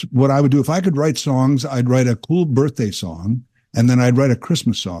 that's what I would do. If I could write songs, I'd write a cool birthday song, and then I'd write a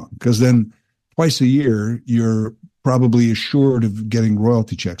Christmas song, because then twice a year, you're probably assured of getting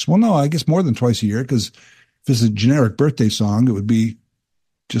royalty checks. Well, no, I guess more than twice a year, because if it's a generic birthday song, it would be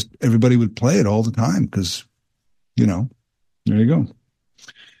just everybody would play it all the time, because, there you go.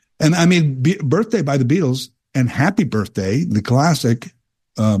 And I mean, Birthday by the Beatles and Happy Birthday, the classic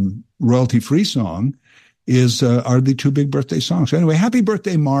royalty-free song, are the two big birthday songs. So anyway, happy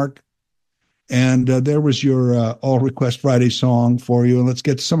birthday, Mark. And there was your All Request Friday song for you. And let's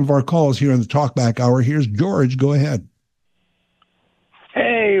get to some of our calls here on the Talkback Hour. Here's George. Go ahead.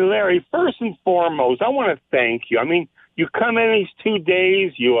 Hey, Larry, first and foremost, I want to thank you. I mean, you come in these 2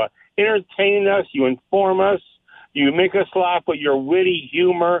 days, you entertain us, you inform us, you make us laugh with your witty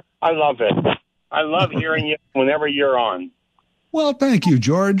humor. I love it. I love hearing you whenever you're on. Well, thank you,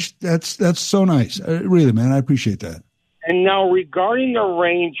 George. That's so nice. Really, man, I appreciate that. And now regarding the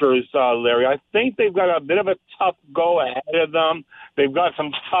Rangers, Larry, I think they've got a bit of a tough go ahead of them. They've got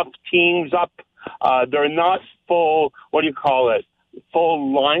some tough teams up. They're not full,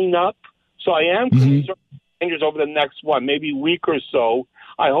 full lineup. So I am concerned with the Rangers over the next maybe week or so.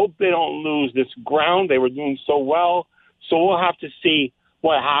 I hope they don't lose this ground. They were doing so well. So we'll have to see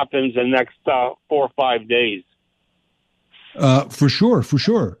what happens in the next 4 or 5 days. For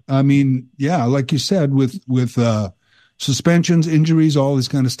sure. I mean, yeah, like you said, with suspensions, injuries, all this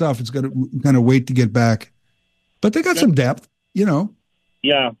kind of stuff, it's got to kind of wait to get back. But they got some depth, Yeah.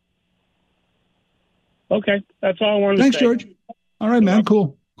 Okay, that's all I wanted to say. Thanks, George. All right, man.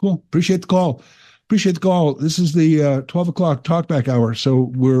 Cool. Appreciate the call. This is the 12 o'clock Talkback Hour,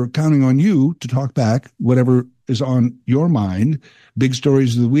 so we're counting on you to talk back whatever is on your mind. Big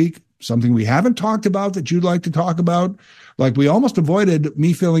stories of the week, something we haven't talked about that you'd like to talk about. Like, we almost avoided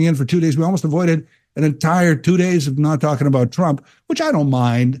me filling in for 2 days. We almost avoided an entire 2 days of not talking about Trump, which I don't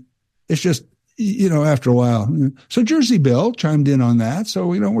mind. It's just, after a while. So Jersey Bill chimed in on that. So,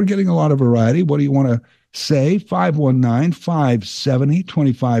 we're getting a lot of variety. What do you want to say?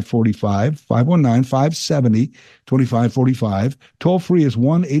 519-570-2545. 519-570-2545. Toll free is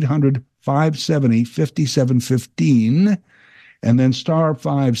 1-800-570-5715. And then star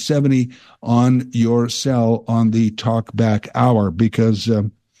 570 on your cell on the Talkback Hour, because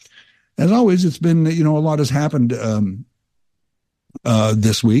as always, it's been, a lot has happened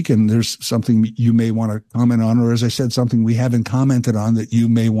this week, and there's something you may want to comment on, or as I said, something we haven't commented on that you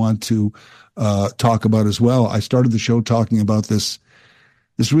may want to talk about as well. I started the show talking about this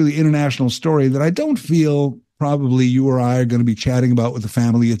really international story that I don't feel probably you or I are going to be chatting about with the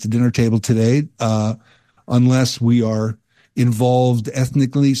family at the dinner table today, unless we are involved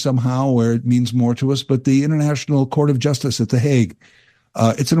ethnically somehow where it means more to us. But the International Court of Justice at The Hague,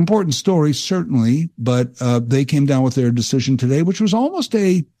 it's an important story, certainly, but they came down with their decision today, which was almost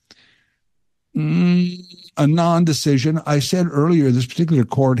a non-decision. I said earlier, this particular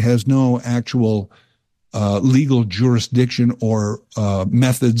court has no actual legal jurisdiction or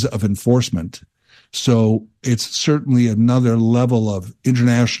methods of enforcement. So it's certainly another level of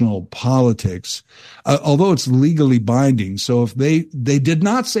international politics, although it's legally binding. So if they did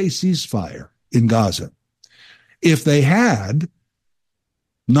not say ceasefire in Gaza, if they had,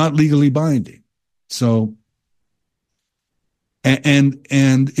 not legally binding. So, and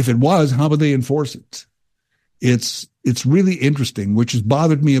if it was, how would they enforce it? It's really interesting, which has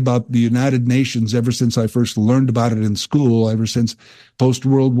bothered me about the United Nations ever since I first learned about it in school, ever since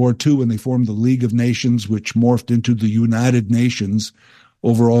post-World War II, when they formed the League of Nations, which morphed into the United Nations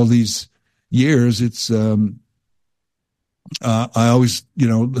over all these years. It's, I always,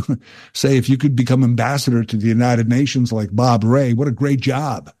 say if you could become ambassador to the United Nations like Bob Ray, what a great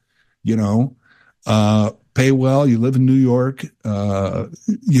job, pay well, you live in New York,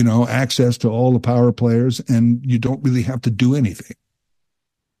 access to all the power players, and you don't really have to do anything.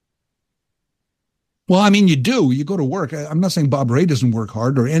 Well, I mean, you do. You go to work. I'm not saying Bob Ray doesn't work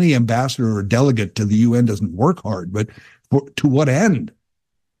hard, or any ambassador or delegate to the UN doesn't work hard, but to what end?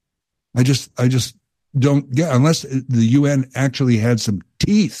 I just don't get, unless the UN actually had some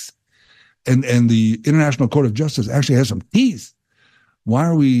teeth, and the International Court of Justice actually has some teeth. Why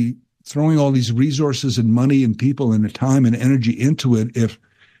are we throwing all these resources and money and people and time and energy into it if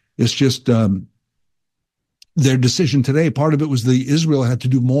it's just their decision today, part of it was Israel had to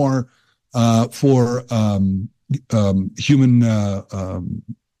do more for human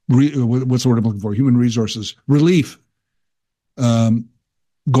what's the word I'm looking for? Human resources relief, going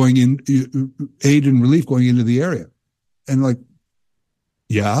in, aid and relief going into the area, and like,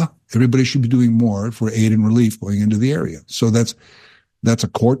 yeah, everybody should be doing more for aid and relief going into the area. So that's a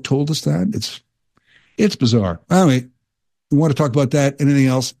court told us that. It's bizarre. Anyway, we want to talk about that. Anything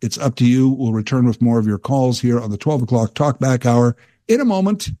else? It's up to you. We'll return with more of your calls here on the 12 o'clock Talkback Hour in a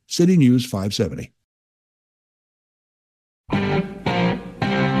moment. City News 570.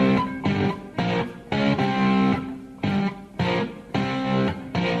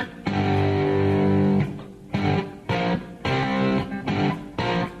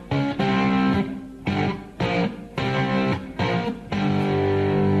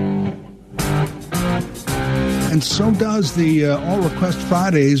 And so does the All Request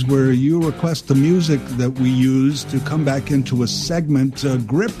Fridays, where you request the music that we use to come back into a segment.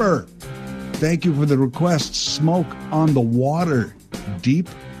 Gripper, thank you for the request. Smoke on the Water, Deep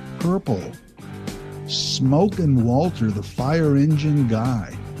Purple. Smoke and Walter, the fire engine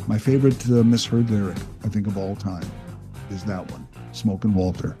guy. My favorite misheard lyric, I think, of all time is that one, Smoke and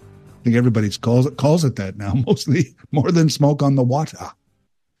Walter. I think everybody calls it that now, mostly more than Smoke on the Water.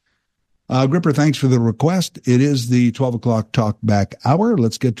 Gripper, thanks for the request. It is the 12 o'clock Talkback Hour.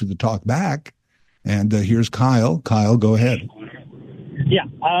 Let's get to the Talkback. And here's Kyle. Kyle, go ahead. Yeah.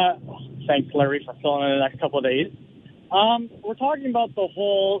 Thanks, Larry, for filling in the next couple of days. We're talking about the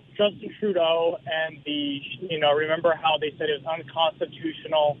whole Justin Trudeau and remember how they said it was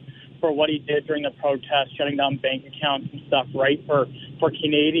unconstitutional for what he did during the protest, shutting down bank accounts and stuff, right, for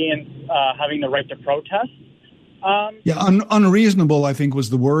Canadians having the right to protest. Unreasonable, I think, was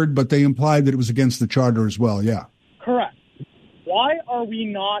the word, but they implied that it was against the charter as well, yeah. Correct. Why are we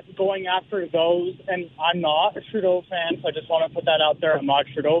not going after those? And I'm not a Trudeau fan, so I just want to put that out there. I'm not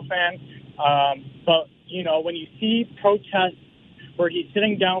a Trudeau fan. But, when you see protests where he's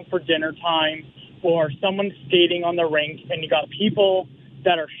sitting down for dinner time or someone's skating on the rink and you got people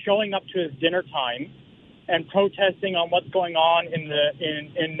that are showing up to his dinner time and protesting on what's going on in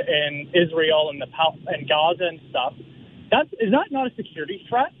Israel and Gaza and stuff, is that not a security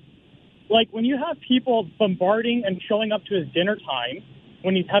threat? Like, when you have people bombarding and showing up to his dinner time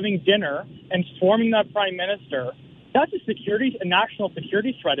when he's having dinner and swarming that prime minister, that's a national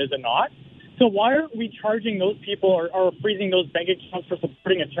security threat, is it not? So why aren't we charging those people or freezing those bank accounts for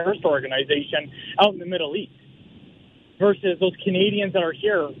supporting a terrorist organization out in the Middle East versus those Canadians that are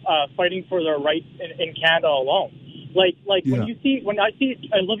here fighting for their rights in Canada alone? When I see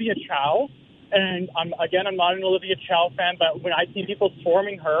Olivia Chow, and I'm not an Olivia Chow fan, but when I see people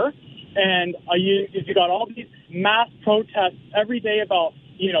swarming her, and you got all these mass protests every day about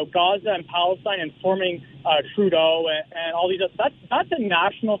Gaza and Palestine and forming Trudeau and all these, that's a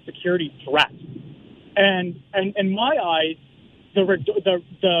national security threat. And in my eyes, the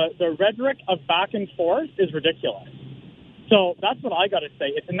rhetoric of back and forth is ridiculous. So that's what I got to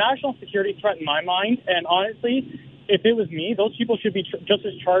say. It's a national security threat in my mind. And honestly, if it was me, those people should be just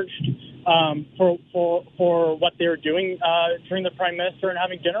as charged for what they're doing during the prime minister and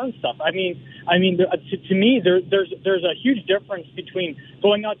having dinner and stuff. I mean, to me, there's a huge difference between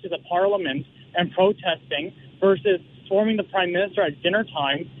going out to the parliament and protesting versus storming the prime minister at dinner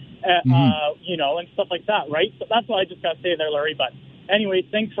time, and stuff like that, right? So that's what I just got to say there, Larry. But anyway,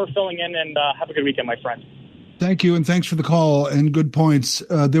 thanks for filling in, and have a good weekend, my friend. Thank you, and thanks for the call and good points.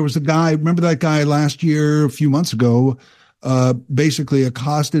 There was a guy, remember that guy last year, a few months ago, basically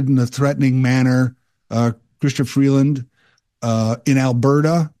accosted in a threatening manner Chrystia Freeland in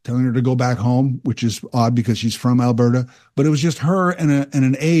Alberta, telling her to go back home, which is odd because she's from Alberta. But it was just her and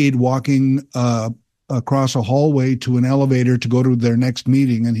an aide walking across a hallway to an elevator to go to their next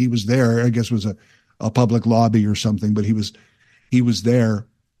meeting, and he was there. I guess it was a public lobby or something, but he was there.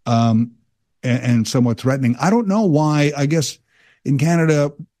 And somewhat threatening. I don't know why. I guess in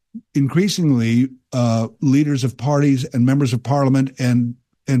Canada, increasingly, leaders of parties and members of parliament and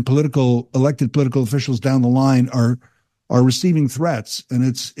elected political officials down the line are receiving threats. And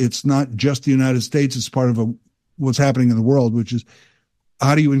it's not just the United States. It's part of what's happening in the world, which is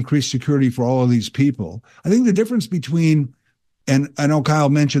how do you increase security for all of these people? I think the difference between, and I know Kyle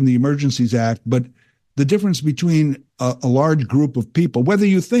mentioned the Emergencies Act, but the difference between a large group of people, whether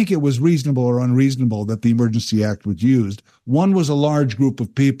you think it was reasonable or unreasonable that the Emergency Act was used, one was a large group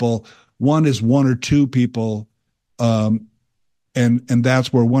of people, one is one or two people, and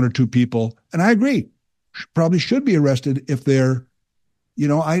that's where one or two people, and I agree, probably should be arrested if they're,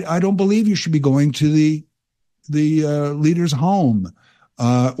 I don't believe you should be going to the leader's home.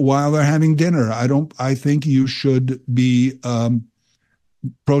 while they're having dinner. I think you should be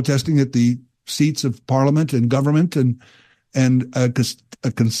protesting at the seats of parliament and government and a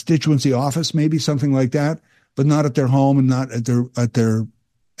constituency office, maybe something like that, but not at their home and not at their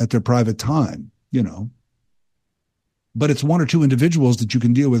private time, you know. But it's one or two individuals that you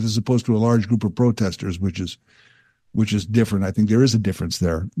can deal with as opposed to a large group of protesters, which is different. I think there is a difference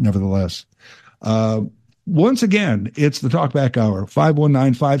there, nevertheless. Once again, it's the Talkback Hour,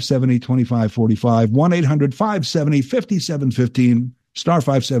 519-570-2545, 1-800-570-5715, star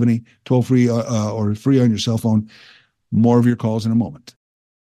 570, toll free or free on your cell phone. More of your calls in a moment.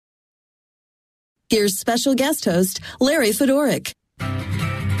 Here's special guest host, Larry Fedoruk.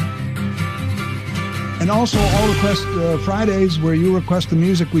 And also all request Fridays where you request the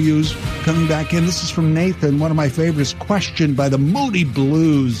music we use coming back in. This is from Nathan, one of my favorites, Questioned by the Moody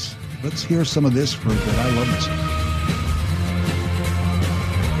Blues. Let's hear some of this for a bit. I love this.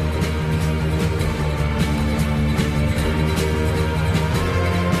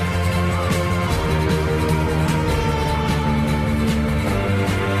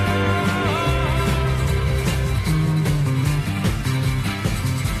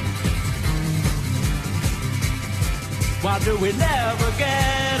 Why do we never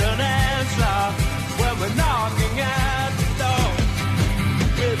get an answer when we're knocking at the door?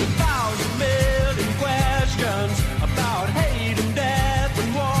 With 1,000 million questions about hate and death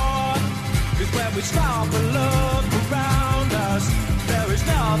and war. 'Cause when we stop and look around us, there is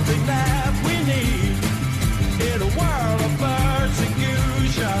nothing that we need. In a world of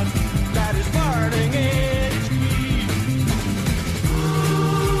persecution that is burning its greed.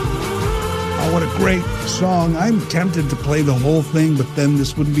 Oh, what a great song. I'm tempted to play the whole thing, but then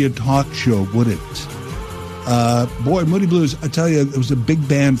this wouldn't be a talk show, would it? Boy, Moody Blues, I tell you, it was a big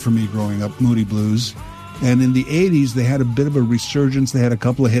band for me growing up, Moody Blues. And in the 80s, they had a bit of a resurgence. They had a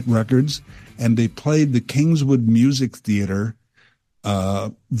couple of hit records, and they played the Kingswood Music Theater.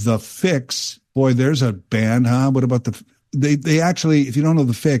 The Fix, boy, there's a band, huh? What about they actually, if you don't know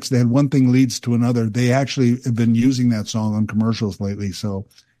The Fix, they had One Thing Leads to Another. They actually have been using that song on commercials lately. So,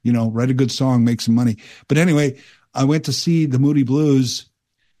 you know, write a good song, make some money. But anyway, I went to see the Moody Blues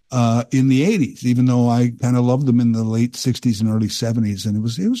in the 80s, even though I kind of loved them in the late 60s and early 70s, and it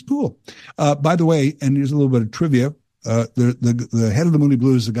was cool. By the way, and here's a little bit of trivia, the head of the Moody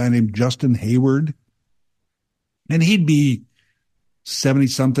Blues is a guy named Justin Hayward, and he'd be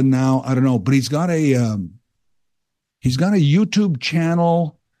 70-something now, I don't know, but he's got a YouTube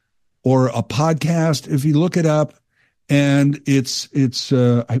channel or a podcast, if you look it up, and it's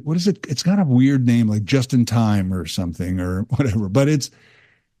what is it? It's got a weird name, like Just in Time or something or whatever, but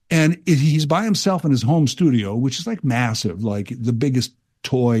he's by himself in his home studio, which is like massive, like the biggest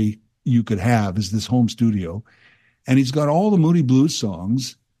toy you could have is this home studio. And he's got all the Moody Blues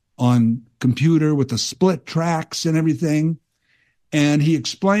songs on computer with the split tracks and everything. And he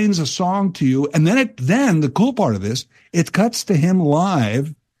explains a song to you. And then the cool part of this, it cuts to him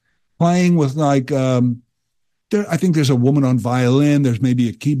live playing with like, I think there's a woman on violin. There's maybe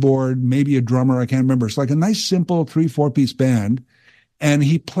a keyboard, maybe a drummer. I can't remember. It's like a nice, simple 3-4-piece band. And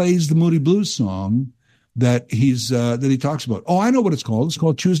he plays the Moody Blues song that he talks about. Oh, I know what it's called. It's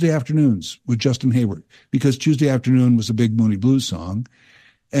called Tuesday Afternoons with Justin Hayward, because Tuesday Afternoon was a big Moody Blues song.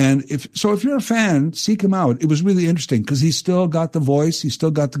 And if you're a fan, seek him out. It was really interesting because he's still got the voice. He's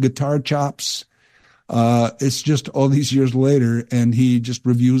still got the guitar chops. It's just all these years later, and he just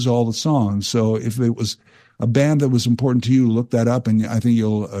reviews all the songs. So if it was a band that was important to you, look that up, and I think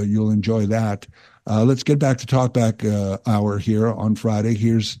you'll enjoy that. Let's get back to Talkback Hour here on Friday.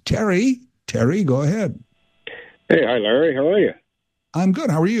 Here's Terry. Terry, go ahead. Hey, hi, Larry. How are you? I'm good.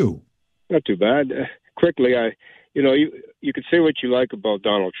 How are you? Not too bad. Quickly, you could say what you like about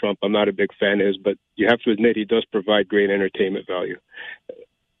Donald Trump. I'm not a big fan of his, but you have to admit he does provide great entertainment value.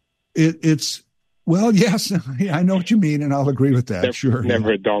 Well, yes, I know what you mean, and I'll agree with that. Sure.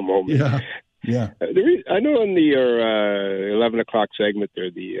 Never a dull moment. Yeah. I know in the 11 o'clock segment there,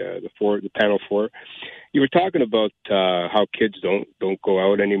 the panel 4, you were talking about how kids don't go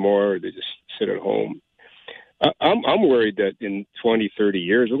out anymore; they just sit at home. I'm worried that in 20, 30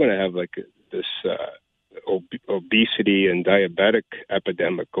 years we're going to have like this obesity and diabetic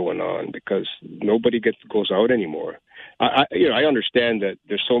epidemic going on because nobody goes out anymore. I understand that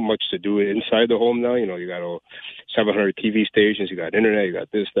there's so much to do inside the home now. You got 700 TV stations, you got internet, you got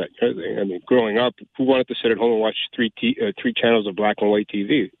this, that, everything. I mean, growing up, who wanted to sit at home and watch three channels of black and white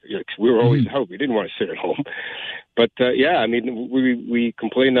TV? We were always out. We didn't want to sit at home. But we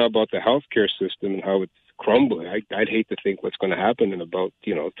complain now about the healthcare system and how it's crumbling. I'd hate to think what's going to happen in about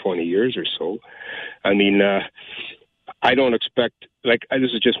 20 years or so. I mean, I don't expect, this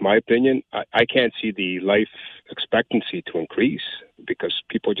is just my opinion, I can't see the life expectancy to increase because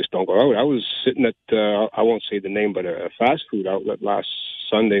people just don't go out. I was sitting at, I won't say the name, but a fast food outlet last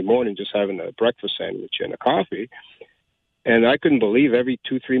Sunday morning just having a breakfast sandwich and a coffee. And I couldn't believe every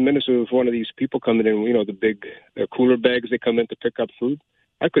 2-3 minutes there was one of these people coming in, the big cooler bags they come in to pick up food.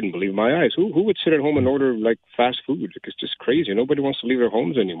 I couldn't believe my eyes. Who would sit at home and order fast food? It's just crazy. Nobody wants to leave their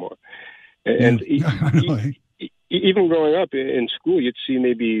homes anymore. And even growing up in school, you'd see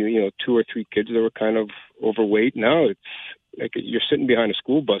maybe 2 or 3 kids that were kind of overweight. Now it's like you're sitting behind a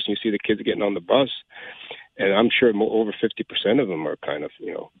school bus and you see the kids getting on the bus, and I'm sure over 50% of them are kind of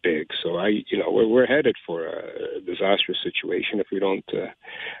big. So we're headed for a disastrous situation if we don't.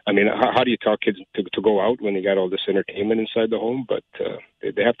 How do you tell kids to go out when they got all this entertainment inside the home? But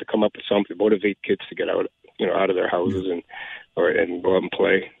they have to come up with something to motivate kids to get out of their houses and go out and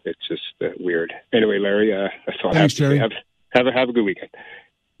play. It's just weird. Anyway, Larry, that's all. Thanks, Terry. Have a good weekend.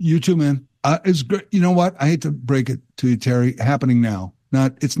 You too, man. It's great. You know what? I hate to break it to you, Terry. Happening now.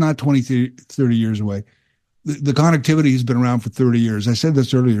 It's not 20, 30 years away. The connectivity has been around for 30 years. I said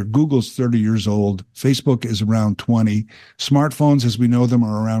this earlier. Google's 30 years old. Facebook is around 20. Smartphones, as we know them,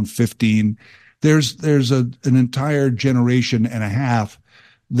 are around 15. There's an entire generation and a half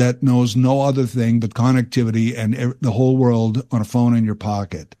that knows no other thing but connectivity and the whole world on a phone in your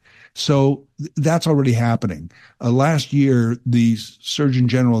pocket. So that's already happening. Last year, the Surgeon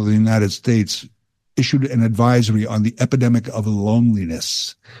General of the United States issued an advisory on the epidemic of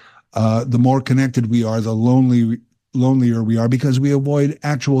loneliness. The more connected we are, the lonelier we are because we avoid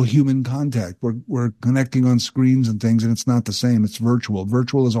actual human contact. We're connecting on screens and things, and it's not the same. It's virtual.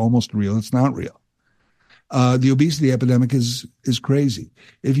 Virtual is almost real. It's not real. The obesity epidemic is crazy.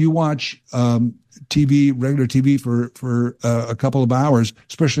 If you watch regular TV for a couple of hours,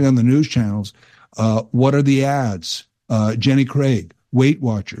 especially on the news channels, what are the ads? Jenny Craig, Weight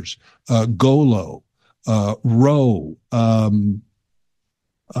Watchers, Golo, Row.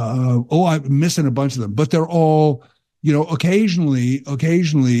 I'm missing a bunch of them, but they're all, occasionally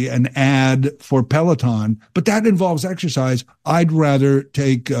an ad for Peloton, but that involves exercise. I'd rather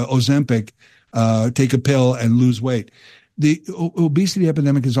take Ozempic, take a pill and lose weight. The obesity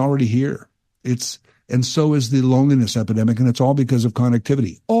epidemic is already here. And so is the loneliness epidemic, and it's all because of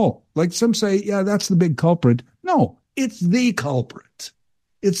connectivity. Oh, like some say, yeah, that's the big culprit. No, it's the culprit.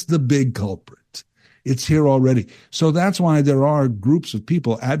 It's the big culprit. It's here already. So that's why there are groups of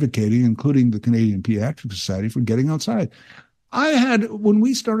people advocating, including the Canadian Pediatric Society, for getting outside. When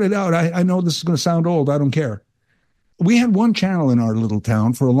we started out, I know this is going to sound old, I don't care. We had one channel in our little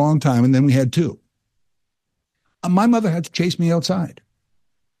town for a long time, and then we had 2. My mother had to chase me outside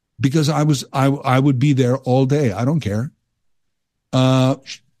because I would be there all day. I don't care.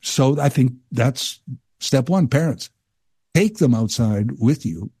 So I think that's step one. Parents, take them outside with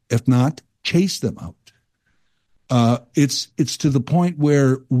you. If not, chase them out. It's to the point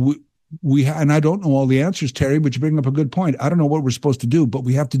where and I don't know all the answers, Terry, but you bring up a good point. I don't know what we're supposed to do, but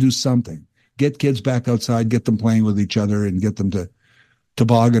we have to do something. Get kids back outside, get them playing with each other, and get them to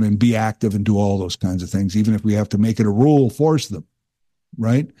toboggan and be active and do all those kinds of things. Even if we have to make it a rule, force them,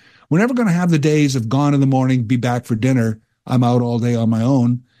 right? We're never going to have the days of gone in the morning, be back for dinner, I'm out all day on my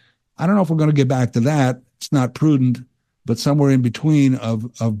own. I don't know if we're going to get back to that. It's not prudent. But somewhere in between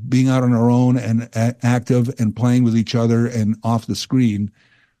of being out on our own and active and playing with each other and off the screen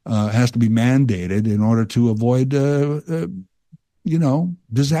has to be mandated in order to avoid,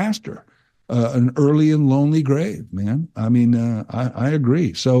 disaster, an early and lonely grave, man. I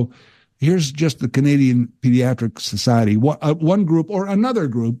agree. So here's just the Canadian Pediatric Society, one group or another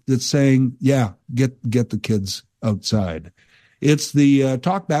group that's saying, yeah, get the kids outside. It's the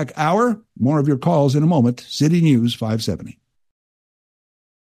Talkback Hour. More of your calls in a moment. City News 570.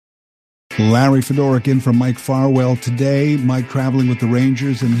 Larry Fedoruk in from Mike Farwell today. Mike traveling with the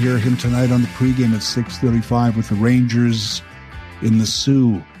Rangers, and hear him tonight on the pregame at 6:35 with the Rangers in the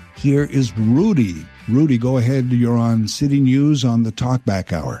Sioux. Here is Rudy. Rudy, go ahead. You're on City News on the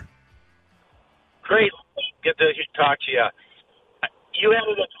Talkback Hour. Great. Good to talk to you. You have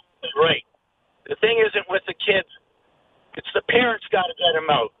it right. The thing isn't with the kids. It's the parents got to get them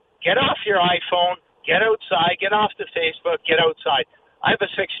out. Get off your iPhone. Get outside. Get off the Facebook. Get outside. I have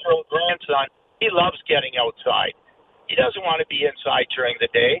a 6-year-old grandson. He loves getting outside. He doesn't want to be inside during the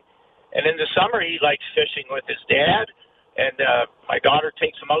day. And in the summer, he likes fishing with his dad. And my daughter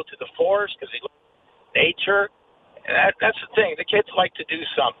takes him out to the forest because he loves nature. And that's the thing. The kids like to do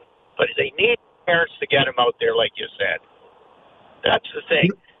something. But they need parents to get them out there, like you said. That's the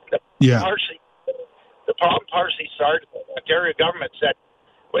thing. Yeah. The problem partially started when the Ontario government said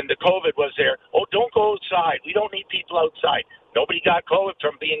when the COVID was there. Oh, don't go outside. We don't need people outside. Nobody got COVID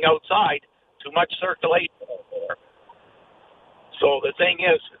from being outside. Too much circulation out there. So the thing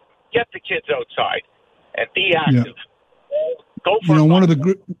is, get the kids outside and be active. Go for one of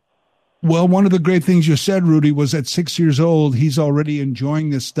the great things you said, Rudy, was at 6 years old, he's already enjoying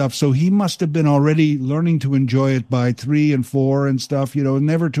this stuff. So he must have been already learning to enjoy it by 3 and 4 and stuff,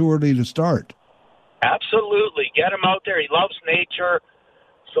 never too early to start. Absolutely. Get him out there. He loves nature.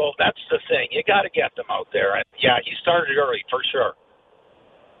 So that's the thing. You got to get them out there. And yeah, he started early for sure.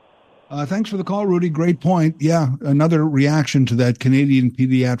 Thanks for the call, Rudy. Great point. Yeah, another reaction to that Canadian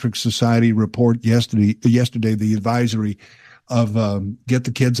Pediatric Society report yesterday, the advisory of get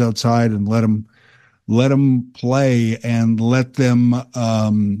the kids outside and let them play and let them,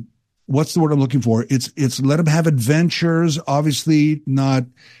 what's the word I'm looking for? It's let them have adventures, obviously not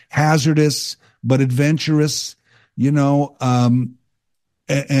hazardous, but adventurous, and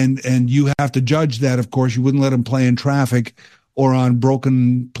you have to judge that, of course. You wouldn't let them play in traffic or on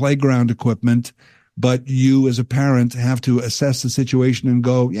broken playground equipment, but you as a parent have to assess the situation and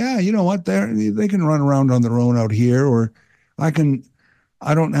go, yeah, you know what, they can run around on their own out here, or I don't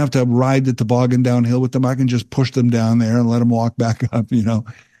have to ride the toboggan downhill with them. I can just push them down there and let them walk back up,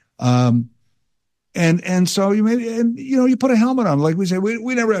 and so you put a helmet on. Like we say,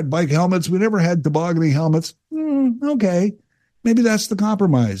 we never had bike helmets. We never had tobogganing helmets. Okay. Maybe that's the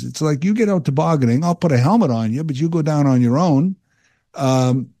compromise. It's like, you get out tobogganing, I'll put a helmet on you, but you go down on your own.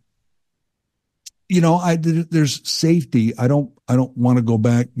 There's safety. I don't want to go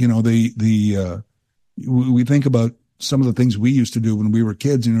back. We think about some of the things we used to do when we were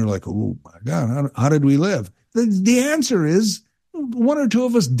kids, and you're like, oh my God, how did we live? The answer is one or two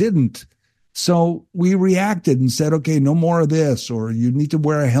of us didn't. So we reacted and said, okay, no more of this, or you need to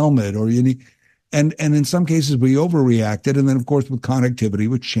wear a helmet, or you need. And in some cases we overreacted. And then, of course, with connectivity,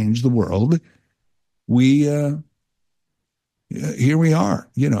 which changed the world, here we are,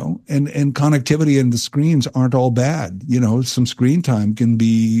 and connectivity and the screens aren't all bad. Some screen time can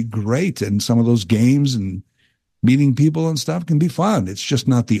be great. And some of those games and meeting people and stuff can be fun. It's just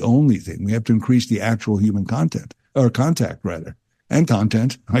not the only thing. We have to increase the actual human contact, and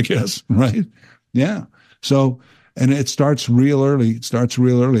content, I guess. Right. Yeah. So, and it starts real early.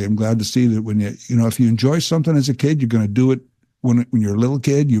 I'm glad to see that when if you enjoy something as a kid, you're going to do it when you're a little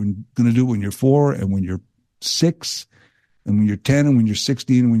kid. You're going to do it when you're 4, and when you're 6, and when you're 10, and when you're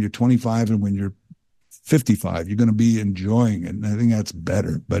 16, and when you're 25, and when you're 55. You're going to be enjoying it. And I think that's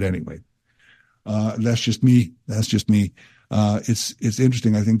better. But anyway, that's just me. It's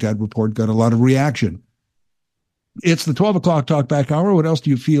interesting. I think that report got a lot of reaction. It's the 12 o'clock Talkback Hour. What else do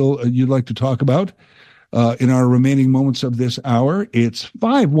you feel you'd like to talk about? In our remaining moments of this hour, it's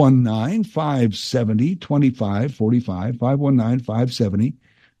 519-570-2545,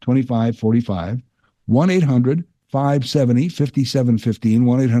 519-570-2545, 1-800-570-5715,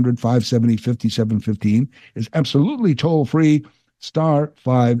 1-800-570-5715 is absolutely toll-free, star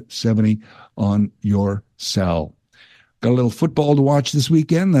 570 on your cell. Got a little football to watch this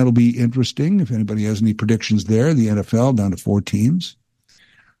weekend. That'll be interesting. If anybody has any predictions there, the NFL down to 4 teams.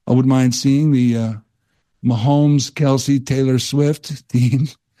 I wouldn't mind seeing the Mahomes, Kelsey, Taylor Swift team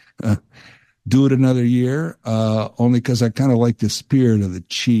do it another year, only because I kind of like the spirit of the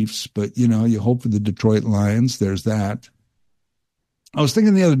Chiefs. But, you hope for the Detroit Lions. There's that. I was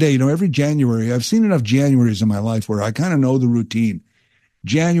thinking the other day, every January, I've seen enough Januaries in my life where I kind of know the routine.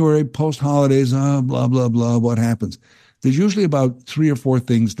 January, post-holidays, blah, blah, blah, what happens? There's usually about 3 or 4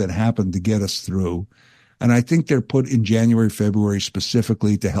 things that happen to get us through. And I think they're put in January, February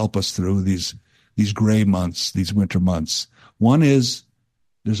specifically to help us through these gray months, these winter months. One is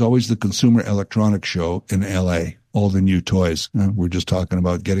there's always the Consumer Electronics Show in LA, all the new toys. We're just talking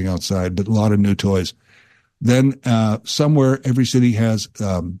about getting outside, but a lot of new toys. Then somewhere every city has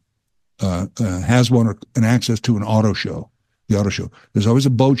one or an access to an auto show, the auto show. There's always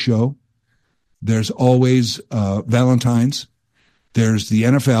a boat show. There's always Valentine's. There's the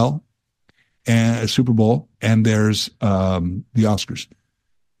NFL and Super Bowl, and there's the Oscars.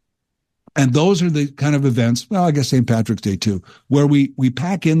 And those are the kind of events, well, I guess St. Patrick's Day too, where we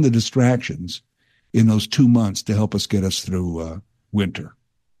pack in the distractions in those 2 months to help us get us through winter.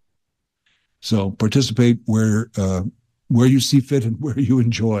 So participate where you see fit and where you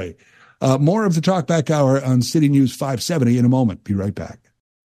enjoy. More of the Talkback Hour on City News 570 in a moment. Be right back.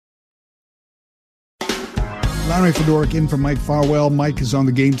 Larry Fedoruk in for Mike Farwell. Mike is on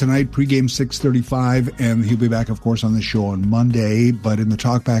the game tonight, pregame 6:35, and he'll be back, of course, on the show on Monday. But in the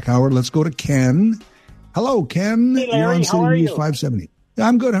Talkback Hour, let's go to Ken. Hello, Ken. Hey, Larry, you're on City how are News you? 570.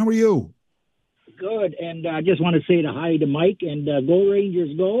 I'm good. How are you? Good. And I just want to say hi to Mike and go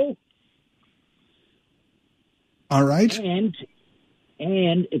Rangers, go. All right. And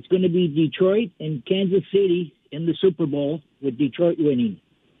it's going to be Detroit and Kansas City in the Super Bowl with Detroit winning.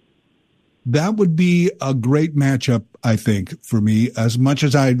 That would be a great matchup, I think, for me. As much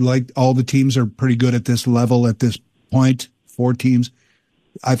as I like all the teams are pretty good at this level at this point, 4 teams,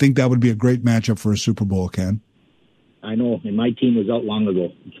 I think that would be a great matchup for a Super Bowl, Ken. I know, and my team was out long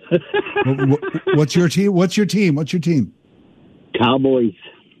ago. What's your team? What's your team? Cowboys.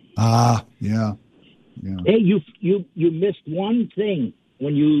 Ah, yeah. Hey, you missed one thing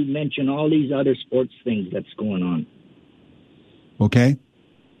when you mentioned all these other sports things that's going on. Okay.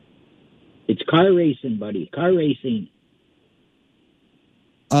 It's car racing, buddy. Car racing.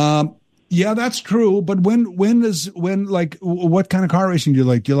 Yeah, that's true. But when what kind of car racing do you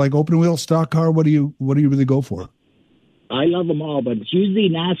like? Do you like open wheel, stock car? What do you really go for? I love them all, but it's usually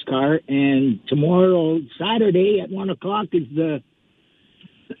NASCAR. And tomorrow, Saturday at 1:00 is the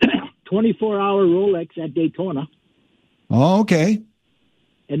 24-hour Rolex at Daytona. Oh, okay.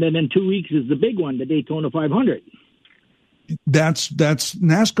 And then in 2 weeks is the big one, the Daytona 500. That's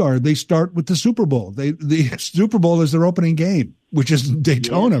NASCAR. They start with the Super Bowl. The Super Bowl is their opening game, which is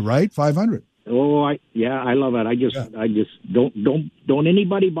Daytona, right? 500. Oh, I love it. I just don't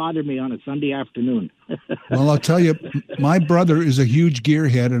anybody bother me on a Sunday afternoon. Well, I'll tell you, my brother is a huge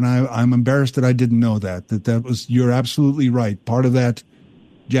gearhead, and I'm embarrassed that I didn't know that was. You're absolutely right. Part of that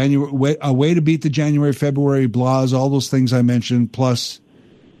a way to beat the January, February blahs, all those things I mentioned, plus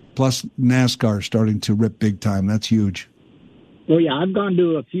NASCAR starting to rip big time. That's huge. Oh yeah, I've gone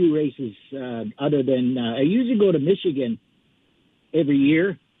to a few races. Other than I usually go to Michigan every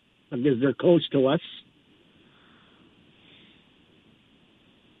year because they're close to us.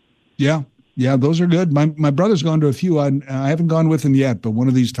 Yeah, those are good. My brother's gone to a few. I haven't gone with him yet, but one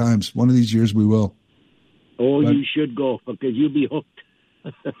of these years we will. Oh, you should go because you'll be hooked.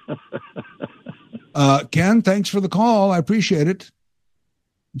 Ken, thanks for the call. I appreciate it.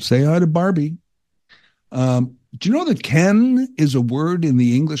 Say hi to Barbie. Do you know that Ken is a word in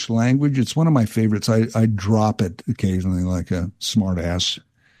the English language? It's one of my favorites. I drop it occasionally like a smart ass.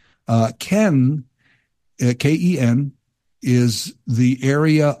 Ken, K-E-N, is the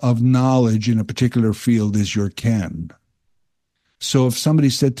area of knowledge in a particular field is your ken. So if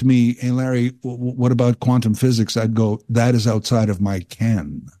somebody said to me, hey, Larry, what about quantum physics? I'd go, that is outside of my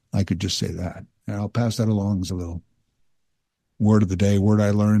ken. I could just say that. And I'll pass that along as a little word of the day, word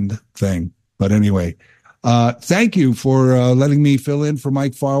I learned thing. But anyway, thank you for letting me fill in for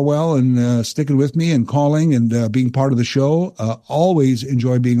Mike Farwell and sticking with me and calling and being part of the show. Always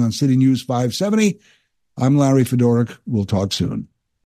enjoy being on City News 570. I'm Larry Fedoruk. We'll talk soon.